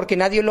historia porque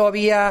nadie lo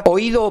había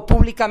oído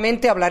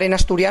públicamente hablar en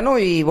asturiano,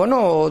 y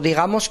bueno,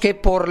 digamos que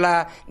por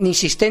la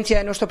insistencia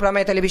de nuestro programa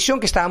de televisión,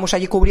 que estábamos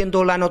allí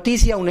cubriendo la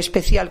noticia, un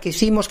especial que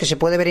hicimos que se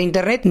puede ver en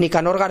internet,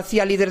 Nicanor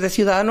García, líder de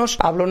Ciudadanos,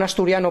 habló en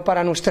asturiano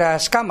para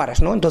nuestras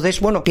cámaras, ¿no? Entonces,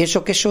 bueno,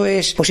 pienso que eso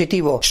es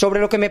positivo. Sobre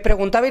lo que me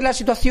preguntabais, la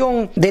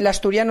situación del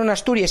asturiano en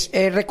Asturias,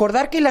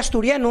 recordar que el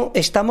asturiano,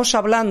 estamos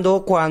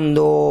hablando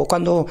cuando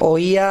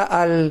oía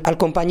al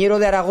compañero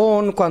de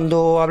Aragón,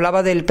 cuando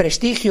hablaba del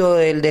prestigio,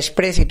 del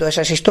desprecio y todas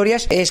esas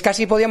historias, es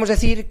casi podríamos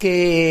decir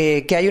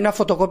que hay una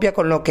fotocopia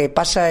con lo que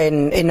pasa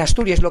en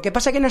Asturias. Lo que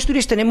pasa que en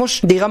Asturias tenemos,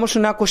 digamos,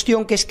 una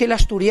cuestión, que es que el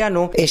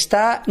asturiano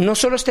está no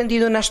solo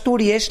extendido en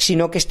Asturias,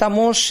 sino que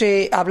estamos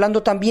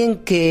hablando también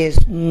que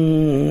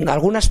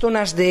algunas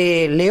zonas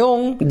de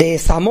León, de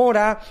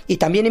Zamora y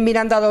también en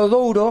Miranda do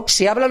Douro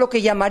se habla lo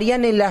que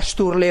llamarían el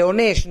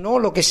asturleonés, ¿no?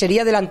 Lo que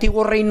sería del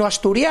antiguo reino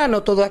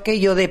asturiano, todo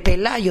aquello de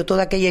Pelayo,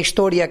 toda aquella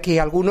historia que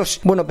algunos,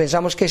 bueno,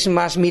 pensamos que es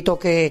más mito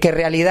que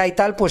realidad y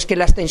tal, pues que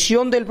la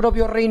extensión del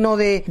propio reino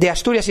de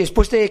Asturias y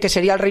después de que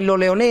sería el reino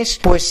leonés,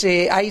 pues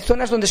hay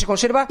zonas donde se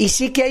conserva, y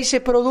sí que ahí se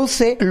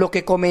produce lo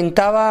que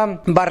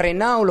comentaba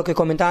Barrenao, lo que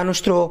comentaba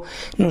nuestro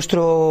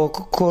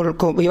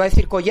iba a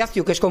decir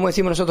collacio, que es como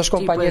decimos nosotros,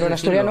 compañero en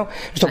asturiano,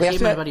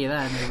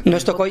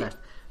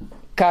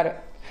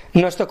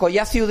 nuestro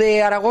collacio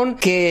de Aragón,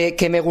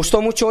 que me gustó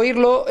mucho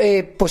oírlo,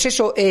 pues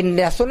eso, en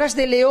las zonas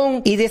de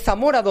León y de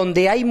Zamora,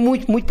 donde hay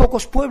muy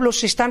pocos pueblos,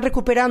 se están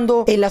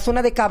recuperando en la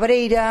zona de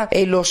Cabreira,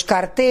 los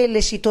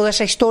carteles y toda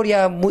esa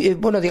historia,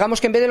 bueno,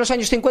 digamos que en vez de los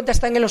años 50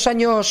 están en los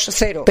años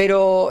 0,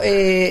 pero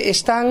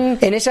están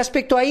en ese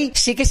aspecto ahí,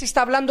 sí que se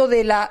está hablando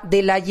de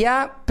la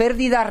ya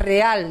pérdida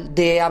real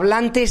de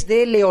hablantes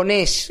de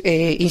leonés,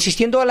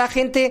 insistiendo a la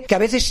gente que a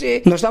veces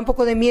nos da un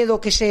poco de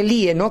miedo que se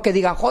líe, ¿no? Que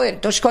digan, joder,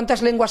 entonces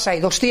 ¿cuántas lenguas hay?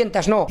 200.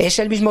 No, es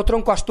el mismo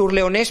tronco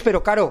astur-leonés,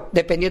 pero claro,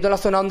 dependiendo de la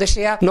zona donde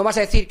sea, no vas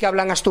a decir que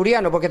hablan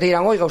asturiano, porque te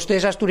dirán, oiga, usted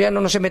es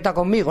asturiano, no se meta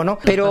conmigo, ¿no?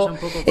 Pero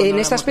en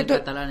este aspecto,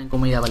 catalán en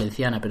Comunidad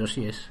Valenciana, pero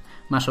sí es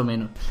más o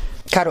menos.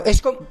 Claro,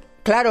 es como...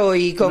 Claro,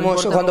 y como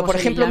no cuando por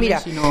ejemplo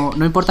mira,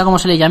 no importa cómo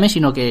se le llame,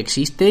 sino que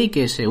existe y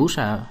que se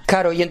usa.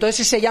 Claro, y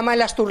entonces se llama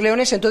el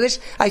asturleones,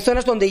 entonces hay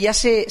zonas donde ya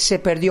se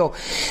perdió.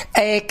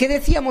 ¿Qué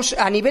decíamos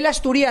a nivel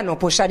asturiano?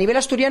 Pues a nivel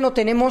asturiano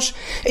tenemos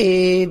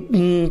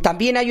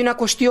también hay una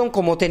cuestión,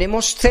 como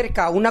tenemos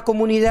cerca una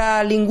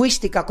comunidad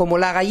lingüística como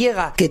la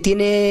gallega, que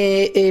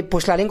tiene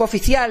pues la lengua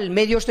oficial,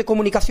 medios de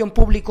comunicación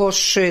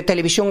públicos,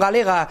 televisión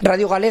galega,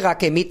 radio galega,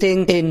 que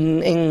emiten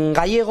en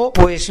gallego,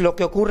 pues lo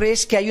que ocurre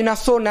es que hay una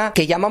zona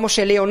que llamamos tenemos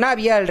el Eo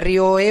Navia, el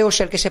río Eo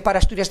es el que separa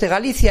Asturias de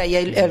Galicia, y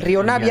el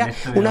río Navia,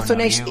 una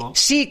zona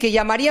sí que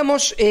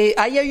llamaríamos,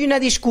 ahí hay una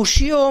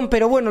discusión,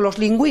 pero bueno, los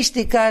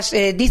lingüísticas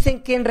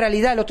dicen que en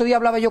realidad, el otro día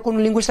hablaba yo con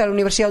un lingüista de la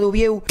Universidad de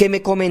Uvieu que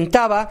me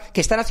comentaba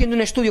que están haciendo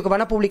un estudio que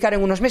van a publicar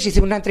en unos meses.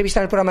 Hice una entrevista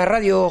en el programa de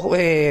radio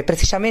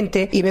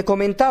precisamente, y me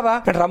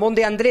comentaba Ramón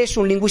de Andrés,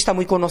 un lingüista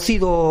muy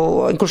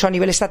conocido incluso a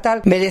nivel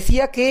estatal, me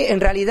decía que en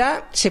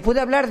realidad se puede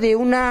hablar de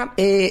una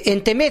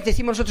entemez,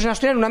 decimos nosotros en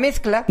asturiano, una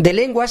mezcla de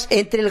lenguas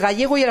entre el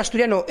gallego y el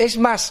asturiano. Es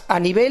más, a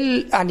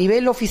nivel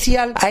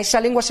oficial a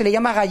esa lengua se le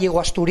llama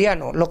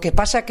gallego-asturiano. Lo que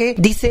pasa que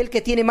dice él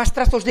que tiene más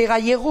trazos de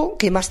gallego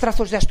que más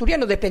trazos de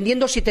asturiano,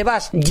 dependiendo si te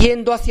vas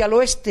yendo hacia el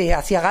oeste,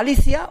 hacia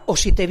Galicia, o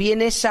si te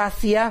vienes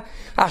hacia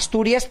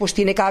Asturias, pues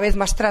tiene cada vez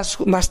más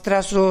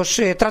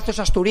trazos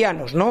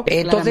asturianos, ¿no?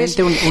 Entonces,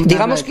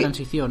 digamos que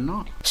transición,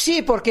 ¿no?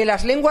 Sí, porque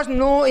las lenguas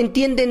no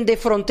entienden de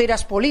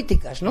fronteras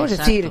políticas, ¿no?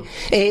 Exacto.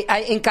 Es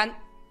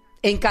decir,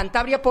 en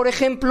Cantabria, por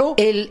ejemplo,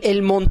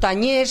 el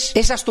montañés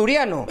es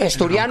asturiano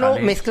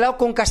mezclado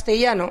con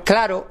castellano,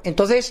 claro.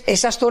 Entonces,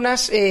 esas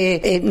zonas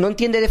no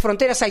entiende de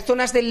fronteras. Hay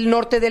zonas del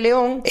norte de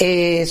León,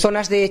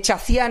 zonas de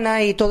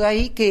Chaciana y todo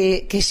ahí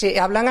que se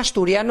hablan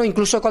asturiano,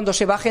 incluso cuando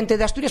se va gente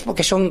de Asturias,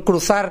 porque son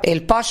cruzar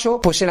el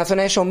paso, pues en la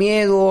zona de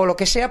Somiedo o lo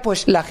que sea,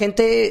 pues la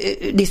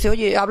gente dice,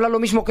 oye, habla lo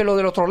mismo que lo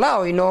del otro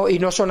lado y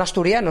no son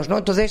asturianos, ¿no?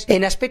 Entonces,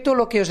 en aspecto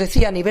lo que os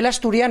decía, a nivel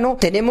asturiano,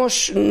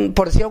 tenemos,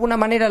 por decir de alguna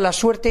manera, la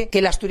suerte que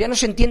el asturiano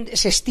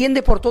se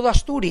extiende por todo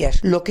Asturias.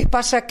 Lo que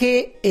pasa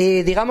que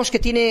digamos que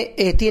tiene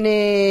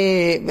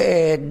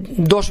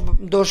dos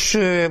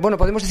bueno,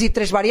 podemos decir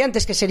tres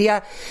variantes, que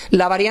sería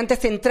la variante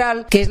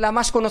central, que es la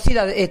más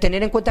conocida,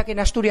 tener en cuenta que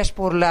en Asturias,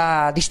 por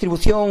la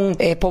distribución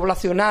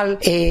poblacional,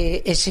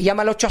 se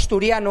llama el 8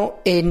 asturiano.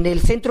 En el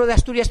centro de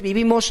Asturias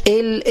vivimos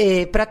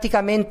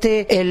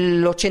prácticamente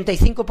el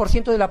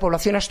 85% de la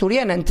población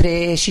asturiana,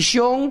 entre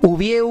Xixón,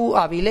 Uvieu,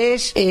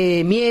 Avilés,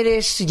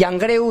 Mieres,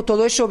 Llangreu,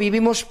 todo eso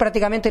vivimos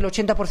prácticamente el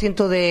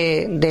 80%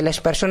 de las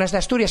personas de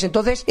Asturias.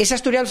 Entonces, ese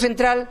asturiano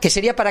central, que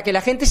sería, para que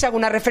la gente se haga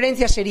una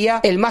referencia,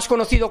 sería el más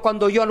conocido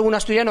cuando yo algún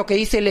asturiano que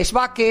dice les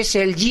vaques,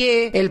 el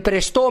ye, el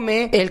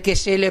prestome, el que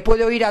se le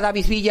puede oír a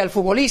David Villa, el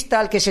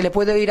futbolista, el que se le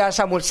puede oír a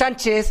Samuel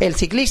Sánchez, el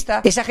ciclista.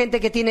 Esa gente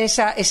que tiene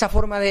esa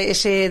forma de,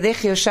 ese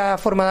deje, esa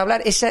forma de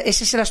hablar, ese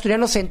es el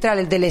asturiano central,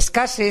 el de les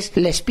cases,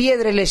 les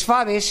piedres, les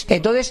faves.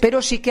 Entonces,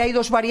 pero sí que hay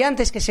dos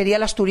variantes, que sería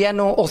el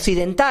asturiano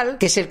occidental,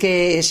 que es el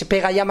que se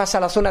pega ya más a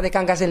la zona de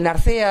Cangas del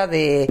Narcea,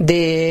 de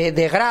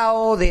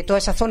Grao, de toda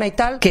esa zona y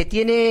tal, que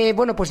tiene,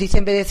 bueno, pues dice,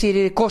 en vez de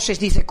decir coses,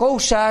 dice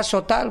cousas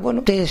o tal,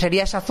 bueno,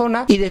 sería esa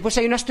zona. Y después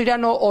hay un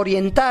asturiano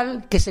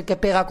oriental, que es el que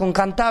pega con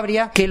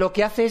Cantabria, que lo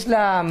que hace es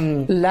la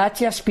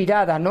H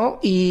aspirada, ¿no?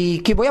 Y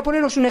que voy a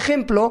poneros un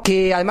ejemplo,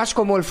 que además,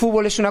 como el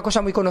fútbol es una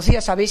cosa muy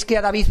conocida, sabéis que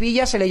a David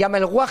Villa se le llama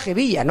el guaje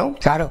Villa, ¿no?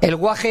 Claro. El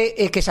guaje,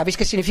 que sabéis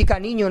que significa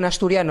niño en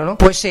asturiano, ¿no?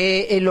 Pues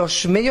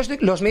los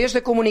medios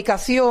de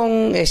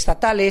comunicación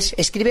estatales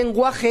escriben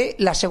guaje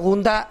la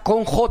segunda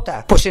con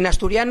J. Pues en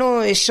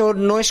asturiano eso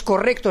no es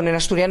correcto, en el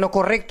asturiano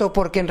correcto,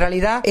 porque en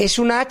realidad es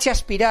una H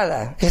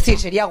aspirada, es decir,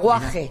 sería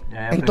guaje.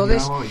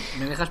 Entonces,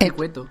 me dejas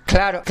picueto.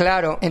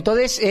 Claro.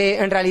 Entonces,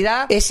 en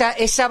realidad,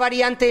 esa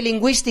variante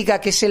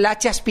lingüística, que es el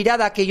H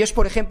aspirada, que ellos,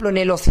 por ejemplo, en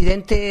el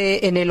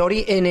occidente, en el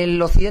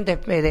oriente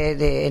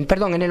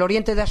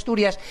de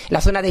Asturias,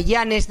 la zona de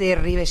Llanes, de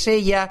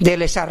Ribesella, de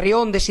Les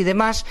Arriondes y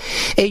demás,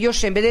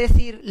 ellos, en vez de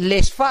decir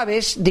les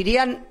faves,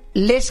 dirían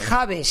les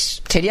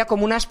javes. Sería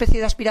como una especie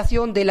de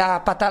aspiración de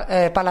la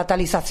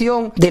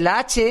palatalización de la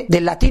H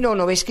del latino.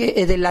 ¿No veis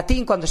que del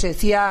latín, cuando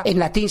en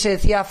latín se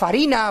decía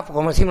farina,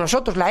 como decimos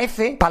nosotros, la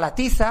F,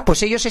 palatiza?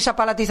 Pues ellos, esa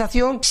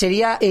palatización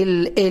sería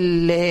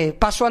el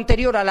paso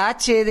anterior a la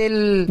H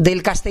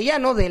del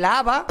castellano, de la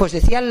aba, pues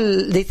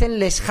dicen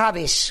les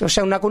javes, o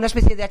sea, una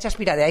especie de H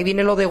aspirada. De ahí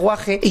viene lo de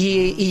guaje.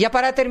 Y ya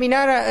para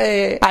terminar,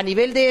 a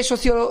nivel de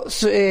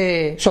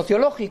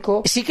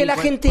sociológico, sí que la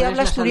gente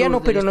habla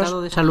asturiano, pero no es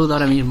estado de salud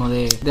ahora mismo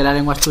de la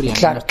lengua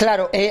asturiana.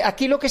 Claro.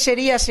 Aquí lo que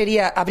sería,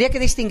 habría que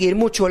distinguir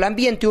mucho el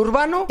ambiente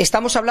urbano.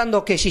 Estamos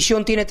hablando que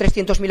Xixón tiene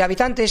 300.000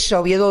 habitantes,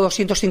 Oviedo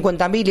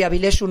 250.000 y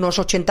Avilés unos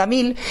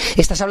 80.000.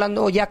 Estás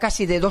hablando ya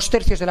casi de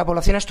 2/3 de la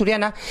población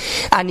asturiana.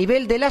 A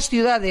nivel de las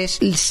ciudades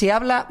se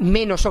habla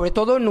menos, sobre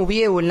todo en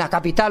Uvieu, en la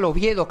capital,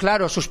 Oviedo,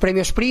 claro, sus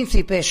premios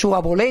príncipes, su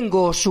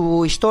abolengo,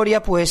 su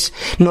historia, pues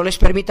no les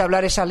permite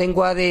hablar esa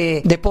lengua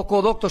de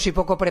poco doctos y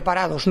poco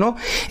preparados, ¿no?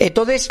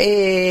 Entonces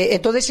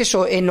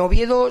eso, en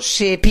Oviedo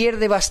se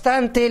pierde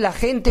bastante la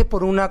gente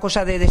por una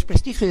cosa de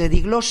desprestigio y de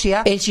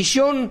diglosia. En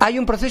Xixón hay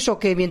un proceso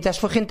que, mientras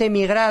fue gente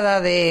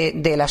emigrada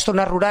de las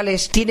zonas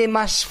rurales, tiene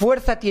más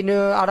fuerza.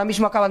 Ahora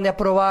mismo acaban de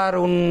aprobar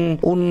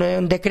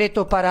un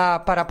decreto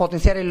para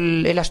potenciar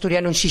el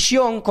asturiano en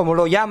Xixón, como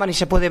lo llaman, y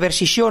se puede ver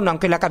Xixón,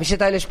 aunque en la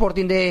camiseta del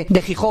Sporting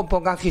de Gijón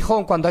pongan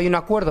Gijón cuando hay un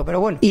acuerdo, pero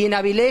bueno. Y en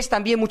Avilés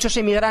también muchos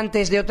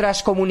emigrantes de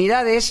otras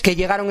comunidades que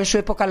llegaron en su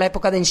época, la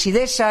época de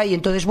Ensidesa, y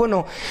entonces,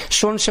 bueno,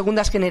 son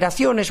segundas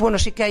generaciones. Bueno,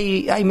 sí que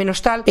hay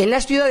menos tal. En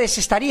las ciudades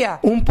estaría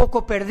un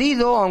poco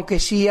perdido, aunque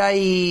sí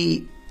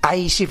hay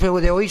ahí sí se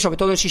puede oír, sobre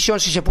todo en Sisión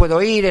sí se puede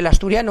oír el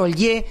asturiano, el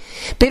ye,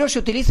 pero se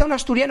utiliza un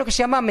asturiano que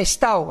se llama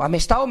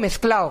amestao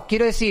mezclado,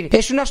 quiero decir,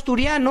 es un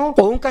asturiano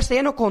o un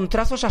castellano con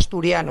trazos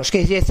asturianos, que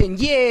dicen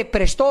ye,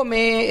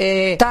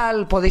 prestome,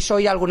 tal, podéis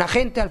oír a alguna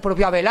gente, al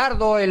propio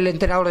Abelardo, el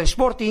entrenador de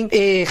Sporting,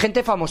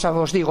 gente famosa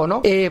os digo,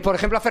 ¿no? Por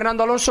ejemplo, a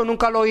Fernando Alonso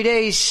nunca lo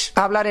oiréis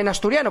hablar en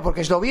asturiano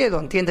porque es de Oviedo,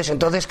 ¿entiendes?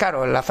 Entonces,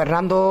 claro, a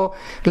Fernando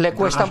le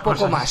cuesta un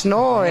poco más,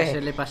 ¿no?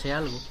 Se le pase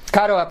algo.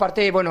 Claro,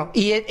 aparte, bueno,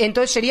 y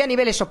entonces sería a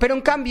nivel eso, pero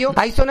en cambio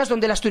hay zonas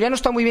donde el asturiano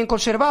está muy bien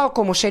conservado,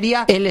 como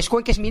sería en les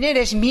Cuenques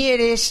Mineres,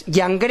 Mieres,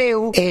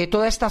 Llangreu,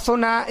 toda esta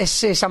zona,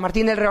 es San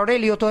Martín del Rey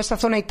Aurelio, toda esta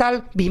zona y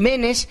tal,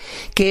 Vimenes,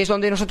 que es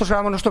donde nosotros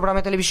grabamos nuestro programa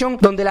de televisión,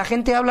 donde la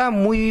gente habla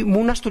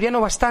un asturiano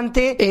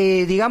bastante,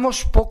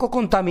 digamos, poco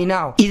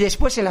contaminado. Y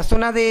después en la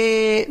zona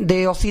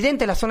de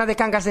Occidente, la zona de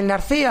Cangas del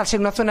Narcea, al ser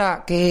una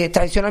zona que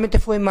tradicionalmente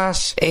fue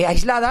más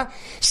aislada,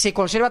 se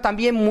conserva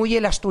también muy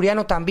el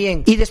asturiano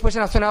también. Y después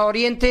en la zona de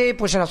Oriente,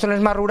 pues en las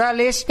zonas más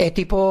rurales,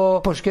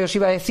 tipo, pues que os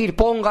iba a decir,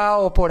 Ponga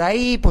o por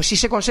ahí, pues sí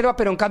se conserva,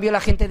 pero en cambio la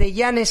gente de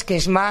Llanes, que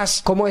es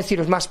más, ¿cómo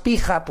deciros?, más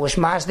pija, pues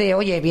más de,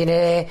 oye,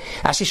 viene,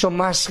 así son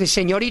más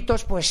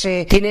señoritos, pues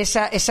tiene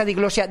esa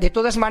diglosia. De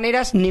todas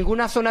maneras,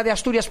 ninguna zona de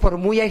Asturias, por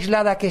muy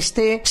aislada que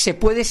esté, se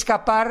puede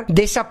escapar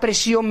de esa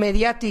presión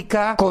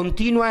mediática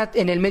continua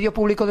en el medio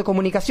público de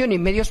comunicación y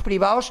en medios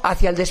privados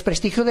hacia el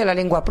desprestigio de la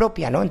lengua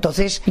propia, ¿no?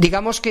 Entonces,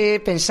 digamos que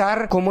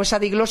pensar cómo esa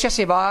diglosia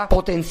se va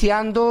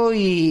potenciando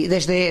y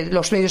desde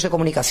los medios de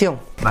comunicación.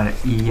 Vale,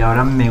 y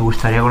ahora me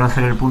gustaría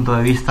conocer el punto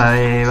de vista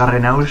de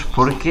Barrenaus,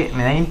 porque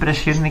me da la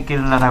impresión de que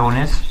el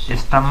aragonés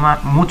está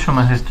mucho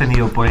más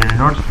extendido por el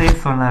norte,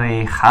 zona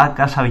de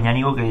Jaca,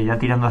 Sabiñánigo, que ya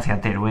tirando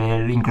hacia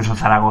Teruel, incluso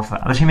Zaragoza.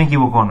 A ver si me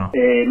equivoco o no.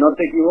 No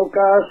te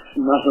equivocas,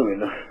 más o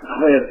menos.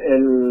 A ver,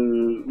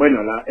 el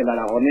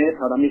aragonés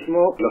ahora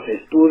mismo, los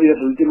estudios,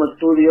 el último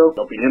estudio,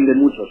 la opinión de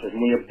muchos es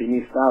muy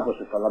optimista,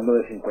 pues está hablando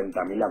de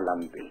 50.000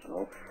 hablantes,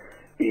 ¿no?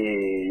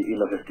 Y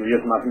los estudios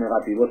más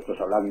negativos pues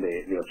hablan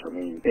de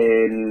 8.000.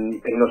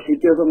 En los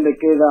sitios donde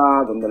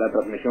la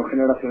transmisión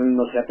generacional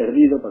no se ha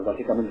perdido, pues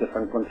básicamente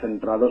están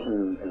concentrados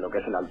en lo que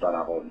es el Alto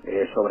Aragón.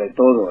 Sobre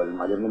todo el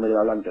mayor número de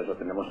hablantes lo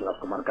tenemos en las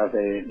comarcas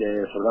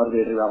de Solardo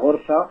y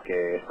Ribagorza,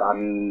 que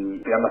están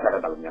tirando hacia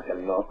Cataluña, hacia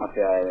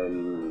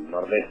el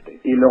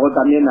nordeste. Y luego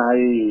también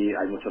hay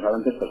muchos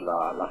hablantes, pues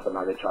la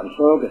zona de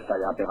Chansó, que está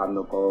ya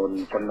pegando con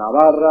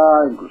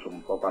Navarra, incluso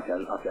un poco hacia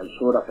el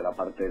sur, hacia la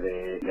parte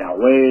de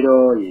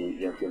Agüero,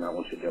 y en fin, en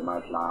algún sitio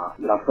más.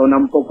 La zona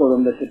un poco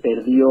donde se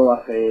perdió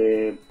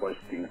hace pues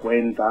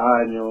 50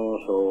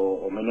 años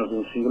o menos de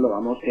un siglo,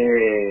 vamos,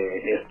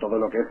 es todo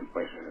lo que es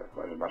pues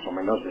más o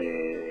menos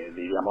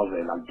digamos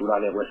de la altura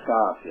de Huesca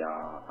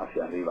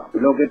hacia arriba.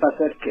 Lo que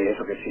pasa es que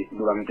eso, que sí,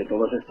 durante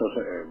todos estos,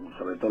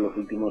 sobre todo los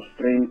últimos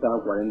 30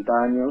 o 40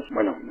 años,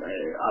 bueno,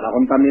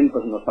 Aragón también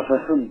pues nos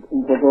pasa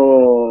un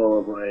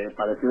poco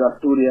parecido a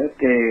Asturias,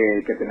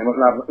 que tenemos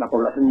la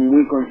población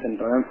muy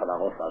concentrada en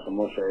Zaragoza.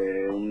 Somos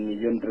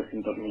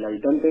 1.300.000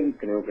 habitantes,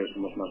 creo que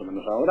somos más o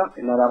menos ahora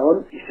en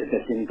Aragón, y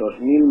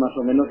 700.000 más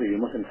o menos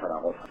vivimos en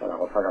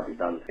Zaragoza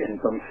capital.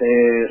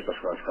 Entonces, pues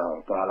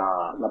claro, toda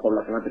la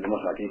población la tenemos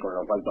aquí, con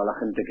lo cual toda la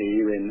gente que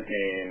vive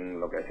en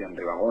lo que decían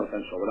Ribagorza,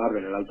 en Sobrarbe,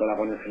 en el Alto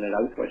Aragón en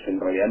general, pues en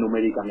realidad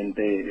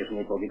numéricamente es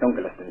muy poquita,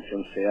 aunque la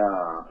extensión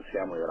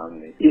sea muy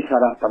grande. Y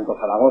tanto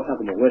Zaragoza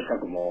como Huesca,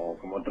 como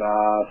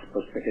otras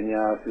pues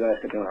pequeñas ciudades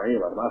que tenemos aquí,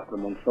 Barbastro,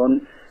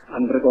 Monzón,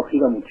 han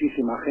recogido a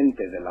muchísima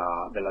gente de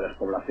la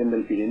despoblación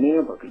del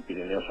Pirineo, porque el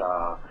Pirineo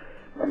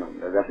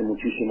desde hace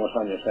muchísimos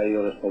años se ha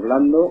ido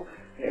despoblando.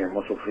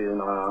 Hemos sufrido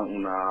una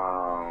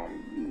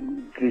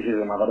crisis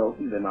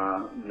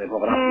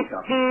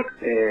demográfica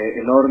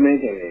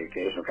enorme que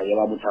ha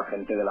llevado a mucha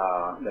gente de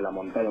la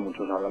montaña,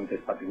 muchos hablantes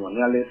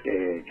patrimoniales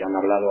que han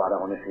hablado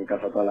aragonés en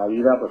casa toda la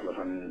vida, pues los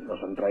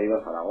han traído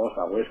a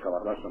Zaragoza, a Huesca, a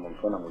Barbastro, a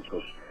Monzón, a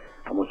muchos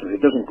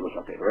sitios, incluso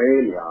a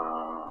Teruel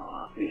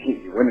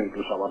y bueno,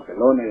 incluso a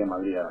Barcelona y a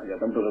Madrid y a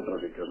tantos otros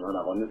sitios, ¿no?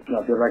 Aragón es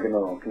una tierra que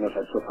nos ha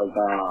hecho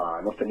falta,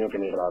 hemos tenido que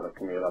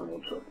migrar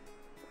mucho.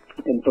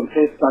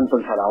 Entonces, tanto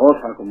en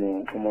Zaragoza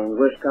como en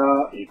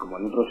Huesca y como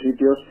en otros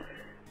sitios,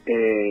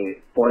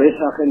 por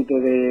esa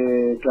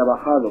gente que ha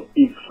bajado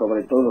y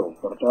sobre todo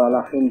por toda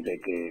la gente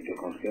que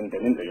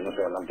conscientemente, yo no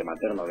soy hablante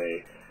materno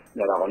de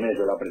aragonés,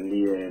 yo lo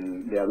aprendí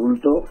de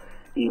adulto,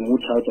 y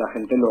mucha otra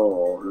gente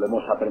lo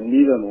hemos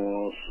aprendido,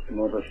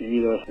 hemos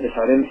recibido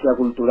esa herencia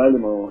cultural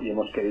y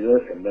hemos querido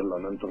defenderlo,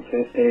 ¿no?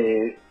 Entonces,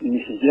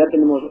 ni siquiera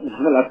tenemos,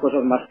 una de las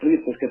cosas más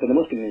tristes que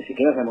tenemos, que ni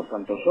siquiera sabemos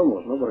cuántos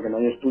somos, ¿no? Porque no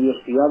hay estudios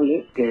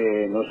fiables,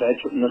 que no se han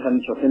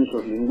hecho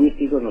censos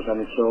lingüísticos, no se han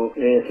hecho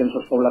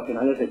censos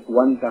poblacionales de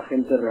cuánta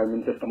gente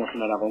realmente estamos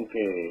en Aragón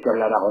que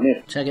habla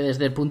aragonés. O sea que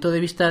desde el punto de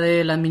vista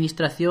de la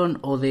administración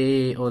o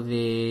de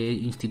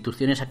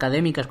instituciones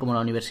académicas como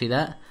la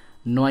universidad,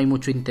 no hay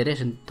mucho interés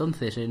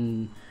entonces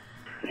en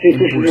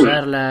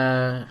impulsar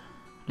la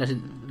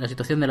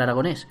situación del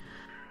aragonés.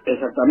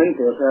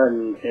 Exactamente, o sea,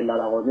 el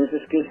aragonés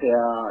es que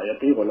ya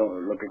te digo,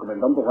 lo que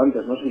comentaba un poco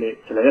antes, ¿no? Se le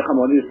deja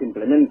morir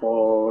simplemente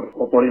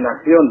por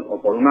inacción o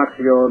por una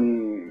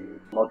acción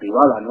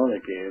motivada, ¿no?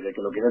 De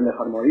que lo quieren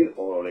dejar morir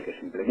o de que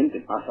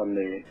simplemente pasan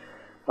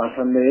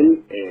de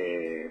él,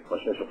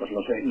 pues eso, pues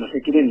no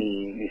se quiere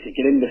ni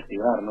siquiera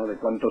investigar, ¿no? De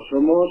cuántos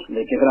somos,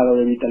 de qué grado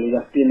de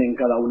vitalidad tienen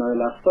cada una de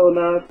las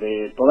zonas,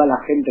 de toda la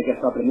gente que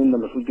está aprendiendo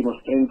en los últimos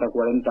 30,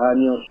 40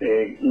 años,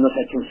 no se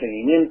ha hecho un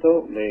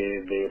seguimiento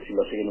de si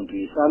lo siguen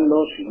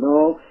utilizando, si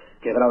no,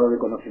 qué grado de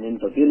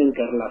conocimiento tienen,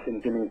 qué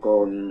relación tienen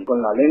con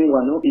la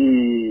lengua, ¿no?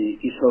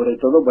 Y sobre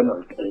todo, bueno,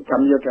 el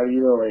cambio que ha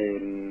habido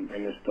en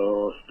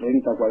estos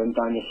 30,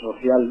 40 años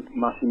social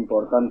más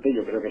importante,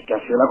 yo creo que es que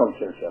ha sido la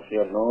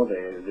concienciación, ¿no?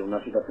 De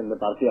una situación de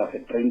partida hace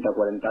 30,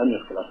 40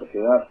 años que la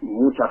sociedad,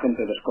 mucha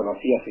gente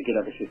desconocía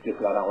siquiera que existiese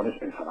el aragonés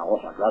en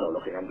Zaragoza, claro,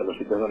 lógicamente los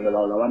sitios donde lo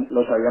hablaban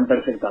lo sabían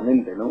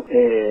perfectamente, ¿no?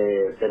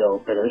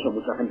 Pero eso,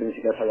 mucha gente ni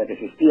siquiera sabía que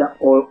existía,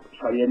 o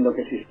sabiendo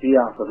que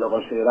existía, pues lo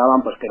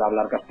consideraban pues que era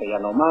hablar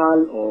castellano mal,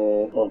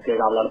 o que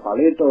era hablar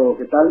paleto, o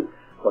qué tal.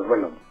 Pues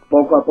bueno,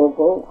 poco a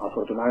poco,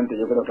 afortunadamente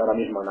yo creo que ahora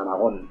mismo en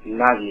Aragón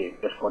nadie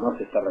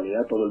desconoce esta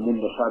realidad, todo el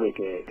mundo sabe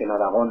que en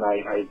Aragón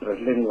hay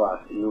 3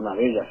 lenguas y una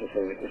de ellas es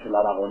el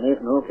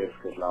aragonés, ¿no? Que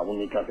es la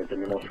única que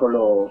tenemos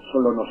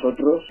solo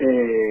nosotros.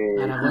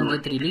 Aragón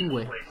y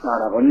trilingüe.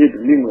 Aragón y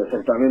trilingüe,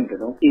 exactamente,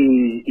 ¿no?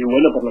 Y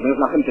bueno, por lo menos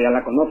la gente ya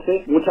la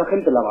conoce, mucha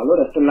gente la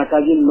valora, esto en la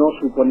calle no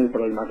supone el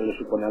problema que le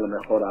supone a lo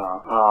mejor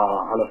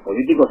a los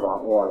políticos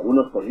o a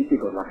algunos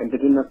políticos, la gente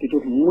tiene una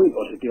actitud muy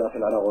positiva hacia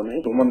el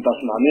aragonés, tú montas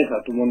una mesa,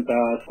 tú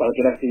montas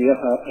cualquier actividad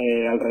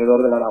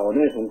alrededor del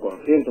aragonés, un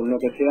concierto, lo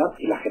que sea,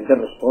 y la gente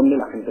responde,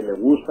 la gente le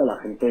gusta, la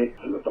gente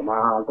se lo toma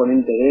con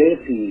interés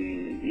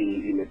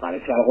y le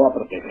parece algo a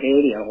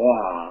proteger y algo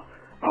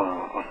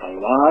a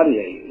salvar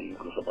e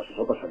incluso pues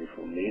eso, pues a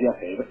difundir y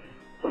hacer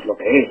pues lo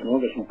que es, ¿no?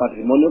 Que es un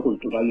patrimonio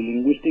cultural y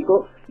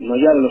lingüístico, no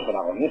ya de los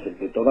aragoneses,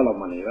 de toda la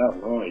humanidad,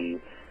 ¿no? Y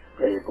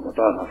como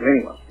todas las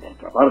lenguas, por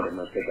otra parte,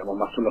 no es que seamos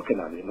más chulos que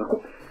nadie, ¿no?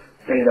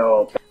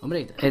 Pero...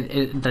 Hombre,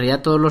 en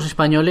realidad todos los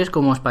españoles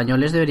como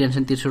españoles deberían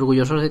sentirse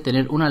orgullosos de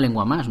tener una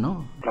lengua más,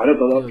 ¿no? Claro,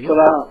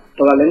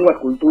 toda lengua es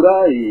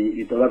cultura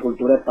y toda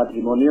cultura es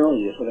patrimonio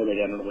y eso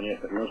debería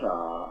enorgullecernos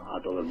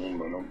a todo el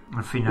mundo, ¿no?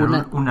 Al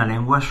final una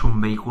lengua es un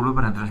vehículo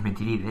para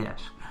transmitir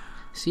ideas.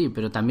 Sí,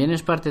 pero también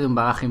es parte de un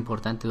bagaje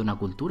importante de una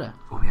cultura.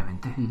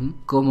 Obviamente.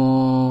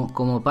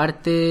 Como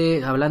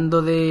parte,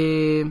 hablando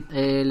de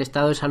el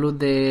estado de salud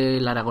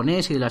del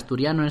aragonés y del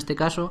asturiano en este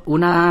caso,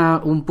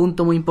 un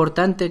punto muy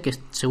importante que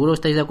seguro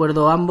estáis de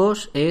acuerdo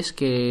ambos es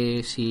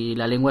que si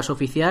la lengua es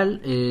oficial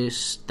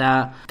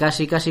está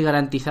casi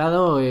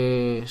garantizado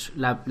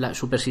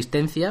su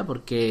persistencia,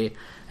 porque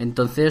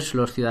entonces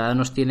los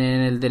ciudadanos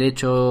tienen el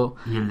derecho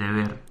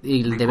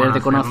y el deber de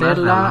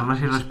conocerla,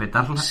 y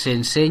respetarla. Se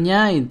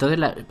enseña y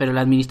entonces pero la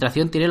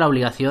administración tiene la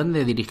obligación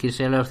de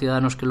dirigirse a los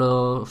ciudadanos que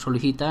lo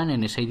solicitan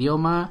en ese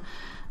idioma,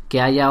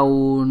 que haya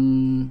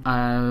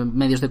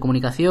medios de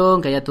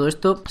comunicación, que haya todo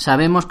esto.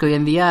 Sabemos que hoy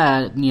en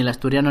día ni el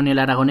asturiano ni el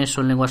aragonés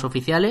son lenguas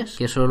oficiales,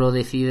 que eso lo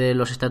deciden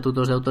los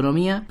estatutos de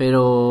autonomía,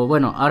 pero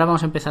bueno, ahora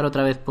vamos a empezar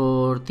otra vez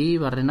por ti,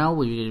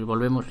 Barrenau, y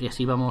volvemos y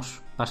así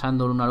vamos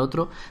pasando el uno al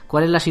otro.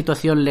 ¿Cuál es la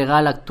situación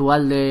legal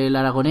actual del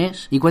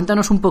aragonés? Y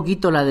cuéntanos un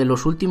poquito la de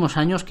los últimos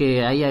años,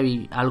 que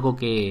hay algo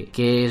que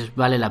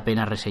vale la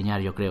pena reseñar,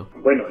 yo creo.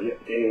 Bueno,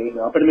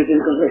 me va a permitir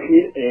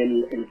corregir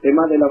el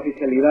tema de la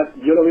oficialidad,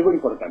 yo lo digo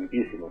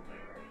importantísimo.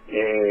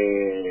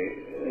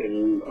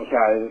 O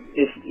sea,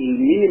 es el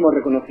mínimo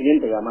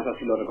reconocimiento, y además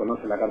así lo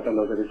reconoce la Carta de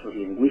los Derechos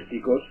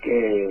Lingüísticos,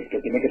 que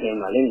tiene que tener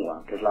una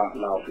lengua, que es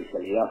la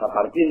oficialidad. A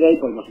partir de ahí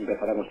podemos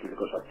empezar a construir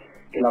cosas.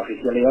 Que la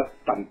oficialidad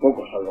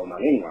tampoco salga una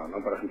lengua,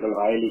 ¿no? Por ejemplo, el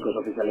gaélico es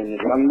oficial en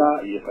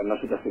Irlanda y está en una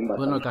situación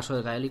bastante... Bueno, el caso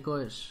del gaélico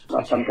es...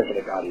 bastante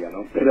precaria,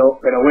 ¿no? Pero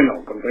bueno,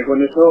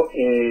 con eso,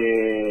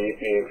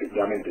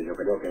 efectivamente, yo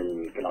creo que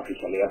la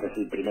oficialidad es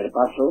el primer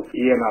paso,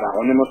 y en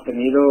Aragón hemos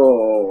tenido,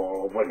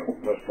 bueno,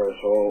 pues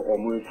o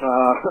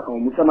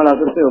mucha mala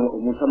suerte o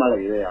mucha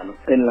mala idea, ¿no?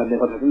 En la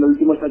negociación del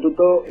último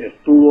estatuto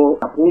estuvo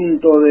a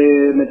punto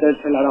de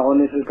meterse el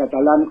aragonés y el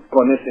catalán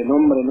con ese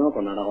nombre, ¿no?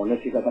 Con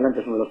aragonés y catalán, que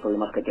es uno de los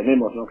problemas que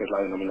tenemos, ¿no? Que es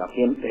la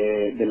denominación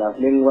de las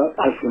lenguas.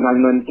 Al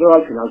final no entró,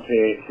 al final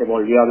se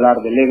volvió a hablar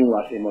de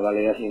lenguas y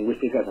modalidades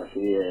lingüísticas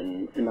así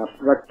en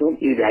abstracto,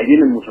 y de ahí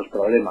vienen muchos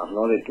problemas,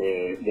 ¿no? De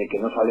que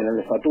no sale en el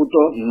estatuto,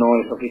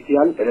 no es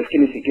oficial, pero es que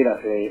ni siquiera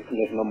se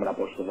les nombra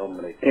por su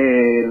nombre.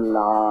 En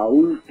la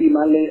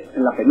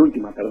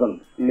penúltima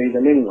ley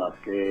de lenguas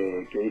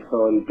que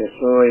hizo el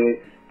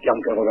PSOE, que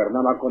aunque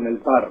gobernaba con el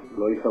PAR,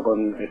 lo hizo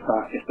con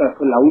esta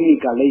fue la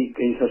única ley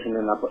que hizo sin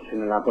el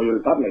apoyo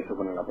del PAR, la hizo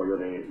con el apoyo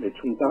de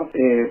Chunta,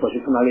 pues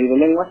hizo una ley de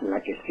lenguas en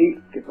la que sí,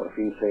 que por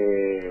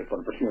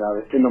primera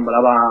vez se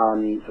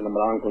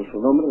nombraban con su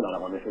nombre, el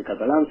aragonés y el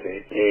catalán.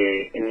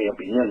 En mi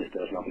opinión,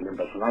 esto es una opinión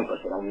personal, pues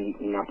era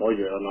un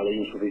apoyo, era una ley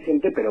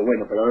insuficiente, pero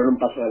era un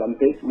paso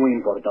adelante muy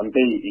importante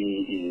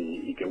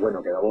y que bueno,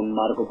 quedaba un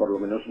marco por lo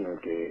menos en el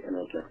que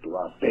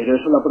actuar. Pero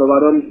eso lo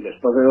aprobaron,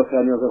 después de 12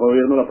 años de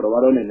gobierno, lo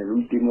aprobaron en el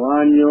último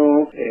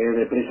año,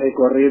 deprisa y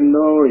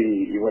corriendo,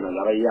 y bueno,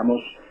 ya veíamos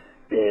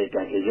que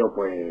aquello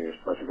pues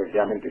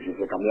efectivamente si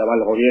se cambiaba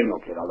el gobierno,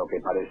 que era lo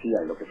que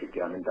parecía y lo que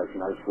efectivamente al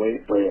final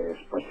fue, pues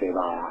se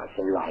iba a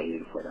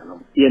ir fuera,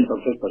 ¿no? Y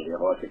entonces pues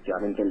llegó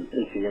efectivamente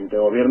el siguiente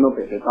gobierno,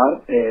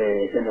 PSPAR,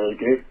 en el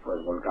que pues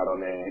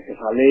volcaron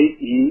esa ley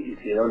y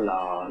hicieron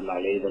la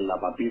ley del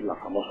Lapapip, la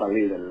famosa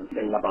ley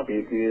del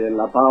Lapapip y del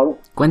Lapao.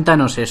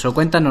 Cuéntanos eso,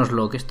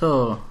 cuéntanoslo, que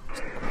esto...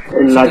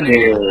 En la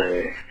que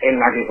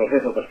pues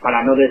eso, pues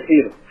para no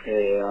decir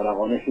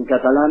aragonés y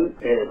catalán,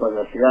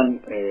 pues decían,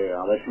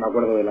 a ver si me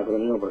acuerdo del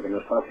acrónimo porque no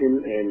es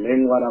fácil,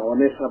 lengua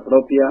aragonesa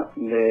propia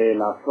de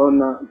la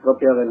zona,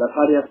 propia de las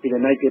áreas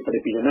pirenaica y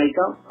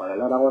prepirenaica para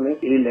el aragonés,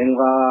 y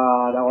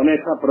lengua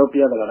aragonesa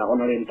propia del Aragón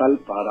Oriental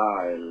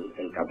para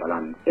el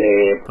catalán.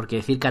 Porque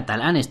decir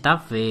catalán está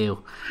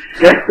feo.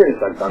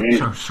 Exactamente.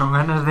 Son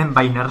ganas de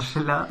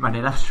envainársela de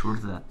manera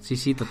absurda.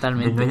 Sí,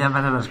 totalmente. De no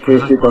llamar a las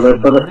cosas Sí, todo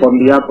esto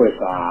respondía pues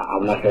a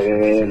una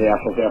serie de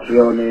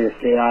asociaciones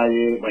que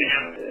hay, bueno,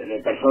 de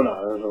personas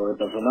o de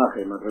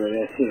personajes, me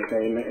atrevería a decir, que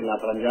hay en la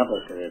franja, pues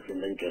que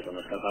defienden que eso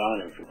no es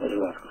catalán, en fin, pues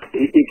esas cosas.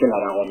 Y que el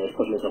aragonés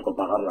pues le tocó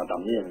pagarla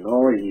también,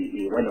 ¿no?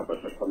 Y bueno,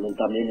 pues responden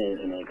también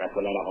en el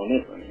caso del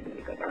aragonés, en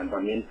el catalán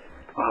también,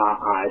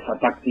 a esa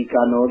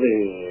táctica, ¿no?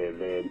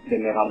 de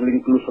negarle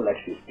incluso la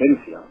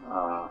existencia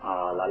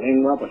a la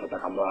lengua, pues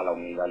atacando a la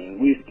unidad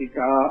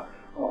lingüística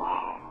o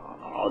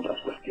a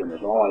otras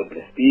cuestiones, ¿no? Al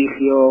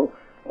prestigio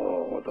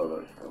o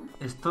todo esto.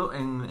 Esto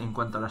en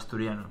cuanto al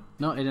asturiano.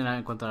 No, era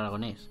en cuanto al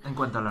aragonés. En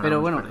cuanto al aragonés. Pero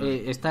bueno,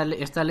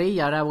 esta ley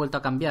ahora ha vuelto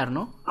a cambiar,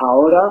 ¿no?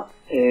 Ahora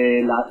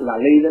la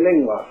ley de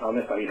lenguas aún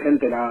está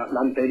vigente, la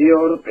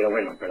anterior, pero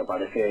bueno, pero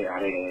parece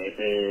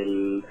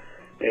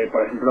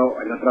por ejemplo,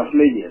 en otras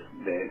leyes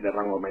de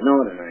rango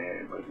menor,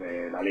 pues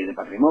de la ley de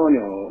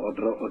patrimonio o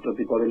otro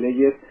tipo de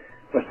leyes,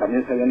 pues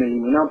también se habían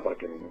eliminado,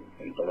 porque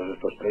en todos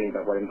estos 30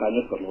 o 40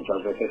 años, pues muchas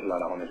veces el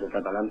aragonés y el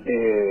catalán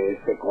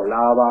se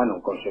colaban o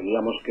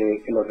conseguíamos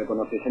que los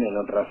reconociesen en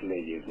otras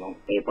leyes, ¿no?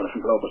 Por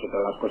ejemplo, pues otra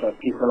de las cosas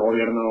que hizo el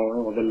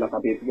gobierno del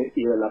Lapapip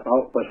y del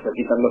Lapao, pues se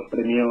quitan los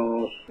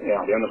premios,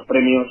 había unos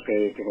premios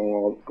que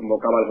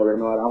convocaba el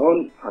gobierno de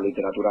Aragón a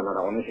literatura en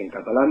aragonés y en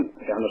catalán,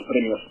 eran los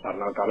premios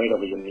Arnal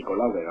Cabero, Guillem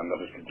Nicolau, eran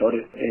dos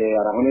escritores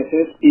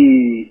aragoneses,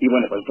 y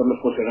bueno, pues estos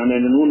los pusieron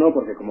en uno,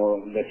 porque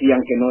como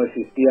decían que no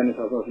existían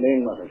esas dos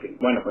lenguas, en fin.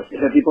 Bueno, pues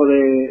ese tipo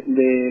de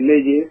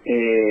leyes,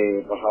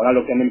 pues ahora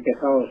lo que han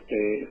empezado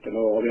este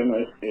nuevo gobierno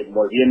es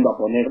volviendo a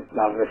poner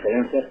las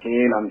referencias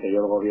que el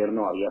anterior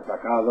gobierno había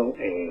sacado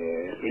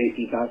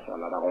explícitas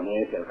al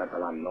aragonés y al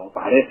catalán, ¿no?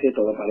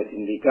 Todo parece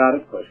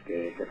indicar pues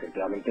que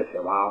efectivamente se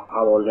va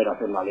a volver a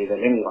hacer una ley de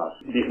lenguas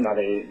digna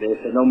de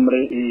ese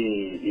nombre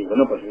y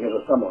bueno, pues en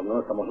eso estamos,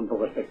 ¿no? Estamos un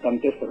poco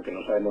expectantes porque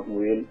no sabemos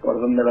muy bien por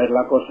dónde va a ir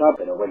la cosa,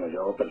 pero bueno,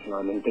 yo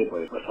personalmente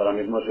pues ahora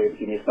mismo soy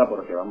optimista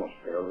porque vamos,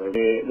 pero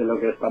de lo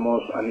que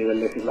estamos a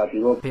nivel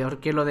legislativo. Peor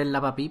que lo del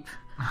Lapapip.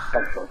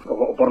 Exacto.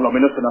 O por lo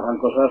menos que no hagan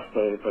cosas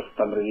pues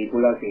tan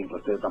ridículas y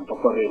pues de tan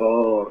poco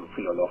rigor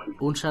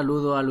filológico. Un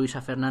saludo a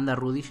Luisa Fernanda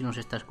Rudy si nos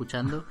está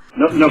escuchando.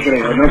 No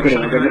creo.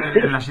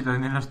 La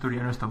situación en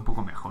asturiano está un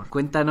poco mejor.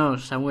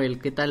 Cuéntanos, Samuel,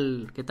 ¿qué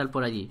tal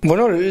por allí?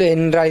 Bueno,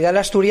 en realidad el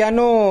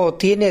asturiano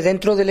tiene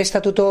dentro del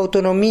Estatuto de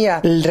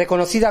Autonomía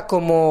reconocida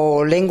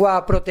como lengua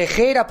a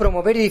proteger, a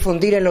promover y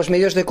difundir en los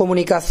medios de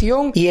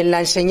comunicación y en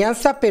la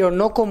enseñanza, pero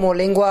no como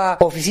lengua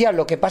oficial.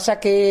 Lo que pasa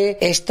que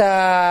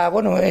esta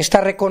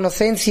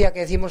reconocencia que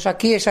decimos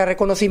aquí, ese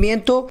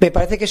reconocimiento, me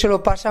parece que se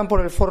lo pasan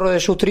por el forro de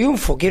su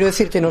triunfo. Quiero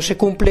decirte, no se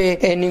cumple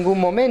en ningún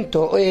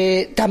momento.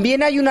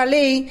 También hay una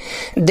ley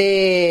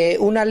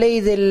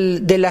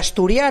del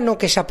asturiano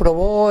que se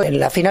aprobó en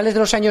las finales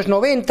de los años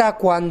 90,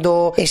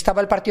 cuando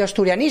estaba el partido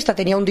asturianista,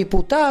 tenía un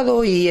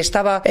diputado y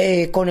estaba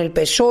con el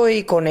PSOE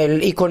y con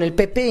el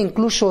PP,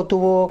 incluso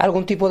tuvo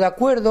algún tipo de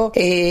acuerdo,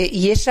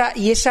 y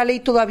esa ley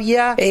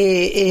todavía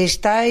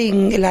está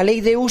en la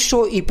ley de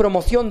uso y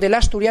promoción del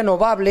asturiano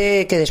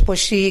bable, que después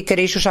si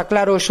queréis os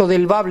aclaro eso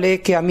del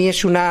bable, que a mí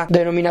es una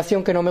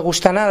denominación que no me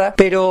gusta nada,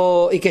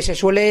 y que se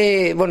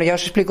suele, bueno, ya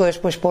os explico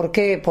después por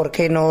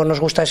qué no nos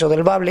gusta eso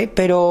del bable,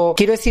 pero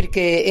quiero decir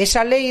que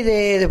esa ley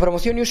de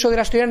promoción y uso del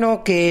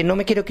asturiano, que no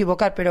me quiero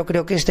equivocar, pero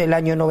creo que es del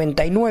año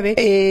 99,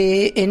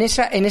 en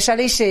esa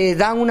ley se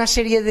dan una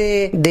serie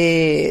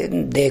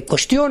de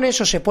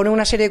cuestiones, o se pone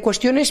una serie de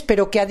cuestiones,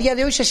 pero que a día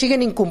de hoy se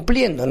siguen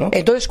incumpliendo, ¿no?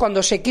 Entonces,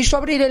 cuando se quiso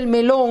abrir el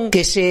melón,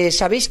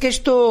 sabéis que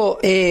esto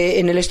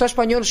en el Estado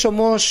español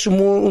somos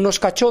unos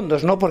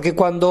cachondos, ¿no? Porque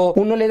cuando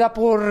uno le da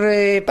por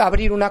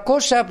abrir una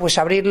cosa, pues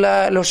abrir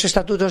los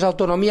estatutos de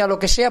autonomía, lo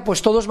que sea,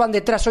 pues todos van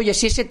detrás. Oye,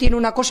 si ese tiene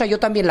una cosa, yo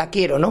también la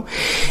quiero, ¿no?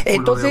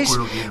 Entonces,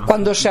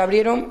 cuando se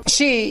abrieron,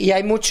 sí, y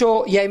hay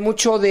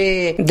mucho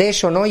de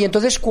eso, ¿no? Y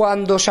entonces,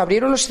 cuando se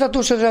abrieron los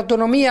estatutos de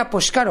autonomía,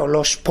 pues claro,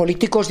 los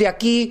políticos de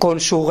aquí, con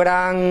su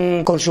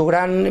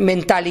gran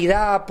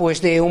mentalidad,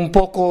 pues de un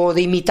poco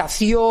de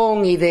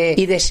imitación y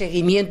de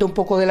seguimiento un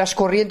poco de las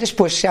corrientes,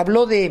 pues se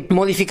habló de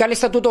modificar el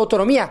estatuto de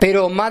autonomía, autonomía,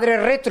 pero madre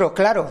retro,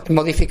 claro,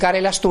 modificar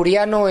el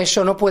asturiano,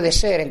 eso no puede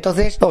ser.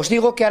 Entonces os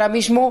digo que ahora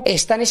mismo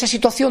está en esa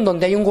situación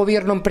donde hay un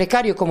gobierno en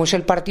precario como es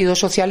el Partido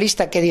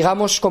Socialista, que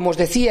digamos, como os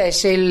decía,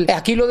 es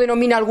aquí lo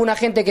denomina alguna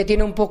gente que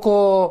tiene un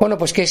poco, bueno,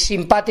 pues que es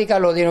simpática,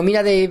 lo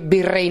denomina de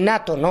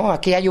virreinato, ¿no?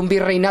 Aquí hay un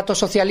virreinato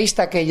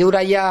socialista que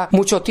dura ya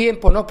mucho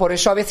tiempo, ¿no? Por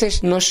eso a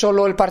veces no es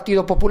solo el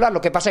Partido Popular,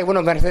 lo que pasa es que,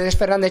 bueno, Mercedes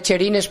Fernández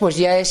Cherines pues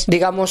ya es,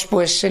 digamos,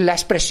 pues la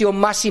expresión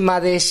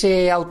máxima de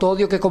ese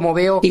autoodio que, como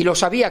veo, y lo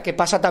sabía, que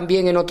pasa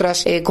también en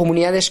otras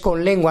comunidades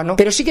con lengua, ¿no?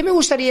 Pero sí que me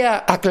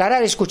gustaría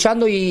aclarar,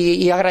 escuchando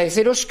y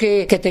agradeceros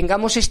que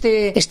tengamos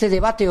este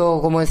debate,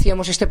 o como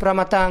decíamos, este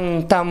programa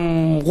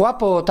tan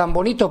guapo, tan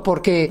bonito,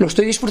 porque lo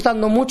estoy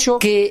disfrutando mucho,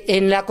 que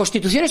en la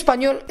Constitución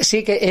española,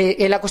 sí, que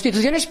en la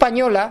Constitución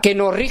española, que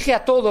nos rige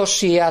a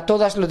todos y a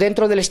todas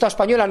dentro del Estado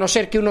español, a no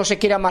ser que uno se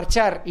quiera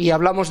marchar, y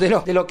hablamos de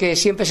lo que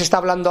siempre se está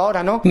hablando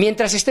ahora, ¿no?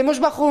 Mientras estemos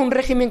bajo un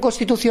régimen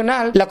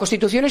constitucional, la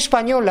Constitución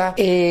española,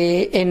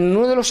 en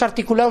uno de los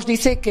articulados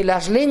dice que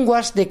las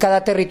lenguas de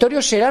cada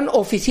territorio serán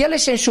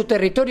oficiales en su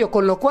territorio,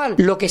 con lo cual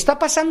lo que está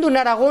pasando en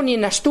Aragón y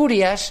en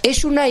Asturias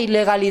es una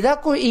ilegalidad,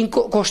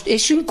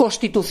 es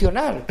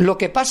inconstitucional. Lo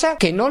que pasa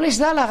que no les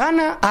da la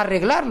gana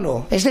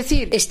arreglarlo. Es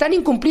decir, están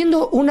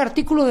incumpliendo un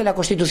artículo de la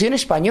Constitución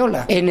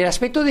española en el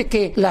aspecto de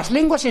que las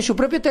lenguas en su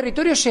propio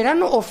territorio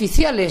serán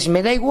oficiales.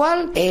 Me da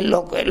igual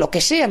lo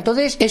que sea.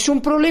 Entonces es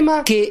un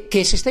problema que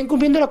se está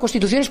incumpliendo la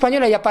Constitución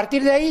española, y a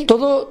partir de ahí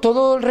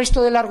todo el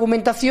resto de la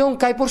argumentación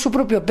cae por su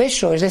propio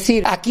peso. Es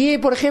decir, aquí,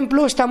 por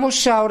ejemplo,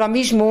 estamos ahora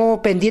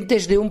mismo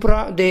pendientes de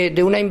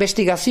una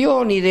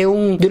investigación y de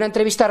una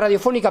entrevista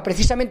radiofónica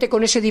precisamente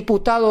con ese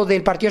diputado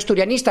del Partido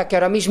Asturianista, que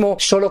ahora mismo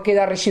solo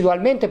queda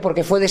residualmente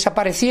porque fue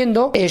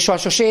desapareciendo, Joan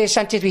José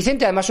Sánchez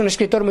Vicente, además un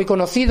escritor muy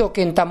conocido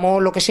que empezó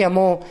lo que se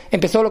llamó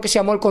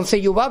el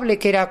Concello Bable,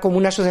 que era como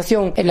una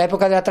asociación en la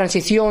época de la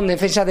transición de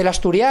defensa del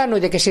asturiano y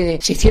de que se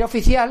hiciera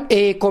oficial.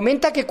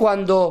 Comenta que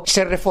cuando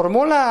se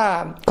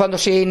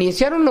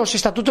iniciaron los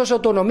estatutos de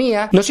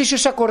autonomía, no sé si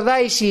os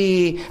acordáis,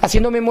 y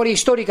haciendo memoria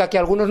histórica, que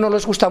a algunos no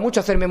les gusta mucho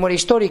hacer memoria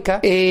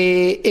histórica,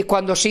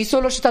 cuando se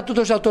hizo los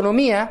estatutos de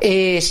autonomía,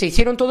 se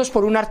hicieron todos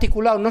por un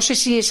articulado, no sé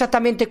si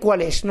exactamente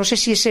cuál es, no sé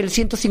si es el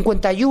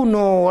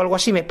 151 o algo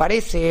así, me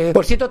parece, o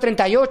el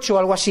 138 o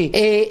algo así.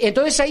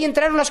 Entonces ahí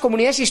entraron las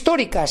comunidades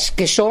históricas,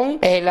 que son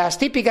las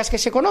típicas que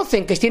se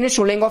conocen, que tienen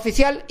su lengua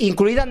oficial,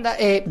 incluida,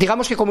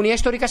 digamos que comunidad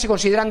histórica se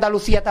considera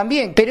Andalucía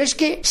también. Pero es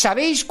que,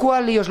 ¿sabéis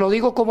cuál? Y os lo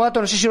digo como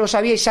dato, no sé si lo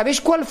sabíais,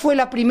 ¿sabéis cuál fue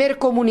la primer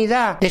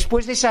comunidad,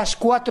 después de esas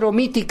 4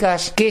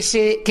 míticas,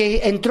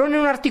 que entró en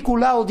un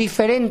articulado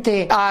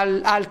diferente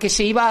al que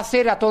se iba a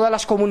hacer a todas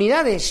las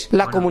comunidades?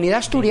 La comunidad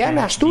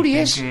asturiana,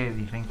 Asturias.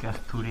 Dicen que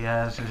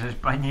Asturias es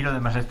España y lo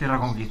demás es tierra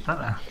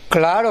conquistada.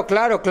 Claro.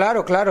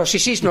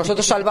 Sí,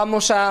 nosotros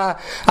salvamos a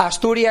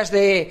Asturias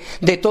de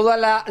toda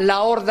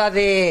la horda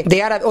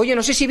de árabes. Oye,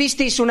 no sé si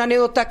visteis una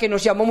anécdota que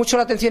nos llamó mucho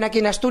la atención aquí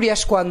en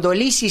Asturias, cuando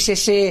el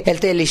ISIS,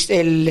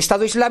 el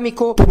Estado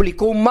Islámico,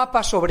 publicó un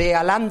mapa sobre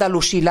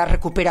Al-Ándalus y la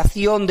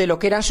recuperación de lo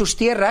que eran sus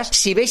tierras.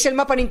 Si veis el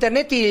mapa en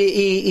internet,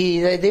 y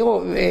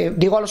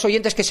digo a los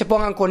oyentes que se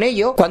pongan con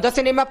ello, cuando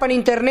hacen el mapa en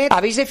internet,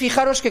 habéis de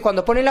fijaros que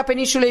cuando ponen la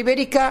península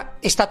ibérica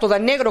está toda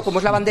en negro, como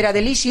es la bandera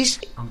del ISIS,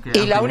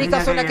 y la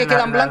única zona que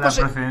queda en blanco... La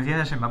procedencia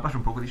de ese mapa es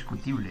un poco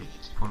discutible,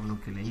 por lo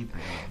que leí,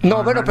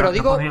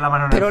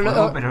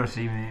 pero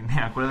sí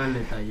me acuerdo del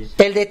detalle.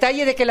 El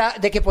detalle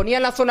de que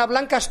ponían la zona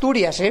blanca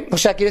Asturias, o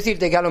sea, quiero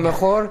decirte que a lo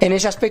mejor en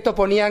ese aspecto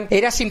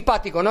era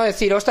simpático, ¿no?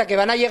 Decir, ostras, que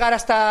van a llegar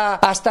hasta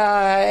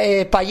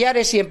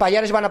Pallares, y en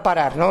Pallares van a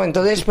parar, ¿no?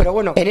 Entonces, pero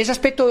bueno, en ese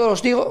aspecto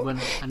os digo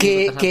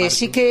que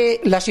sí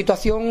que la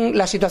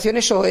situación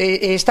eso,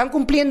 están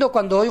cumpliendo.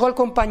 Cuando oigo al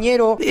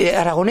compañero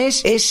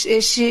aragonés,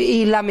 es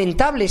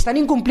lamentable, están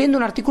incumpliendo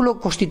un artículo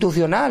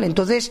constitucional.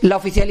 Entonces, la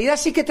oficialidad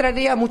sí que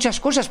traería muchas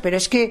cosas, pero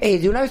es que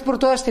de una vez por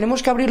todas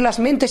tenemos que abrir las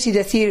mentes y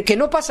decir que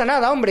no pasa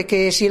nada, hombre,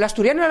 que si el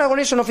asturiano y el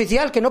aragonés son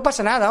oficial, que no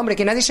pasa nada, hombre,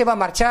 que nadie se va a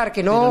marchar,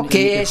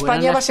 que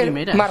España va a ser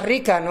más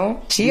rica,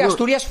 ¿no? Sí,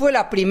 Asturias fue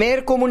la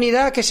primer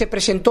comunidad que se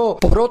presentó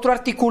por otro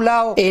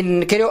articulado,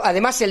 creo,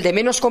 además el de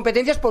menos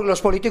competencias, porque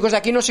los políticos de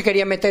aquí no se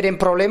querían meter en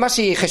problemas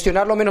y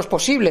gestionar lo menos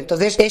posible.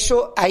 Entonces,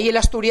 eso, ahí el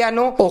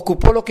asturiano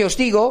ocupó, lo que os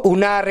digo,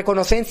 una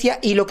reconocencia.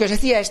 Y lo que os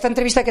decía, esta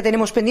entrevista que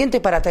tenemos pendiente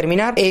para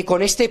terminar,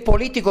 con este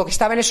político que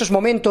estaba en esos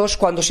momentos,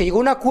 cuando se llegó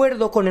a un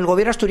acuerdo con el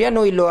gobierno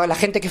asturiano y la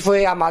gente que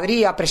fue a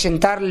Madrid a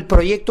presentar el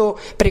proyecto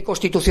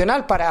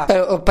preconstitucional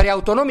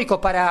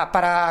preautonómico para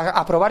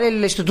aprobar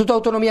el Estatuto de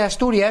Autonomía de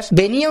Asturias,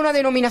 venía una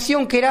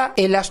denominación que era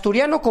el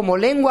asturiano como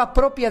lengua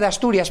propia de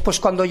Asturias. Pues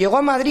cuando llegó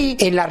a Madrid,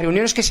 en las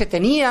reuniones que se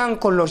tenían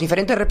con los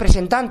diferentes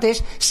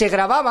representantes, se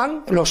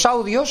grababan los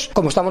audios,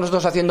 como estamos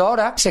nosotros haciendo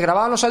ahora, se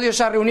grababan los audios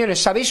de esas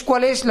reuniones. ¿Sabéis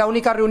cuál es la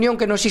única reunión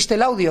que no existe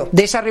el audio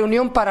de esa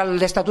reunión para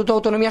el Estatuto de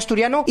Autonomía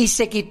Asturiano? Y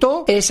se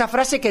quitó esa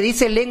frase que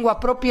dice lengua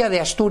propia de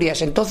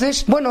Asturias.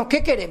 Entonces, bueno,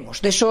 ¿qué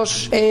queremos de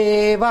esos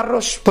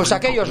barros? Pues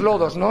aquellos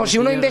lodos, ¿no? Si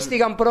uno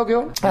investiga en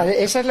propio,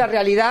 esa es la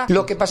realidad.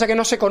 Lo que pasa que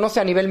no se conoce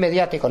a nivel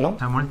mediático, ¿no?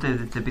 Samuel,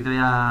 te pido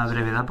ya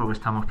brevedad porque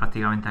estamos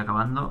prácticamente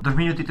acabando. 2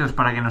 minutitos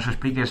para que nos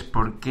expliques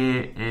por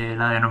qué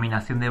la la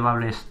denominación de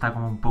bable está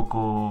como un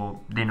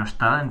poco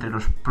denostada entre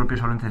los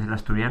propios hablantes del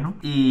asturiano.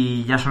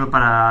 Y ya solo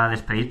para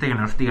despedirte, que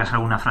nos digas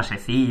alguna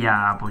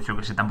frasecilla, pues yo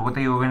que sé, tampoco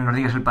te digo que nos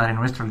digas el Padre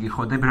Nuestro, el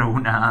Quijote, pero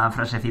alguna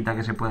frasecita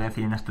que se pueda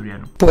decir en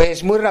asturiano.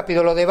 Pues muy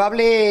rápido, lo de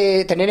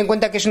bable, tener en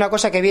cuenta que es una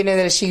cosa que viene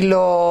del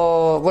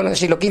siglo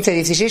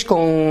XV-XVI con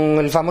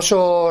el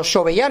famoso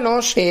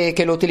Jovellanos,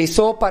 que lo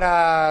utilizó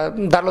para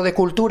darlo de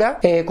cultura,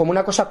 como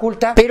una cosa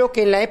culta, pero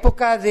que en la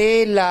época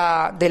de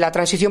la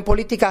transición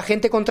política,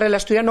 gente contra el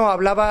asturiano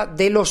hablaba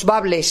de los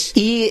bables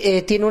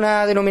y tiene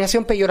una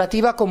denominación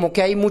peyorativa como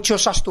que hay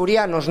muchos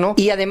asturianos, ¿no?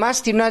 Y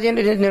además tiene una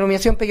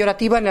denominación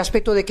peyorativa en el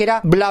aspecto de que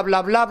era bla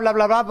bla bla bla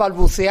bla bla,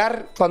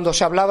 balbucear cuando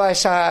se hablaba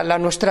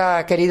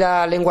nuestra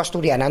querida lengua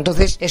asturiana.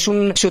 Entonces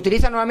se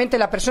utiliza normalmente,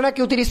 la persona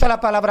que utiliza la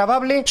palabra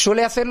bable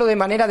suele hacerlo de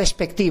manera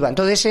despectiva.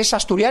 Entonces es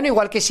asturiano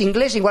igual que es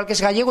inglés, igual que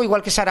es gallego,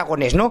 igual que es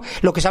aragonés, ¿no?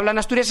 Lo que se habla en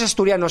Asturias es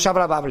asturiano, se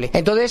habla bable.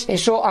 Entonces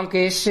eso,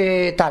 aunque es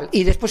tal.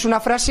 Y después una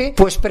frase,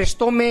 pues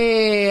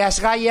prestóme a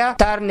esgalla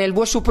tar nel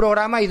vuesu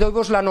programa y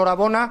doivos la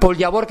enhorabona por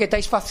labor que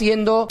estáis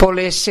haciendo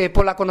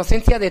por la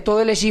conocencia de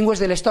todas las lingües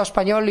del Estado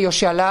español y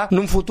oxalá en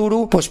un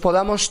futuro pues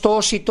podamos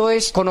todos y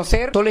todes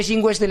conocer todas las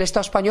lingües del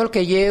Estado español,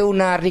 que lleve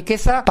una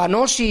riqueza para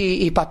nos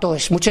y para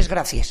todos. Muchas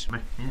gracias.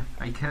 Mira,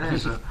 ahí queda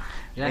eso.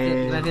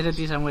 Gracias a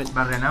ti, Samuel.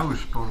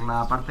 Barrenaus, por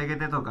la parte que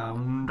te toca,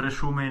 un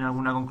resumen,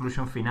 alguna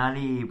conclusión final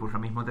y pues lo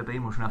mismo te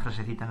pedimos una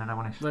frasecita en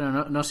aragonés.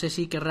 Bueno, no sé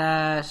si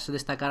querrás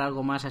destacar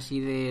algo más así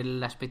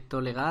del aspecto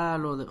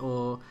legal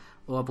o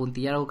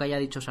apuntillar algo que haya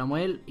dicho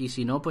Samuel, y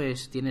si no,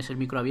 pues tienes el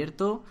micro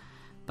abierto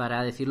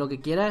para decir lo que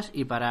quieras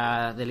y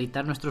para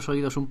deleitar nuestros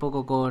oídos un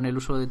poco con el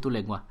uso de tu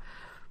lengua.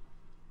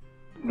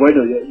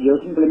 Bueno, yo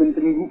simplemente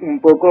un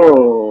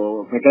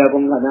poco me quedo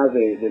con ganas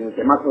del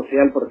tema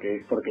social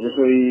porque yo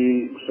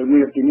soy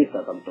muy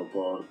optimista tanto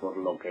por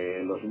lo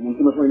que los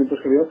últimos movimientos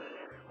que veo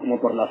como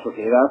por la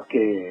sociedad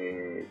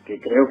que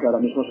creo que ahora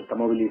mismo se está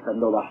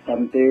movilizando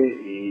bastante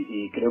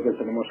y creo que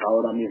tenemos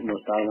ahora mismo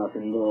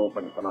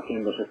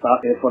se está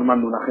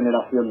formando una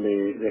generación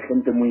de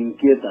gente muy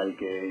inquieta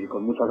y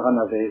con muchas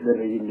ganas de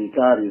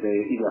reivindicar y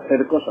de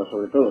hacer cosas,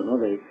 sobre todo, ¿no?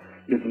 De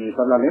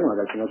utilizar la lengua,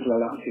 que al final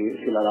si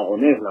el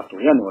aragonés, el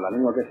asturiano o la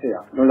lengua que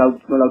sea no la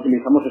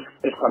utilizamos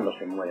es cuando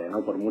se muere,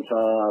 ¿no? Por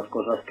muchas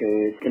cosas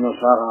que nos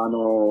hagan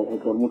o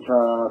por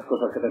muchas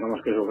cosas que tenemos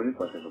que sufrir,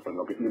 pues eso, pues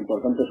lo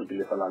importante es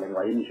utilizar la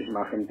lengua. Hay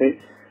muchísima gente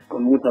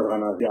con muchas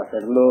ganas de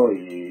hacerlo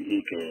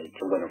y que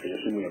yo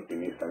soy muy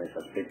optimista en ese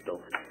aspecto.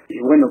 Y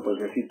bueno,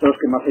 pues deciros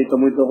que me ha feito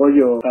muy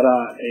togollo para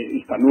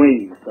esta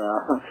nuey,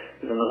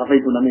 se nos ha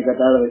feito una mica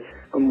tarde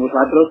con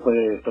vosotros,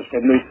 pues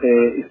fendo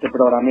este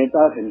programeta,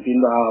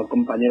 sentindo a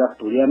compañero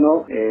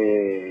asturiano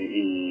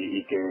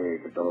y que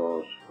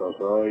todos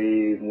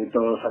doy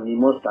muchos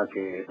ánimos para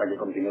que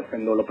continúes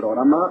haciendo el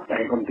programa,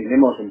 para que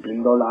continuemos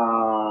empleando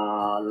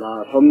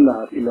las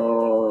ondas y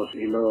los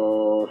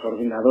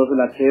ordenadores de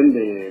la Chen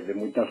de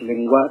muchas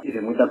lenguas y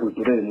de mucha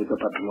cultura y de mucho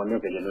patrimonio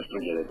que ya nuestro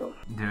de todos.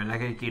 De verdad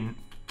que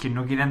quien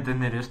no quiera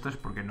entender esto es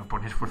porque no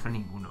pone esfuerzo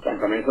ninguno. O sea,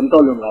 también son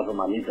todas las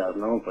romanitas,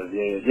 ¿no? Pues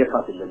ya es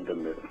fácil de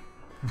entender.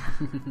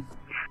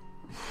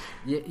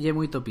 Y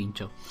muy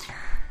topincho.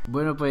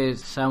 Bueno,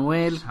 pues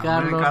Samuel,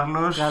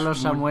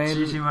 Carlos,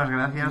 muchísimas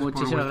gracias por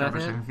vuestra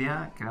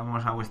presencia.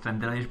 Quedamos a vuestra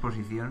entera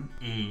disposición.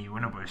 Y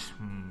bueno, pues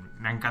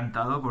me ha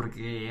encantado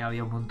porque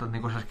había un montón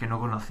de cosas que no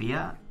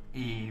conocía.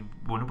 Y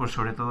bueno, pues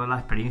sobre todo la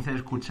experiencia de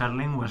escuchar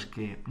lenguas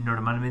que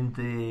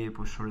normalmente,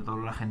 pues sobre todo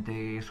la gente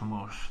que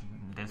somos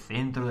del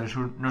centro, del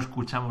sur, no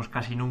escuchamos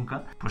casi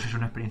nunca, pues es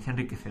una experiencia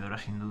enriquecedora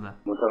sin duda.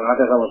 Muchas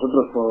gracias a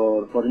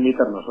vosotros por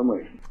invitarnos,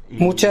 hombre.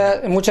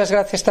 Muchas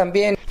gracias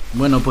también.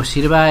 Bueno, pues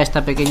sirva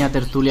esta pequeña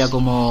tertulia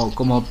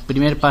como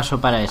primer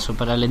paso para eso,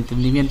 para el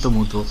entendimiento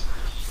mutuo.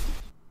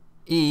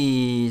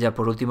 Y ya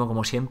por último,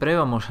 como siempre,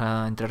 vamos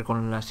a entrar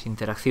con las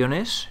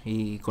interacciones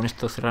y con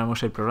esto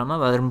cerramos el programa.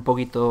 Va a dar un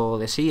poquito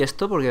de sí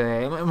esto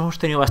porque hemos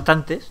tenido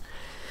bastantes.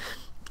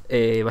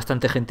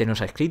 Bastante gente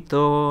nos ha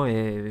escrito,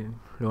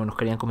 luego nos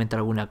querían comentar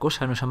alguna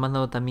cosa, nos han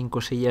mandado también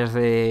cosillas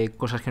de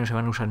cosas que no se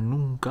van a usar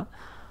nunca.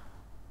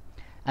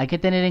 Hay que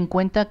tener en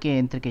cuenta que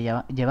entre que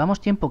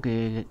llevamos tiempo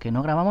que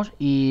no grabamos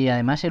y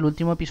además el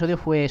último episodio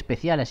fue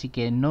especial, así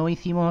que no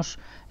hicimos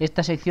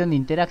esta sección de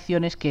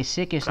interacciones que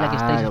sé que es la que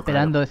estáis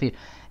esperando. Es decir,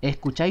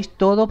 escucháis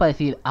todo para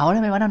decir,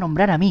 ahora me van a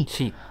nombrar a mí.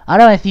 Sí.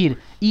 Ahora va a decir,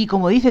 y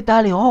como dice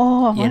tal, y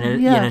en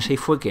el 6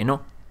 fue que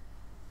no.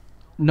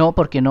 No,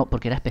 porque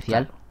era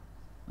especial. Claro.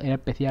 Era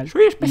especial.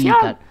 ¡Soy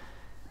especial!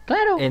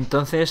 Claro.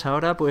 Entonces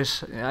ahora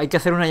pues hay que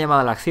hacer una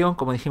llamada a la acción,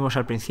 como dijimos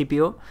al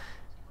principio.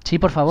 Sí,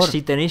 por favor.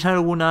 Si tenéis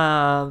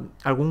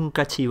algún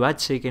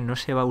cachivache que no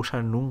se va a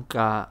usar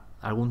nunca,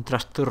 algún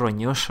trasto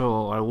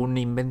roñoso, algún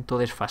invento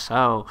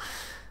desfasado,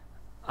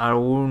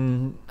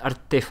 algún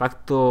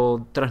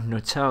artefacto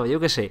trasnochado, yo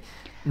qué sé,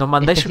 nos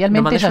mandáis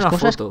una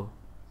foto.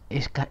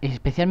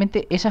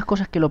 Especialmente esas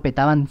cosas que lo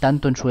petaban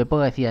tanto en su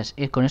época, decías,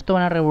 con esto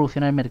van a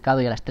revolucionar el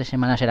mercado y a las 3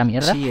 semanas era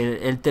mierda. Sí,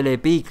 el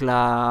telepic,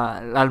 la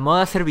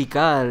almohada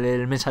cervical,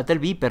 el mensatel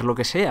viper, lo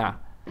que sea.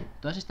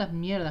 Todas estas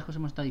mierdas que os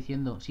hemos estado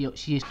diciendo.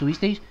 Si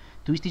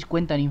tuvisteis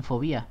cuenta en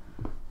Infobía.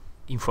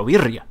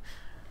 infobirria.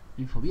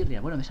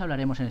 Infobirria, bueno, de eso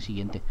hablaremos en el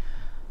siguiente.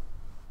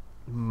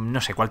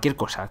 No sé, cualquier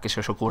cosa que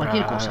se os ocurra.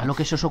 Cualquier cosa, lo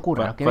que se os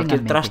ocurra. Lo que venga cualquier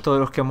en mente. trasto de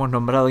los que hemos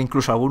nombrado,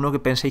 incluso alguno que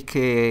penséis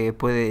que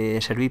puede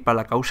servir para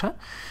la causa.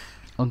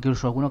 O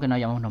incluso alguno que no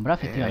hayamos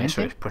nombrado, efectivamente.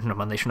 Eso es, pues nos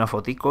mandáis una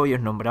fotico y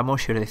os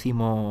nombramos y os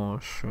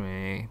decimos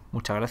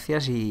muchas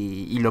gracias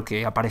y lo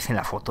que aparece en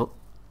la foto.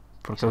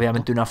 Porque Exacto.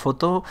 obviamente una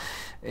foto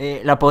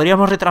la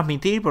podríamos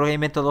retransmitir porque hay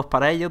métodos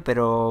para ello,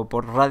 pero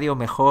por radio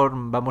mejor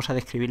vamos a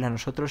describirla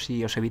nosotros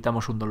y os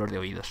evitamos un dolor de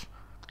oídos.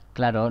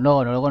 Claro,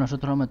 no, luego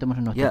nosotros lo metemos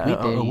en nuestro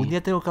Twitter. Algún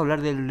día tengo que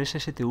hablar del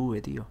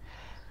SSTV, tío.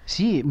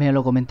 Sí, me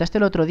lo comentaste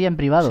el otro día en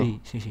privado.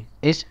 Sí.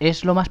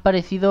 Es lo más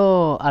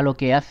parecido a lo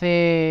que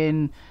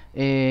hacen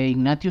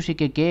Ignatius y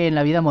Keke en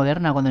la vida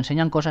moderna cuando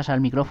enseñan cosas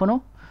al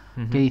micrófono.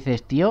 Que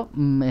dices, tío,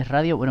 es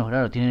radio. Bueno,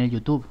 claro, tienen el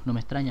YouTube, no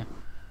me extraña.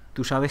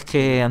 Tú sabes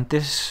que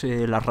antes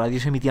las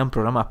radios emitían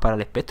programas para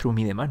el Spectrum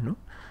y demás, ¿no?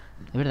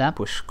 Es verdad.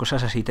 Pues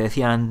cosas así, te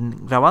decían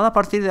grabada a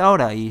partir de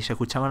ahora y se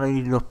escuchaban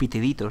ahí los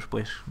pitiditos.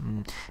 Pues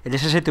el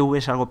SSTV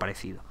es algo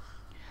parecido.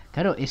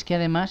 Claro, es que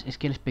además es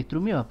que el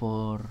Spectrum iba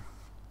por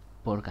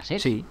cassette.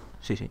 Sí.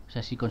 O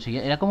sea, si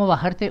conseguía, era como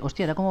bajarte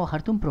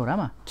un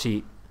programa.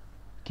 Sí.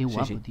 Qué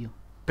guapo, Sí. tío.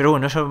 Pero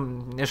bueno, eso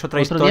es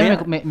otra Otro historia.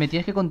 día me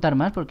tienes que contar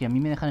más porque a mí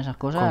me dejan esas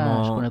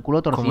cosas con el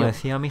culo torcido. Como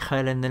decía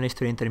Mijael en la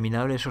historia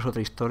interminable, eso es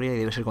otra historia y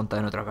debe ser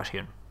contada en otra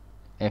ocasión.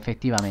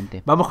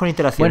 Efectivamente. Vamos con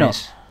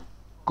interacciones. Bueno,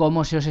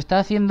 como se os está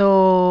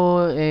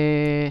haciendo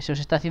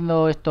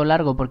esto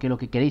largo porque lo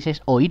que queréis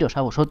es oíros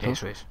a vosotros.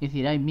 Eso es. Y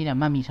decir, ay, mira,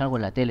 mami, salgo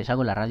en la tele,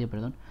 salgo en la radio,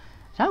 perdón.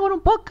 Salgo en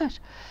un podcast.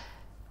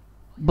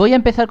 Voy a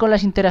empezar con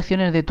las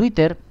interacciones de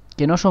Twitter,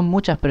 que no son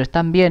muchas, pero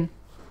están bien.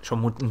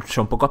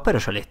 Son pocas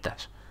pero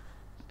selectas.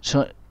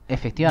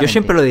 Efectivamente. Yo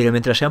siempre lo diré,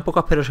 mientras sean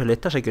pocas pero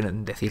selectas hay que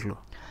decirlo.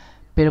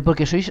 Pero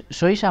porque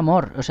sois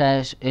amor, o sea,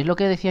 es lo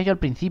que decía yo al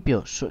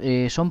principio.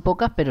 Son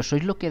pocas, pero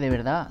sois lo que de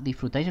verdad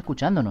disfrutáis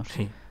escuchándonos.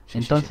 Sí.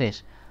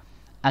 Entonces,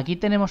 aquí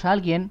tenemos a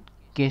alguien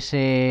que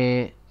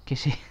se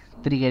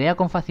triguea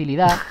con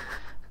facilidad.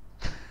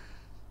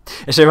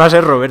 Ese va a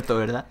ser Roberto,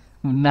 ¿verdad?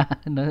 No,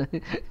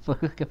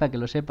 pues que para que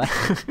lo sepas.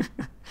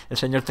 El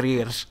señor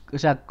Triggers. O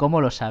sea, ¿cómo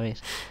lo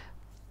sabes?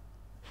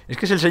 Es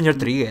que es el señor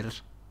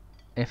Triggers.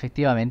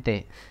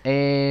 Efectivamente.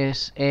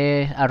 Es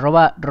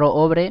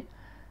 @roobre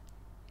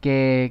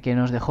que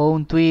nos dejó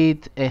un tweet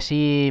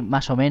así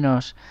más o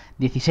menos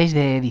 16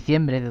 de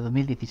diciembre de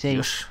 2016.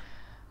 Dios,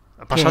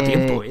 ha pasado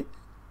tiempo, ¿eh?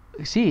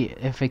 Sí,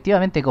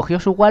 efectivamente, cogió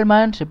su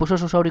Wallman, se puso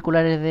sus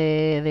auriculares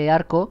de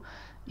arco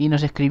y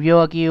nos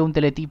escribió aquí un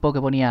teletipo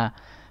que ponía: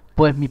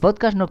 pues mi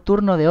podcast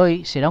nocturno de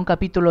hoy será un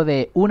capítulo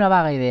de Una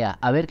Vaga Idea,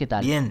 a ver qué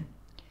tal. Bien.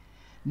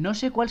 No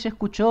sé cuál se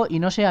escuchó y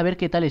no sé a ver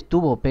qué tal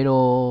estuvo,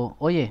 pero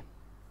oye,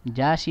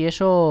 ya si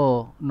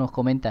eso nos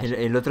comentas.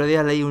 El otro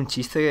día leí un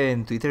chiste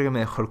en Twitter que me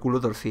dejó el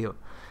culo torcido.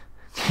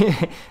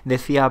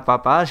 Decía,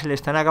 papá, se le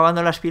están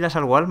acabando las pilas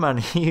al Wallman.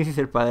 Y dice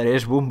el padre,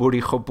 es Bumbur,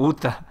 hijo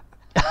puta.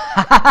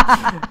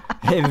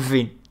 En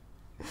fin.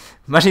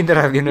 Más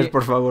interacciones,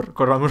 por favor.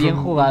 Corramos bien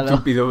un jugado.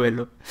 túpido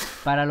velo.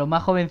 Para los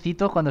más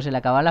jovencitos, cuando se le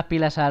acababan las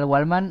pilas al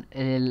Wallman,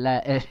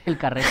 el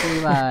carreto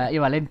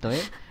iba lento,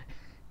 ¿eh?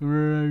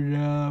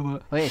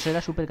 Oye, eso era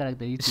súper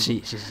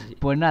característico. Sí.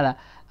 Pues nada,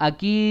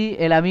 aquí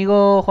el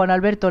amigo Juan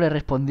Alberto le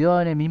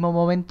respondió en el mismo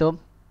momento: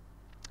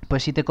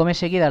 pues si te comes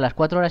seguida las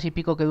 4 horas y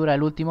pico que dura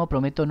el último,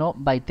 prometo no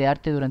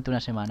baitearte durante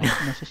una semana.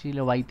 No sé si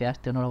lo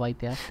baiteaste o no lo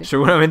baiteaste.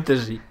 Seguramente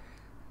sí.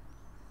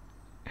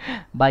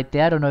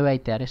 Baitear o no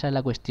baitear, esa es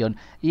la cuestión.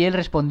 Y él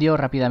respondió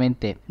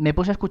rápidamente: me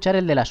puse a escuchar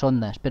el de las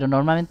ondas, pero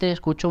normalmente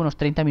escucho unos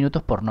 30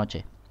 minutos por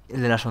noche.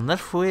 ¿El de las ondas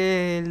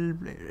fue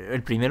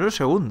el primero o el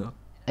segundo?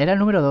 Era el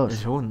número 2. El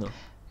segundo.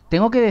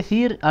 Tengo que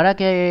decir, ahora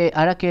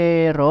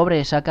que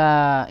Robre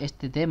saca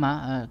este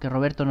tema, que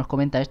Roberto nos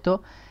comenta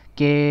esto,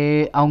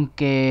 que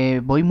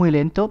aunque voy muy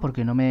lento,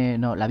 porque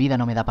la vida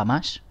no me da para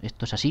más,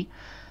 esto es así,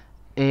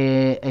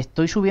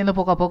 estoy subiendo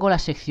poco a poco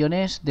las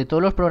secciones de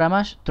todos los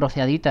programas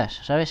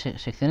troceaditas, ¿sabes?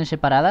 Secciones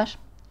separadas.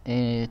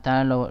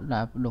 Están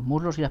los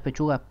muslos y las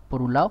pechugas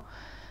por un lado.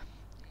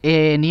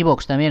 En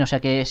iVoox también, o sea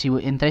que si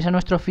entráis a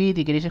nuestro feed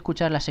y queréis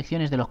escuchar las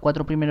secciones de los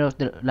 4 primeros,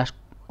 las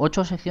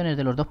 8 secciones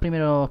de los 2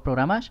 primeros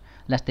programas,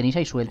 las tenéis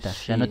ahí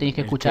sueltas. O sea, no tenéis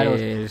que escucharos. El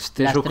que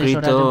esté las 3 horas del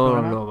suscrito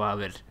programa. lo va a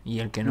ver. Y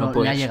el que no, Le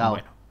pues ha llegado.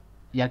 bueno.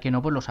 Y al que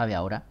no, pues lo sabe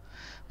ahora.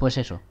 Pues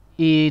eso.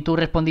 Y tú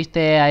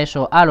respondiste a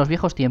eso: los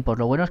viejos tiempos.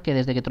 Lo bueno es que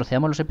desde que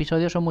troceamos los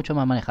episodios son mucho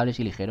más manejables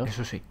y ligeros.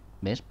 Eso sí.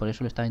 ¿Ves? Por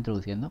eso lo estaba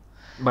introduciendo.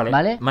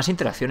 Vale. Más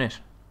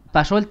interacciones.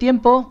 Pasó el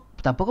tiempo,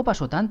 tampoco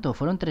pasó tanto.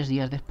 Fueron 3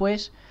 días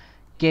después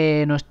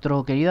que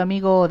nuestro querido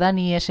amigo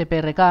Dani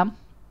SPRK,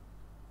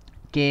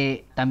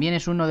 que también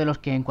es uno de los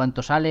que en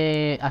cuanto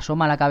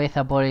asoma la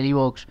cabeza por el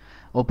iVoox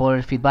o por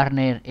el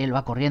Feedburner, él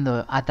va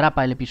corriendo,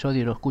 atrapa el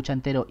episodio y lo escucha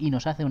entero y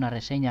nos hace una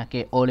reseña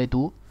que ole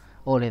tú,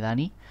 ole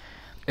Dani.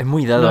 Es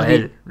muy dado a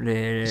él.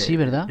 Sí,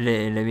 ¿verdad?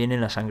 Le viene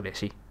en la sangre,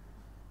 sí.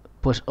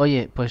 Pues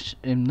oye,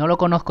 no lo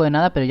conozco de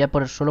nada, pero ya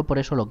solo por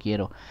eso lo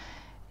quiero.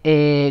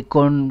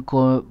 Con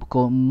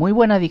muy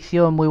buena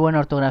dicción, muy buena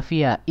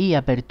ortografía y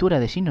apertura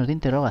de signos de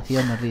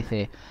interrogación nos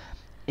dice: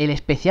 ¿El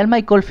especial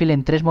Mike Oldfield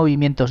en 3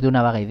 movimientos de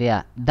Una Vaga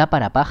Idea da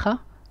para paja?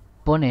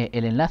 Pone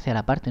el enlace a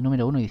la parte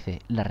número 1 y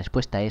dice, la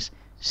respuesta es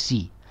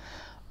sí.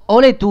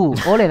 ¡Ole tú!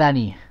 ¡Ole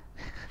Dani!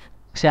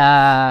 O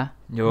sea,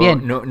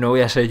 bien. No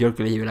voy a ser yo el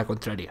que le lleve la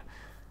contraria.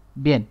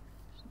 Bien.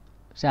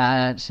 O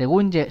sea,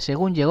 según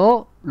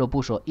llegó, lo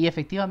puso. Y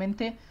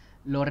efectivamente,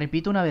 lo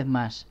repito una vez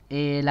más,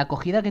 la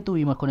acogida que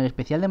tuvimos con el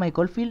especial de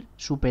Mike Oldfield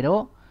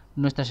superó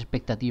nuestras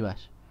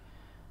expectativas.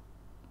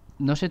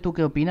 No sé tú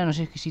qué opinas, no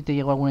sé si te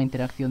llegó alguna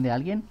interacción de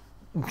alguien.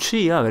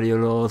 Sí, a ver, yo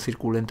lo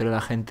circulé entre la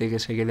gente que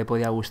sé que le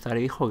podía gustar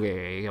y dijo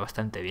que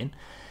bastante bien.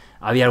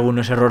 Había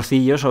algunos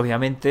errorcillos,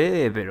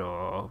 obviamente,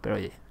 pero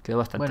oye, quedó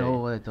bastante bien. Bueno,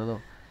 hubo de todo.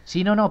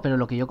 Sí, no, pero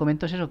lo que yo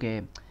comento es eso,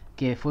 que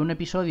fue un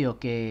episodio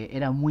que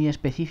era muy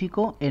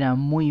específico, era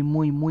muy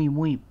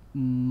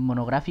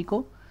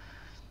monográfico.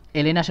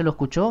 Elena se lo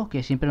escuchó,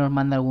 que siempre nos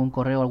manda algún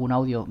correo, algún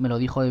audio, me lo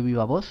dijo de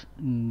viva voz.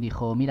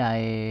 Dijo, mira,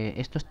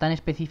 esto es tan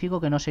específico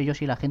que no sé yo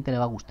si la gente le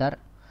va a gustar.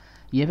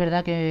 Y es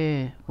verdad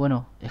que,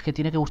 bueno, es que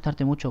tiene que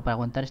gustarte mucho para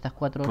aguantar estas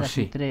 4 horas Pues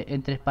sí.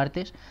 en 3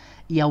 partes.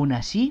 Y aún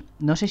así,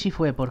 no sé si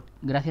fue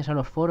gracias a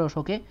los foros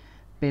o qué,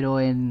 pero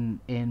en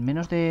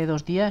menos de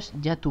 2 días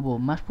ya tuvo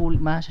más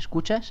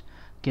escuchas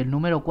que el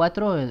número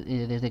 4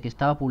 desde que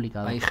estaba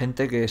publicado. Hay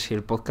gente que si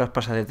el podcast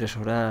pasa de 3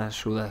 horas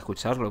suda de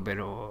escucharlo,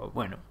 pero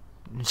bueno,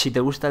 si te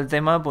gusta el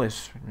tema,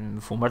 pues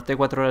fumarte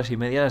 4 horas y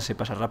media se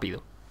pasa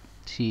rápido.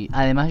 Sí,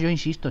 además yo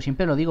insisto,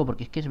 siempre lo digo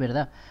porque es que es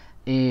verdad.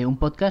 Un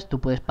podcast tú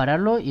puedes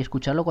pararlo y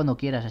escucharlo cuando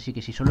quieras, así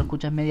que si solo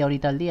escuchas media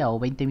horita al día o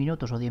 20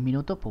 minutos o 10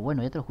 minutos, pues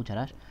bueno, ya te lo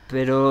escucharás.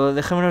 Pero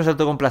dejémonos de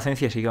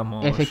autocomplacencia y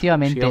sigamos.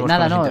 Efectivamente, sigamos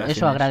nada, con las no,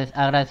 eso, interacciones.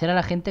 agradecer a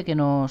la gente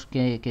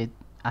que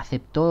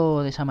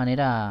aceptó de esa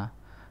manera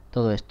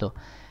todo esto.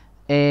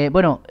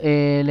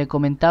 Nos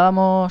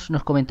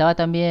comentaba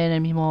también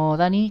el mismo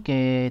Dani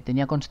que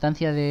tenía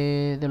constancia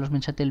de los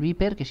mensajes del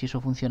Viper, que si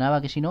eso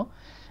funcionaba, que si no.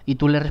 Y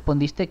tú le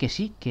respondiste que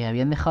sí, que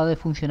habían dejado de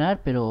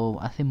funcionar, pero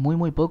hace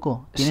muy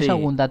poco. ¿Tienes Sí.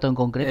 algún dato en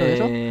concreto de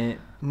eso?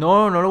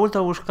 No lo he vuelto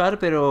a buscar,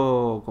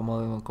 pero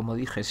como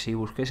dije, si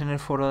busquéis en el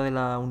foro de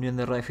la Unión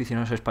de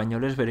Radioaficionados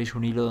Españoles veréis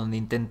un hilo donde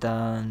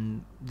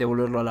intentan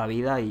devolverlo a la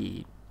vida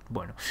y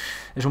bueno,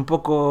 es un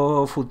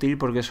poco fútil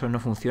porque eso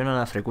no funciona,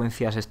 las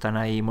frecuencias están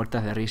ahí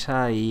muertas de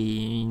risa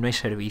y no hay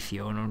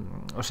servicio, ¿no?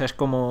 O sea, es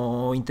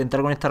como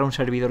intentar conectar a un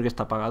servidor que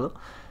está apagado,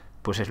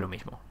 pues es lo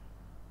mismo.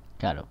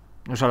 Claro.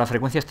 O sea, la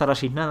frecuencia estará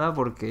asignada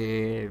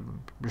porque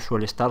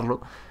suele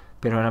estarlo,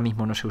 pero ahora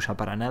mismo no se usa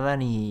para nada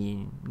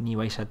ni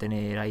vais a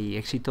tener ahí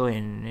éxito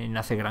en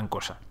hacer gran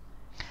cosa.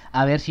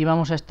 A ver si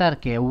vamos a estar,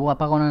 que hubo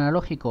apagón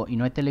analógico y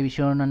no hay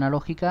televisión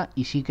analógica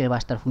y sí que va a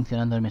estar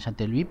funcionando el mensaje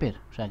del Viper.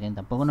 O sea, que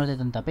tampoco nos dé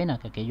tanta pena,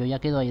 que aquello ya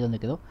quedó ahí donde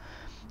quedó.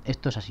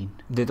 Esto es así.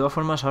 De todas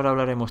formas, ahora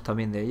hablaremos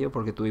también de ello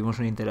porque tuvimos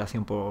una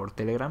interacción por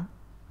Telegram.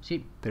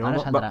 Sí, pero ahora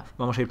saldrá.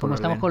 Vamos a ir por Como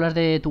estamos con las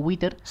de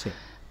Twitter, sí.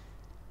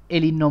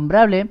 El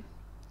innombrable,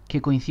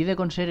 que coincide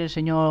con ser el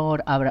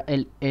señor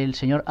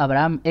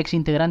Abraham, ex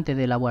integrante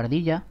de La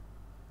Guardilla,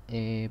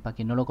 para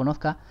quien no lo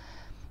conozca,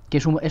 que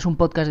es un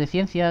podcast de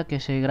ciencia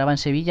que se graba en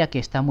Sevilla, que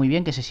está muy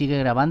bien, que se sigue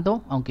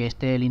grabando, aunque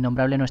el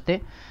innombrable no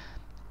esté.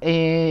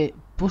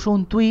 Puso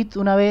un tweet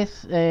una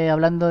vez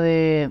hablando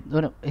de...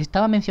 Bueno,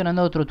 estaba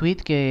mencionando otro tweet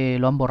que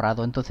lo han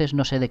borrado, entonces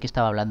no sé de qué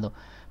estaba hablando.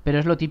 Pero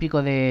es lo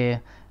típico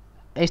de...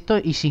 Esto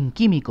y sin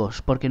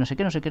químicos, porque no sé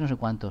qué, no sé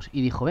cuántos.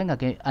 Y dijo, venga,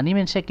 que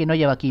anímense que no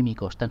lleva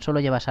químicos, tan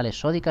solo lleva sales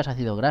sódicas,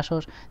 ácidos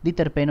grasos,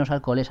 diterpenos,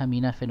 alcoholes,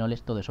 aminas,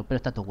 fenoles, todo eso, pero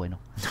está todo bueno.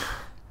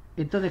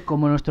 Entonces,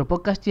 como nuestro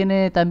podcast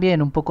tiene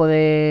también un poco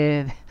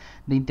de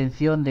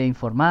intención de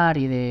informar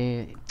y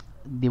de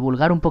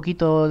divulgar un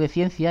poquito de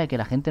ciencia y que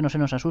la gente no se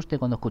nos asuste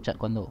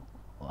cuando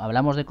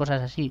hablamos de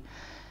cosas así,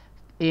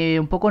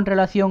 un poco en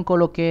relación con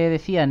lo que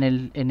decía en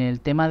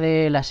el tema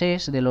de las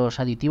de los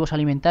aditivos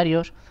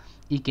alimentarios,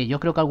 y que yo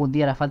creo que algún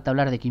día hará falta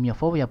hablar de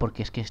quimiofobia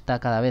porque es que está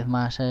cada vez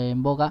más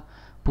en boga,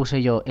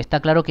 puse yo,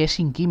 está claro que es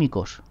sin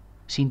químicos,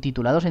 sin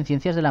titulados en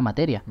ciencias de la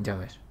materia. Ya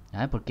ves.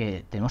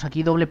 Porque tenemos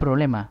aquí doble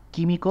problema.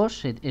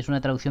 Químicos es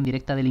una traducción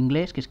directa del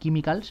inglés, que es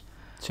chemicals,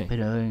 sí.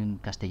 Pero en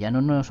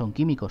castellano no son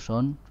químicos,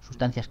 son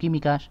sustancias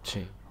químicas,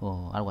 sí.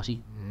 O algo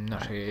así. No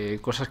sé,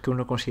 cosas que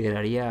uno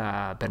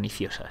consideraría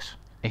perniciosas.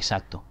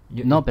 Exacto.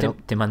 Pero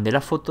te mandé la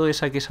foto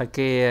esa que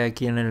saqué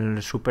aquí en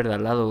el súper de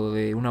al lado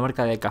de una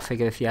marca de café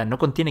que decía no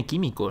contiene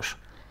químicos.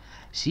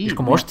 Sí. Es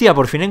como, hostia,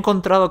 por fin he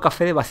encontrado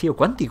café de vacío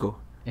cuántico.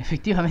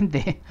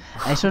 Efectivamente.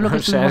 Eso es lo que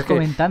estuvimos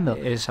comentando.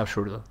 Es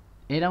absurdo.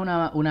 Era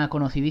una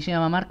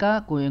conocidísima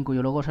marca en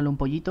cuyo logo sale un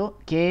pollito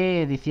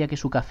que decía que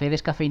su café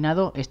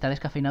descafeinado está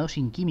descafeinado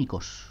sin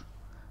químicos.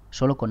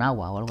 Solo con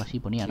agua o algo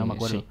así ponía, sí, no me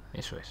acuerdo. Sí,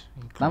 eso es.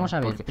 Claro, vamos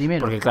a ver,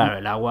 primero. Porque claro,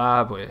 el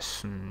agua,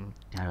 pues...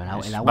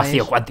 Claro, el agua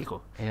vacío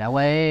cuántico. El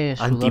agua es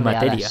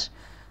antimateria.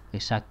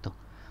 Exacto.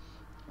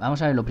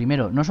 Vamos a ver, lo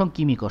primero, no son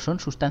químicos, son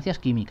sustancias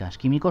químicas.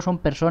 Químicos son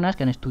personas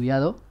que han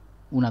estudiado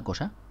una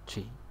cosa.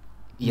 Sí.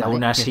 Y ¿vale?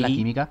 aún así... Que es la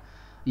química.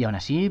 Y aún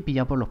así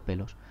pillado por los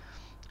pelos.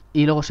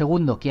 Y luego,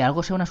 segundo, que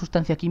algo sea una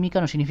sustancia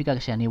química no significa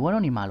que sea ni bueno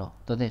ni malo.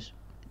 Entonces,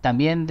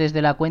 también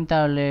desde la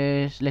cuenta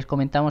les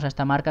comentamos a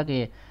esta marca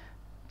que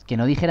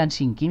no dijeran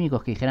sin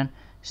químicos, que dijeran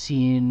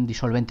sin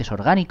disolventes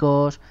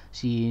orgánicos,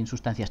 sin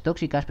sustancias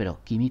tóxicas, pero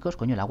químicos,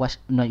 coño, el agua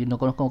no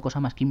conozco cosa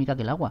más química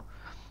que el agua.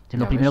 Es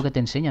lo primero que te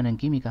enseñan en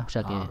química, o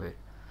sea que...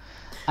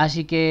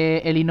 Así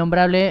que el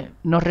innombrable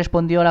nos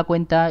respondió a la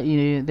cuenta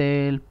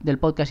del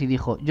podcast y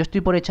dijo: yo estoy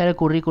por echar el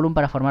currículum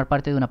para formar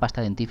parte de una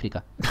pasta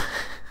dentífrica.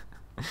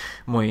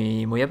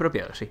 Muy, muy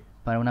apropiado, sí.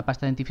 Para una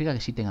pasta dentífrica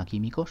que sí tenga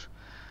químicos.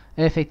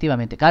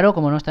 Efectivamente. Claro,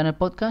 como no está en el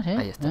podcast, ¿eh?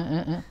 Ahí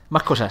está.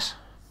 Más cosas.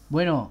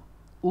 Bueno,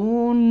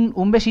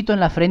 un besito en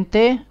la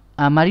frente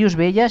a Marius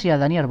Bellas y a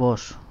Dani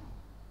Arbós,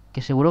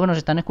 que seguro que nos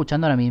están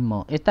escuchando ahora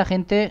mismo. Esta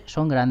gente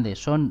son grandes,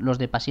 son los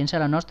de Paciencia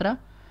la Nostra.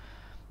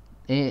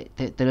 ¿Te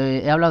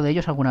he hablado de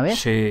ellos alguna vez?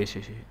 Sí.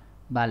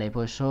 Vale,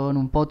 pues son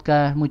un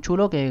podcast muy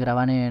chulo que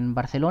graban en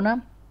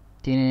Barcelona.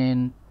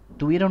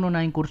 Tuvieron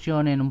una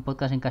incursión en un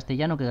podcast en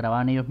castellano que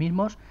grababan ellos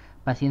mismos.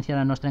 Paciencia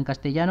la Nostra en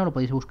castellano, lo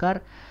podéis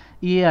buscar.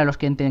 Y a los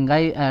que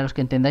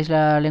entendáis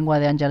la lengua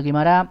de Ángel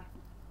Guimarà,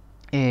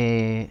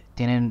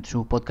 tienen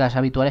sus podcasts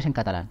habituales en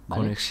catalán,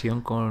 ¿vale?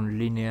 Conexión con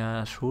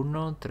líneas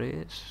 1,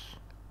 3...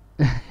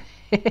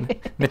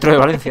 Metro de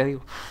Valencia,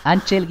 digo.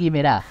 Ángel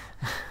Guimarà.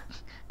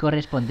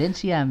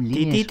 Correspondencia en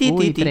líneas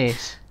 1 y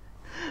 3.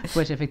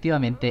 Pues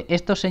efectivamente,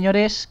 estos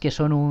señores, que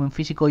son un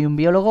físico y un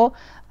biólogo,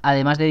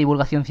 además de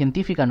divulgación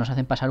científica, nos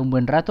hacen pasar un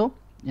buen rato.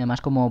 Y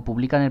además, como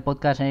publican el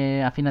podcast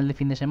a final de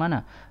fin de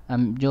semana,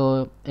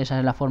 esa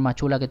es la forma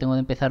chula que tengo de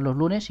empezar los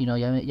lunes, si no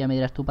ya me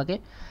dirás tú para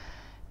qué.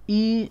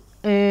 Y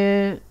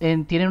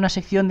tienen una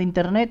sección de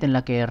internet en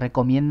la que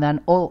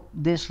recomiendan o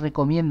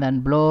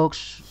desrecomiendan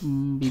blogs,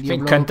 videoblogs. Me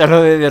encanta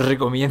lo de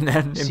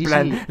desrecomiendan. Sí, en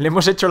plan, sí. le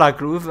hemos hecho la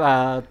cruz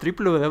a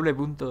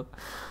www.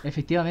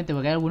 Efectivamente,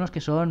 porque hay algunos que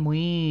son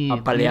muy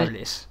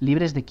apaleables,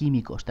 libres de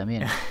químicos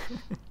también.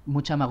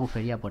 Mucha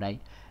magufería por ahí.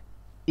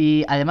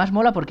 Y además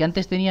mola porque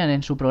antes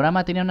en su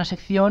programa tenían una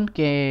sección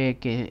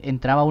que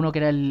entraba uno que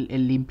era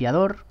el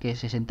limpiador, que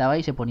se sentaba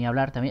y se ponía a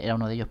hablar también, era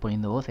uno de ellos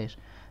poniendo voces,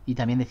 y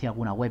también decía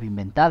alguna web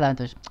inventada,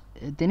 entonces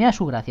tenía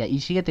su gracia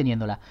y sigue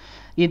teniéndola.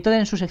 Y entonces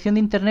en su sección de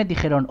internet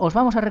dijeron: os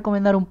vamos a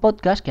recomendar un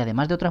podcast que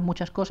además de otras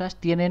muchas cosas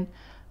tienen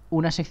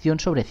una sección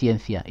sobre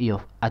ciencia, y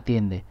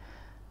atiende.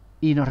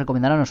 Y nos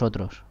recomendaron a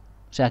nosotros.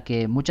 O sea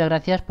que muchas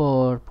gracias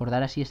por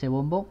dar así ese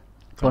bombo,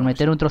 por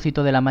meter un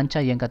trocito de La Mancha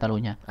ahí en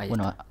Cataluña. Ahí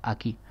bueno, está.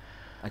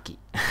 Aquí,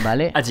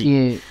 ¿vale?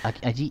 Allí.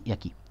 Allí y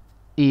aquí.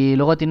 Y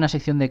luego tiene una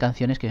sección de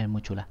canciones que es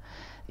muy chula.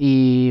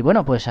 Y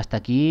bueno, pues hasta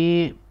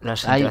aquí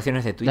las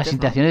interacciones de Twitter. Las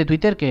interacciones de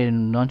Twitter, que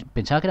no,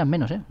 pensaba que eran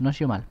menos, no han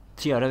sido mal.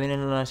 Sí, ahora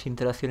vienen las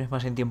interacciones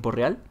más en tiempo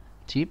real.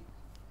 Sí,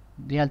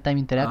 real time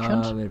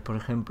interactions. A ver, por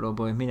ejemplo,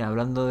 pues mira,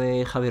 hablando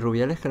de Javier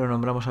Rubiales, que lo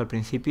nombramos al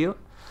principio.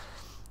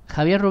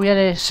 Javier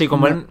Rubiales... Sí,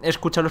 como él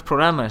escucha los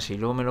programas y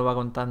luego me lo va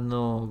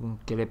contando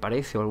qué le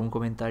parece o algún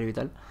comentario y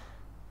tal,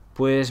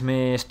 pues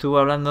me estuvo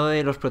hablando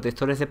de los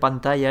protectores de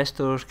pantalla,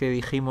 estos que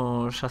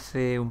dijimos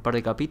hace un par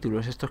de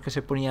capítulos, estos que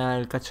se ponía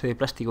el cacho de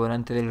plástico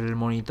delante del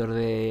monitor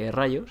de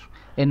rayos.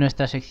 En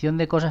nuestra sección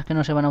de cosas que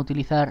no se van a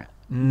utilizar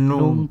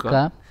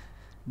nunca.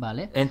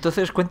 Vale.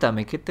 Entonces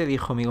cuéntame, ¿qué te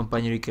dijo mi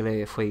compañero y qué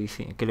le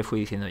fui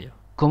diciendo yo?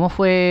 ¿Cómo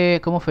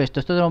fue esto?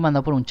 Esto te lo he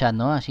mandado por un chat,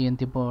 ¿no? Así en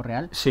tiempo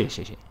real. Sí.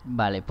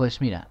 Vale,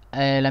 pues mira,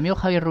 el amigo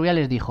Javier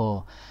Rubiales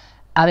dijo: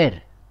 a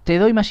ver, te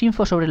doy más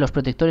info sobre los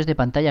protectores de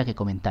pantalla que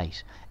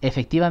comentáis.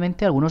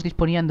 Efectivamente, algunos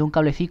disponían de un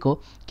cablecito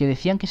que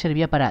decían que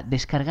servía para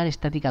descargar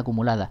estática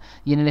acumulada,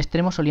 y en el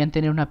extremo solían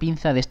tener una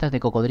pinza de estas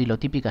de cocodrilo,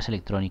 típicas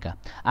electrónica.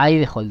 Ahí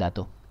dejo el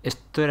dato.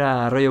 ¿Esto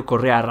era rollo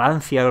correa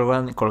rancia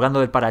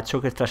colgando del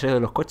parachoques trasero de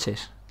los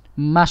coches?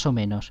 Más o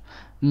menos.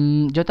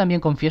 Yo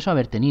también confieso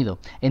haber tenido.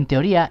 En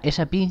teoría,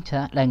 esa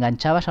pinza la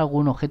enganchabas a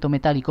algún objeto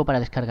metálico para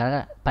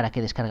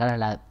que descargara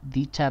la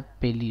dicha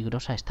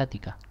peligrosa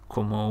estática.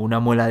 Como una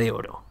muela de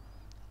oro.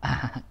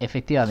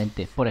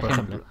 Efectivamente, por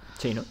ejemplo.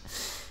 Sí, ¿no?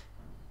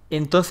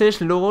 Entonces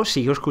luego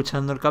siguió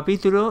escuchando el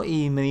capítulo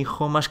y me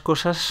dijo más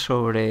cosas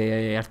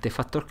sobre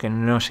artefactos que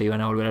no se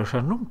iban a volver a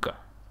usar nunca.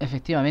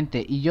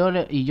 Efectivamente, y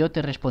yo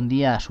te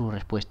respondía a su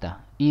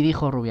respuesta. Y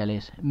dijo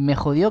Rubiales: me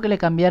jodió que le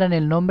cambiaran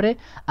el nombre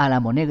a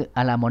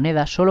la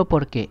moneda solo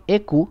porque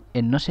EQ,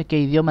 en no sé qué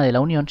idioma de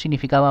la Unión,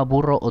 significaba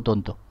burro o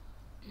tonto.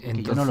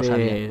 Entonces, yo no lo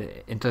sabía.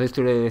 Entonces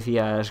tú le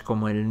decías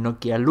como el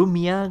Nokia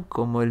Lumia,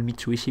 como el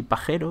Mitsubishi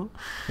Pajero.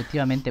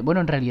 Efectivamente.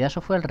 Bueno, en realidad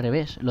eso fue al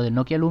revés. Lo del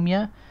Nokia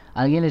Lumia,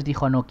 alguien les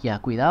dijo a Nokia: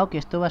 cuidado que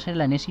esto va a ser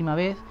la enésima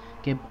vez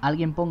que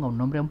alguien ponga un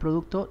nombre a un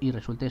producto y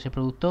resulte ese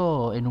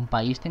producto en un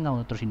país tenga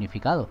otro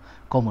significado,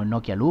 como el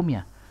Nokia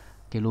Lumia,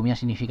 que Lumia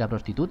significa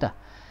prostituta.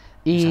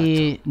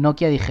 Y exacto.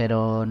 Nokia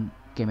dijeron: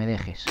 que me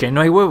dejes. Que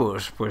no hay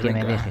huevos, pues que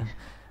venga, me dejes.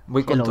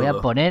 Voy con que lo todo. Voy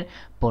a poner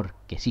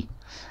porque sí.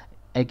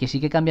 El que sí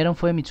que cambiaron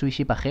fue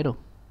Mitsubishi Pajero.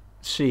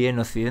 Sí, en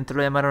Occidente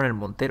lo llamaron el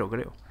Montero,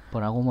 creo.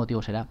 Por algún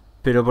motivo será.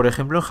 Pero por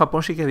ejemplo en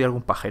Japón sí que había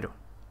algún pajero.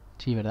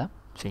 Sí, ¿verdad?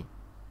 Sí.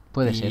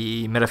 Puede ser.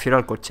 Y me refiero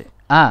al coche.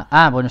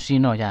 Bueno, sí,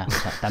 no, ya. O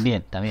sea,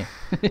 también.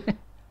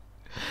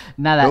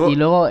 Nada, luego, y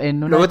luego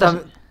en una...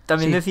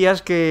 También sí.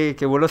 Decías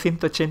que vuelo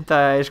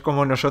 180 es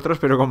como nosotros,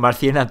 pero con más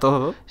 100 a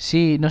todo.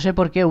 Sí, no sé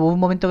por qué. Hubo un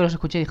momento que los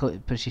escuché y dijo: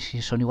 pero si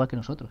son igual que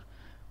nosotros.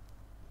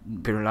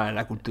 Pero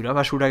la cultura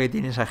basura que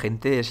tiene esa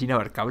gente es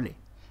inabarcable.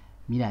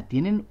 Mira,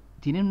 tienen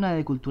una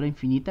de cultura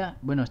infinita.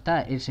 Bueno,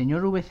 está el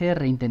señor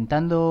VCR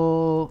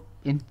intentando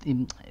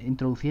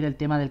introducir el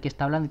tema del que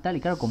está hablando y tal,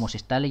 y claro, como se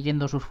está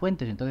leyendo sus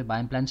fuentes, entonces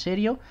va en plan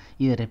serio,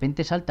 y de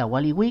repente salta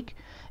Wally Wick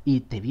y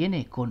te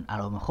viene con a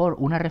lo mejor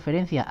una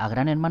referencia a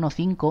Gran Hermano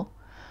 5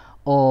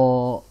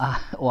 o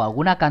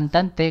alguna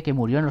cantante que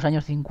murió en los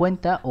años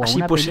 50 o Así, a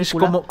una pues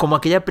película. Es como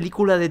aquella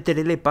película de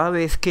Terele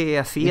Pávez que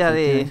hacía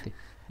de...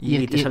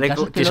 Y te sale,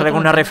 caso es que te el sale otro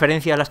con una no-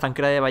 referencia a la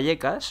estanquera de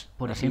Vallecas,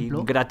 Por así,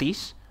 ejemplo.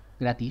 gratis.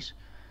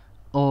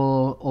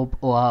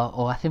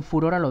 O hacen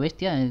furor a lo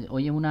bestia.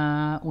 Oye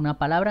una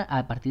palabra,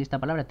 a partir de esta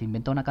palabra te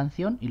inventa una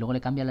canción y luego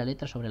le cambia la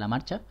letra sobre la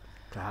marcha.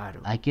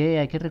 Claro. Hay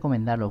que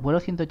recomendarlos. Vuelo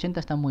 180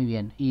 están muy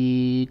bien.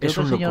 Y creo Es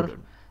que un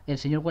locurón. el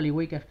señor Wally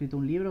Way, que ha escrito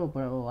un libro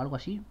o algo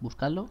así,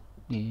 buscadlo.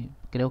 Y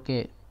creo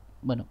que,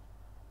 bueno,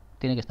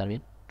 tiene que estar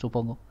bien,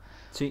 supongo.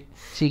 Sí.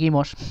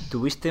 Seguimos.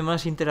 Tuviste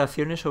más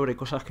interacciones sobre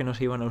cosas que no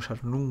se iban a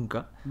usar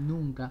nunca.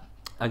 Nunca.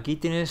 Aquí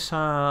tienes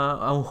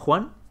a un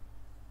Juan.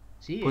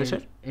 Sí, ¿Puede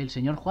ser? El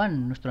señor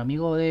Juan, nuestro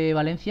amigo de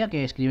Valencia,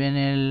 que escribe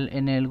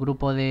en el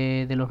grupo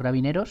de los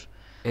gravineros.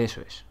 Eso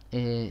es.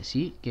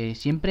 Sí, que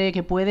siempre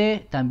que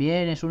puede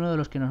también es uno de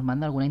los que nos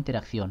manda alguna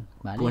interacción,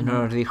 ¿vale? Pues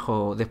 ¿No? nos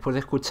dijo, después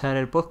de escuchar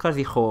el podcast,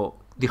 dijo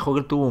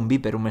que tuvo un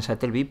beeper, un mensaje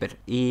del beeper.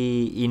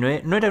 Y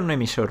no era un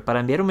emisor. Para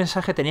enviar un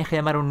mensaje tenías que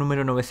llamar a un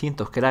número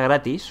 900, que era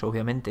gratis,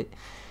 obviamente.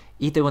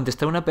 Y te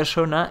contestaba una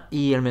persona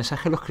y el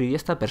mensaje lo escribía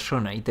esta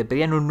persona. Y te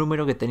pedían un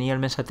número que tenía el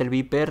mensaje del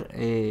beeper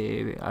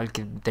al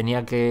que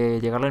tenía que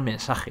llegarle el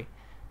mensaje.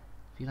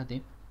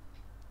 Fíjate.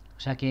 O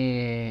sea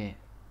que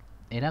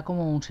era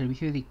como un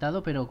servicio de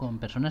dictado, pero con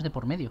personas de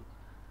por medio.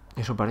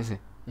 Eso parece.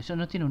 ¿Eso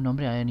no tiene un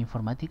nombre en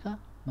informática?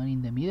 ¿Man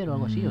in the middle o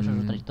algo así? ¿O eso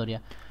es otra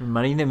historia? El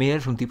man in the middle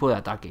es un tipo de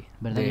ataque.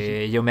 ¿Verdad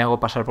que sí? Yo me hago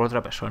pasar por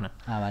otra persona.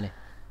 Ah, vale.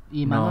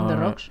 ¿Y Man on the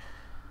Rocks?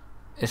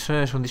 Eso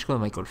es un disco de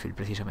Michael Field,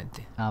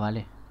 precisamente. Ah,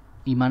 vale.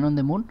 ¿Y Man on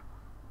the Moon?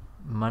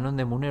 Man on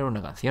the Moon era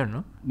una canción,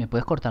 ¿no? Me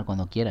puedes cortar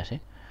cuando quieras,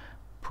 ¿eh?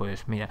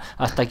 Pues mira,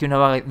 hasta aquí una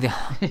vaga idea.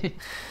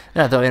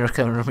 Todavía nos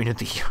quedan unos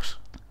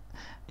minutillos.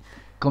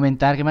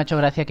 Comentar que me ha hecho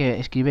gracia que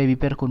escribe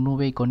Viper con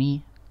V y con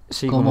I.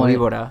 Sí, como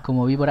víbora.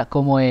 Como víbora,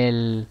 como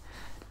el...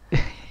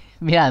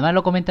 Mira, además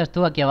lo comentas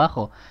tú aquí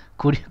abajo.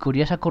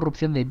 Curiosa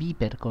corrupción de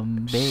Viper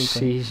con B y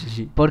con I.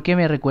 Sí. Porque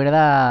me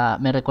recuerda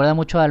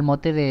mucho al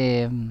mote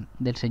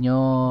del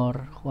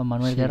señor Juan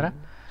Manuel Guerra.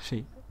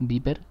 Sí.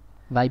 Viper,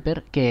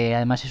 que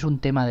además es un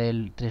tema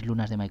del Tres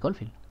Lunas de Michael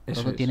Field.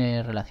 Todo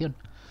tiene relación.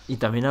 Y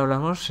también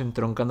hablamos,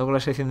 entroncando con la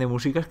sección de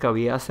músicas, que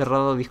había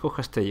cerrado Discos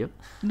Castelló.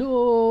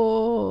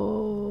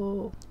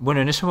 ¡No!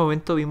 Bueno, en ese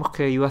momento vimos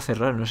que iba a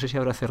cerrar. No sé si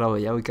habrá cerrado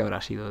ya o qué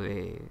habrá sido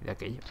de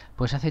aquello.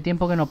 Pues hace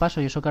tiempo que no paso,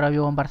 y eso que ahora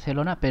vivo en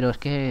Barcelona, pero es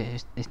que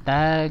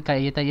está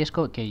Calleta y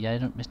Esco, que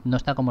ya no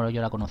está como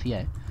yo la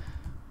conocía, ¿eh?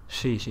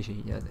 Sí,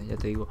 ya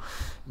te digo.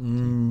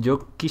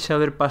 Yo quise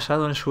haber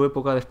pasado en su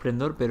época de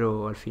esplendor,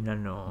 pero al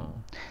final no.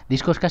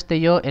 Discos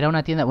Castelló era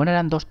una tienda, bueno,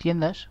 eran dos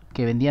tiendas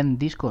que vendían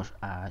discos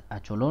a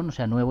cholón, o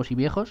sea, nuevos y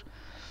viejos.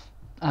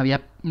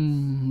 Había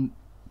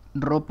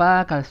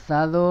ropa,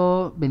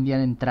 calzado,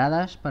 vendían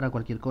entradas para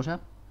cualquier cosa.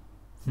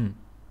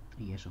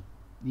 Y eso.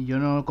 Y yo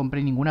no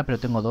compré ninguna, pero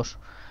tengo dos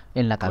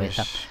en la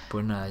cabeza.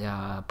 Pues nada,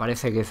 ya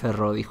parece que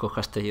cerró Discos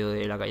Castelló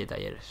de la calle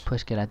Talleres.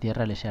 Pues que la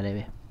tierra le sea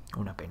leve.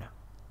 Una pena.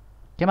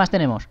 ¿Qué más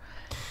tenemos?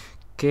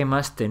 ¿Qué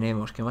más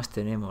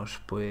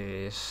tenemos?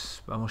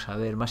 Pues vamos a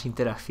ver, más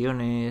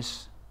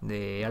interacciones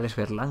de Alex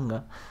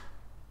Berlanga.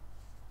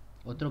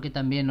 Otro que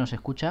también nos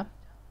escucha.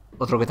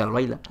 Otro que tal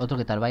baila. Otro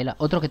que tal baila.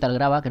 Otro que tal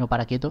graba, que no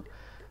para quieto.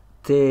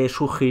 Te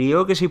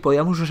sugirió que si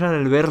podíamos usar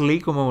el Berli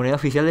como moneda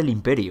oficial del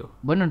Imperio.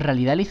 Bueno, en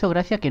realidad le hizo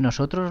gracia que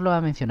nosotros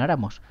lo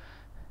mencionáramos.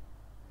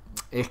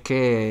 Es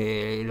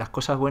que las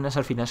cosas buenas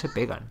al final se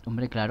pegan.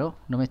 Hombre, claro,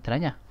 no me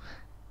extraña.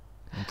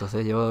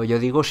 Entonces yo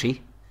digo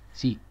sí.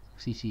 Sí.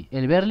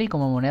 El Berli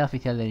como moneda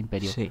oficial del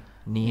Imperio. Sí.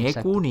 Ni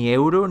Exacto. ECU, ni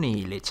euro,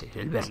 ni leche.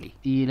 El Berli.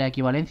 Y la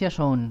equivalencia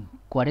son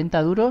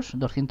 40 duros,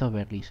 200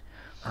 Berlis.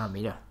 Ah,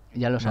 mira.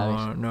 Ya lo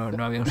sabes.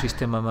 No había un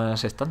sistema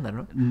más estándar,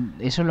 ¿no?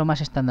 Eso es lo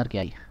más estándar que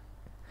hay.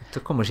 Esto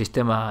es como el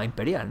sistema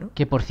imperial, ¿no?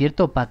 Que por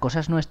cierto, para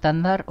cosas no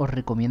estándar, os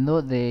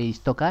recomiendo de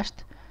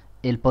Histocast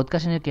el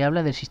podcast en el que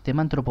habla del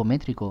sistema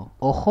antropométrico.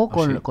 Ojo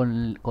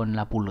con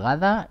la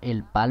pulgada,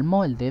 el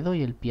palmo, el dedo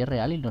y el pie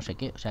real y no sé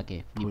qué. O sea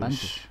que flipante.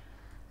 Pues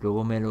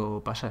luego me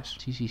lo pasas.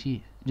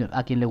 Sí.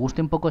 A quien le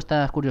guste un poco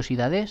estas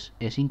curiosidades,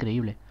 es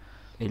increíble.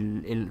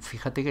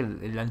 Fíjate que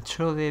el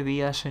ancho de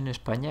vías en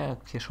España,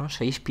 que son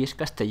 6 pies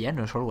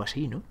castellanos o algo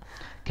así, ¿no?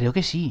 Creo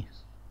que sí.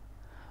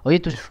 Oye,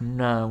 es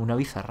una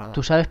bizarrada.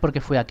 ¿Tú sabes por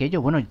qué fue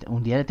aquello? Bueno,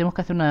 un día le tenemos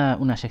que hacer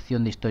una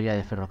sección de historia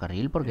de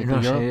ferrocarril, porque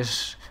no sé,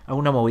 es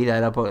alguna movida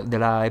de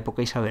la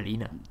época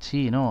isabelina.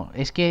 Sí, no,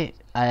 es que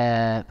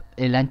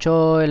el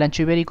ancho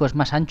ibérico es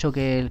más ancho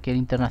que el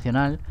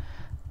internacional,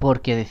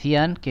 porque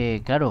decían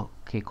que, claro,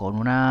 que con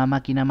una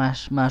máquina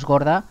más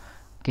gorda,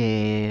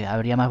 que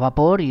habría más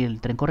vapor y el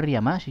tren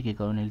correría más, y que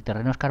con el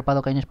terreno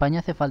escarpado que hay en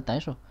España hace falta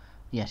eso.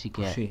 Y así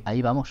que Pues sí.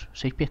 ahí vamos,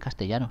 6 pies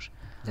castellanos.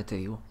 Ya te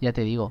digo. Ya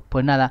te digo.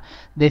 Pues nada,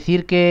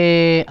 decir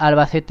que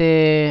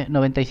Albacete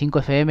 95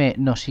 FM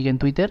nos sigue en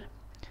Twitter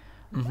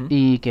Ujú.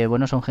 y que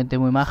bueno, son gente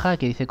muy maja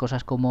que dice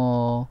cosas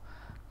como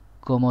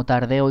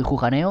tardeo y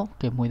jujaneo,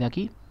 que es muy de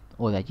aquí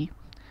o de allí.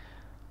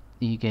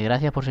 Y que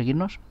gracias por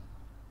seguirnos.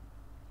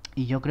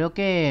 Y yo creo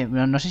que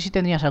no sé si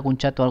tendrías algún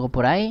chat o algo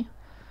por ahí,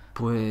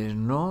 Pues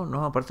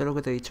no, aparte de lo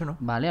que te he dicho, no.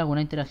 ¿vale? Alguna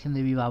interacción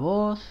de viva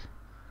voz.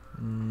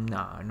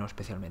 No, no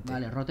especialmente.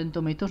 Vale, Rotten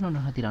Tomatoes no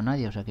nos ha tirado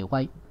nadie, o sea que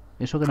guay.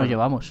 Eso que Claro. nos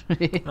llevamos.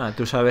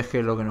 Tú sabes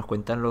que lo que nos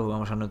cuentan lo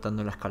vamos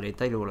anotando en la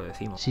escaleta y luego lo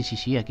decimos.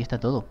 Sí, aquí está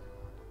todo.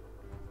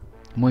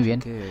 Muy bien.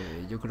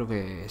 Que yo creo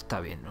que está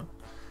bien, ¿no?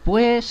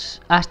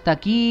 Pues hasta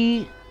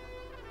aquí.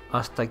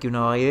 Hasta aquí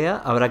una vaga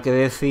idea. Habrá que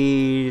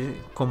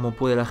decir cómo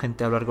puede la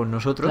gente hablar con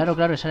nosotros.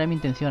 Claro, esa era mi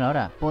intención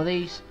ahora.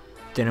 Podéis.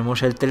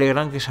 Tenemos el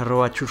Telegram, que es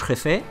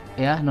 @chusgc.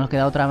 Nos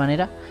queda otra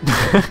manera.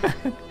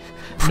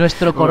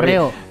 Nuestro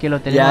correo, que lo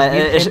tenemos Ya,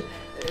 virgen.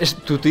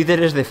 tu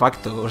Twitter es de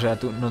facto. O sea,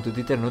 tu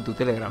Twitter, no tu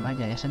Telegram.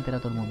 Vaya, ya se ha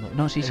enterado todo el mundo.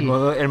 No, sí.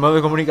 El modo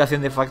de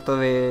comunicación de facto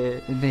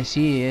de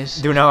Sí,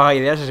 es. de una vaga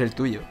ideas es el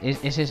tuyo. Es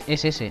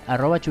ese,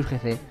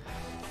 @chusgc.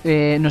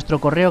 Nuestro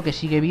correo, que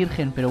sigue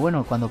virgen, pero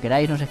bueno, cuando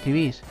queráis nos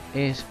escribís.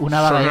 Es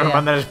una vaga Solo nos idea.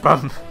 mandan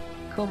spam.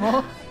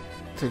 ¿Cómo?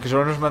 Que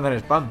solo nos mandan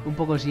spam. Un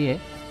poco sí, ¿eh?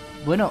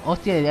 Bueno,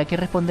 hostia, hay que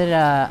responder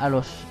a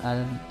los...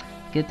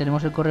 que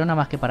tenemos el correo nada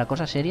más que para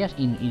cosas serias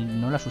y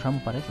no las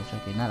usamos para eso, o sea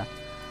que nada.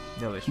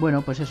 Ya ves.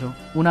 Bueno, pues eso.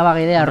 Una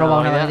vaga idea,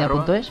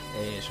 @unavagaidea.es. Eso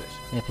es.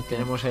 Efectivamente.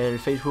 Tenemos el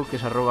Facebook, que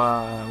es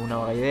 @una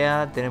vaga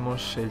idea.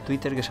 Tenemos el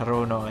Twitter, que es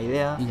 @una vaga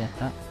idea. Y ya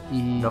está.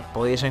 Y Nos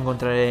podéis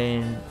encontrar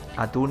en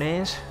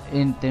iTunes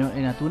en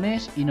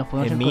iTunes, y nos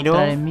podemos en encontrar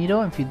Miro. en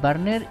Miro, en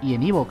Feedburner y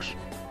en Evox.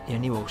 y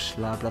en iVoox,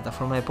 la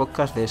plataforma de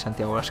podcast de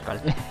Santiago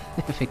Abascal.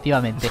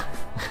 Efectivamente.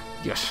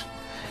 Dios.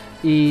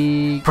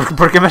 Y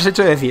 ¿Por qué me has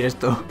hecho decir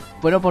esto?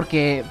 bueno,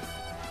 porque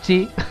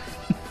sí.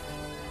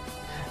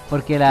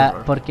 Porque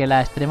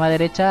la extrema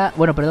derecha,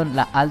 bueno, perdón,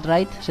 la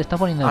alt-right se está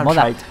poniendo de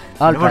moda. Alt-right.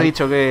 ¿No hemos Alt-right.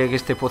 dicho que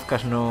este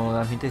podcast no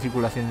admite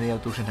circulación de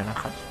autobuses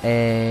naranjas?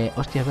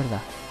 Hostia, es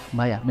verdad.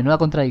 Vaya, menuda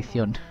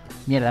contradicción.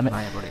 Mierda,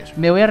 Vaya por Dios.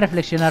 me voy a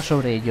reflexionar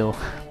sobre ello.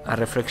 A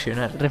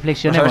reflexionar.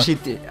 Reflexionemos.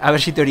 Pues a ver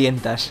si te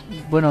orientas.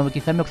 Bueno,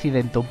 quizás me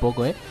occidento un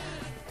poco, ¿eh?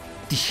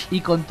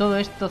 Y con todo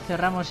esto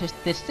cerramos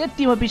este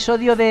 7º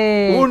episodio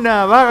de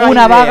Una vaga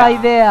Una idea. Vaga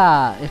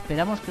Idea.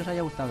 Esperamos que os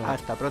haya gustado.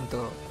 Hasta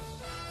pronto.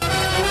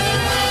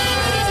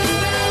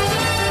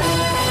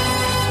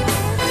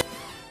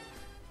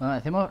 Bueno,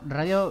 hacemos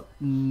radio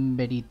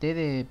verité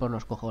de por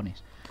los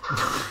cojones.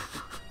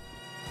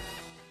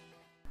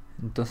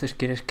 Entonces,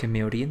 ¿quieres que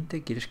me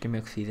oriente? ¿Quieres que me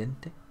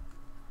occidente?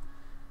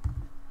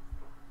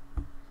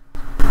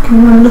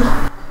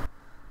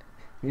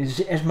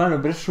 Es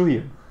malo, pero es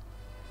suyo.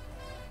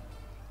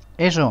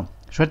 Eso,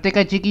 suerte que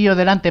hay chiquillos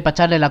delante para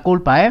echarle la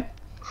culpa, ¿eh?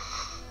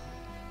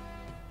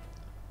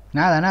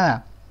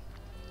 Nada.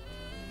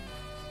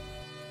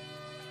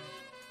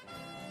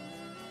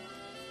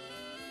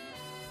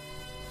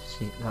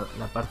 Sí,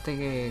 la parte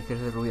que es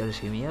de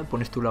Rubiales y mía,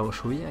 ¿pones tú la voz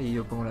suya y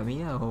yo pongo la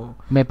mía?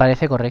 Me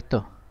parece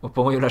correcto. ¿O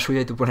pongo yo la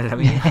suya y tú pones la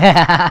mía?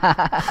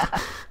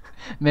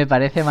 Me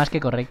parece más que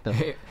correcto.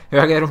 Me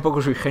va a quedar un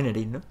poco sui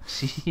generis, ¿no?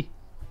 Sí.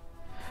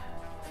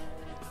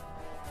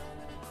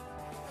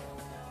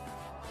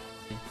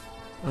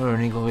 Lo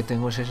único que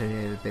tengo es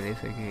ese el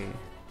PDF que...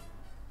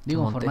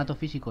 Digo, en monté. formato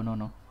físico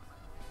no.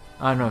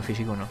 Ah, no, en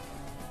físico no.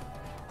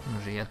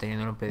 No sé, ya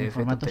teniéndolo en PDF. En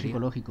formato tontería.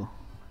 psicológico.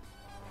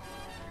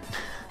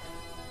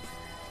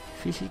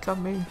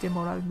 Físicamente,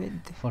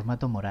 moralmente.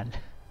 Formato moral.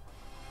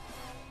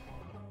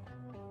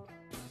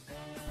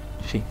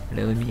 Sí,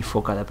 le doy mi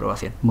foca de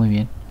aprobación. Muy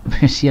bien.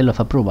 Seal of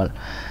approval.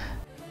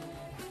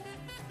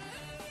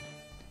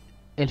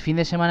 El fin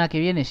de semana que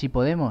viene, si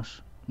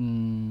podemos.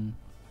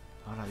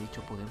 Ahora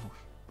dicho podemos.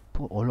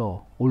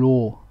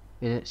 Olo.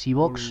 Si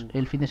Vox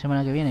el fin de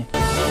semana que viene.